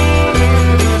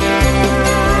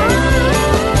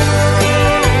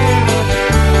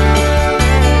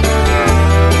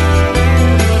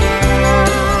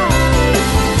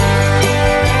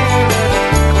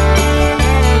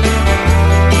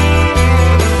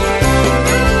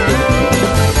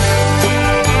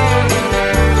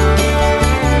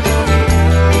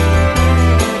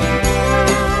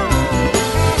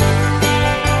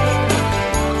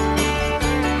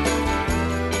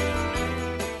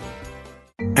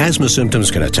 Asthma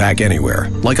symptoms can attack anywhere,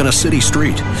 like on a city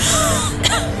street.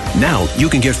 Now, you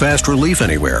can get fast relief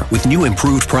anywhere with new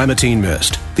improved Primatene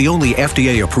Mist, the only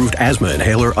FDA-approved asthma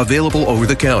inhaler available over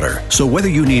the counter. So whether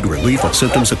you need relief of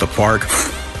symptoms at the park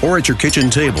or at your kitchen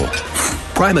table,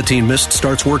 Primatene Mist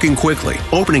starts working quickly,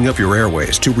 opening up your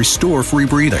airways to restore free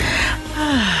breathing.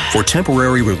 For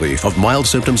temporary relief of mild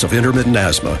symptoms of intermittent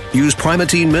asthma, use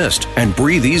Primatene Mist and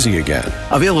breathe easy again.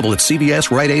 Available at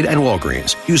CVS, Rite Aid, and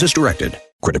Walgreens. Use as directed.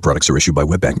 Credit products are issued by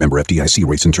WebBank, member FDIC.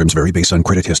 Rates and terms vary based on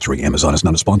credit history. Amazon is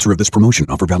not a sponsor of this promotion.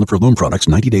 Offer valid for loan products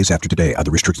 90 days after today. Other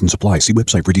restrictions apply. See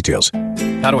website for details.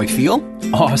 How do I feel?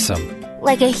 Awesome.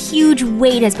 Like a huge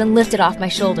weight has been lifted off my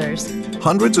shoulders.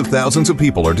 Hundreds of thousands of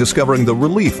people are discovering the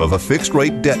relief of a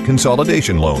fixed-rate debt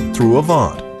consolidation loan through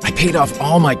Avant. I paid off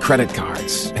all my credit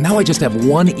cards, and now I just have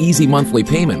one easy monthly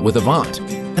payment with Avant.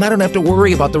 And I don't have to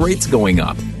worry about the rates going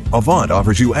up. Avant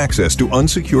offers you access to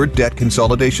unsecured debt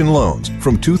consolidation loans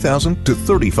from $2,000 to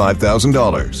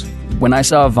 $35,000. When I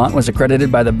saw Avant was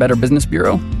accredited by the Better Business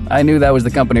Bureau, I knew that was the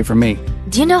company for me.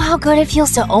 Do you know how good it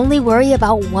feels to only worry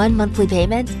about one monthly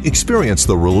payment? Experience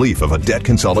the relief of a debt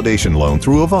consolidation loan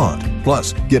through Avant.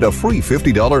 Plus, get a free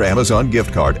 $50 Amazon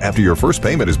gift card after your first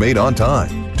payment is made on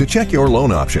time. To check your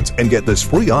loan options and get this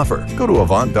free offer, go to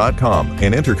Avant.com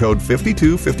and enter code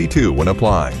 5252 when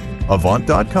applying.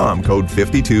 Avant.com, code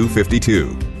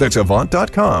 5252. That's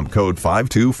Avant.com, code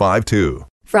 5252.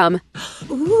 From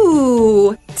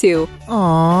ooh to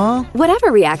aww.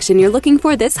 Whatever reaction you're looking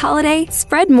for this holiday,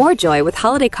 spread more joy with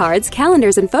holiday cards,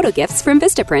 calendars, and photo gifts from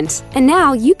Vistaprint. And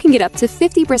now you can get up to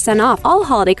 50% off all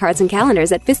holiday cards and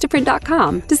calendars at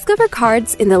Vistaprint.com. Discover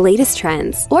cards in the latest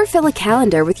trends or fill a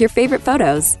calendar with your favorite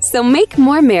photos. So make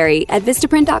more merry at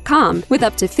Vistaprint.com with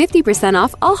up to 50%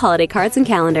 off all holiday cards and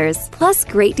calendars. Plus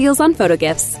great deals on photo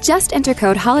gifts. Just enter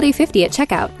code HOLIDAY50 at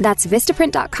checkout. That's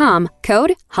Vistaprint.com,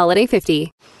 code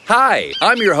HOLIDAY50. Hi,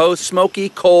 I'm your host, Smokey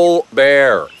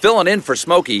Colbert, filling in for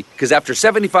Smokey because after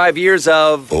 75 years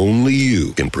of... Only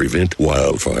you can prevent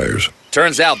wildfires.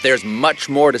 Turns out there's much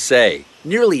more to say.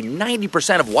 Nearly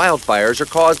 90% of wildfires are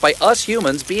caused by us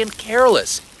humans being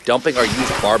careless, dumping our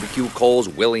used barbecue coals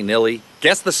willy-nilly.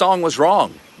 Guess the song was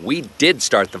wrong. We did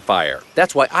start the fire.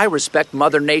 That's why I respect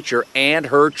Mother Nature and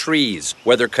her trees,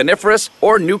 whether coniferous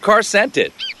or new car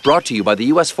scented. Brought to you by the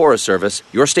U.S. Forest Service,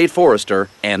 your state forester,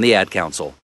 and the Ad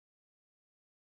Council.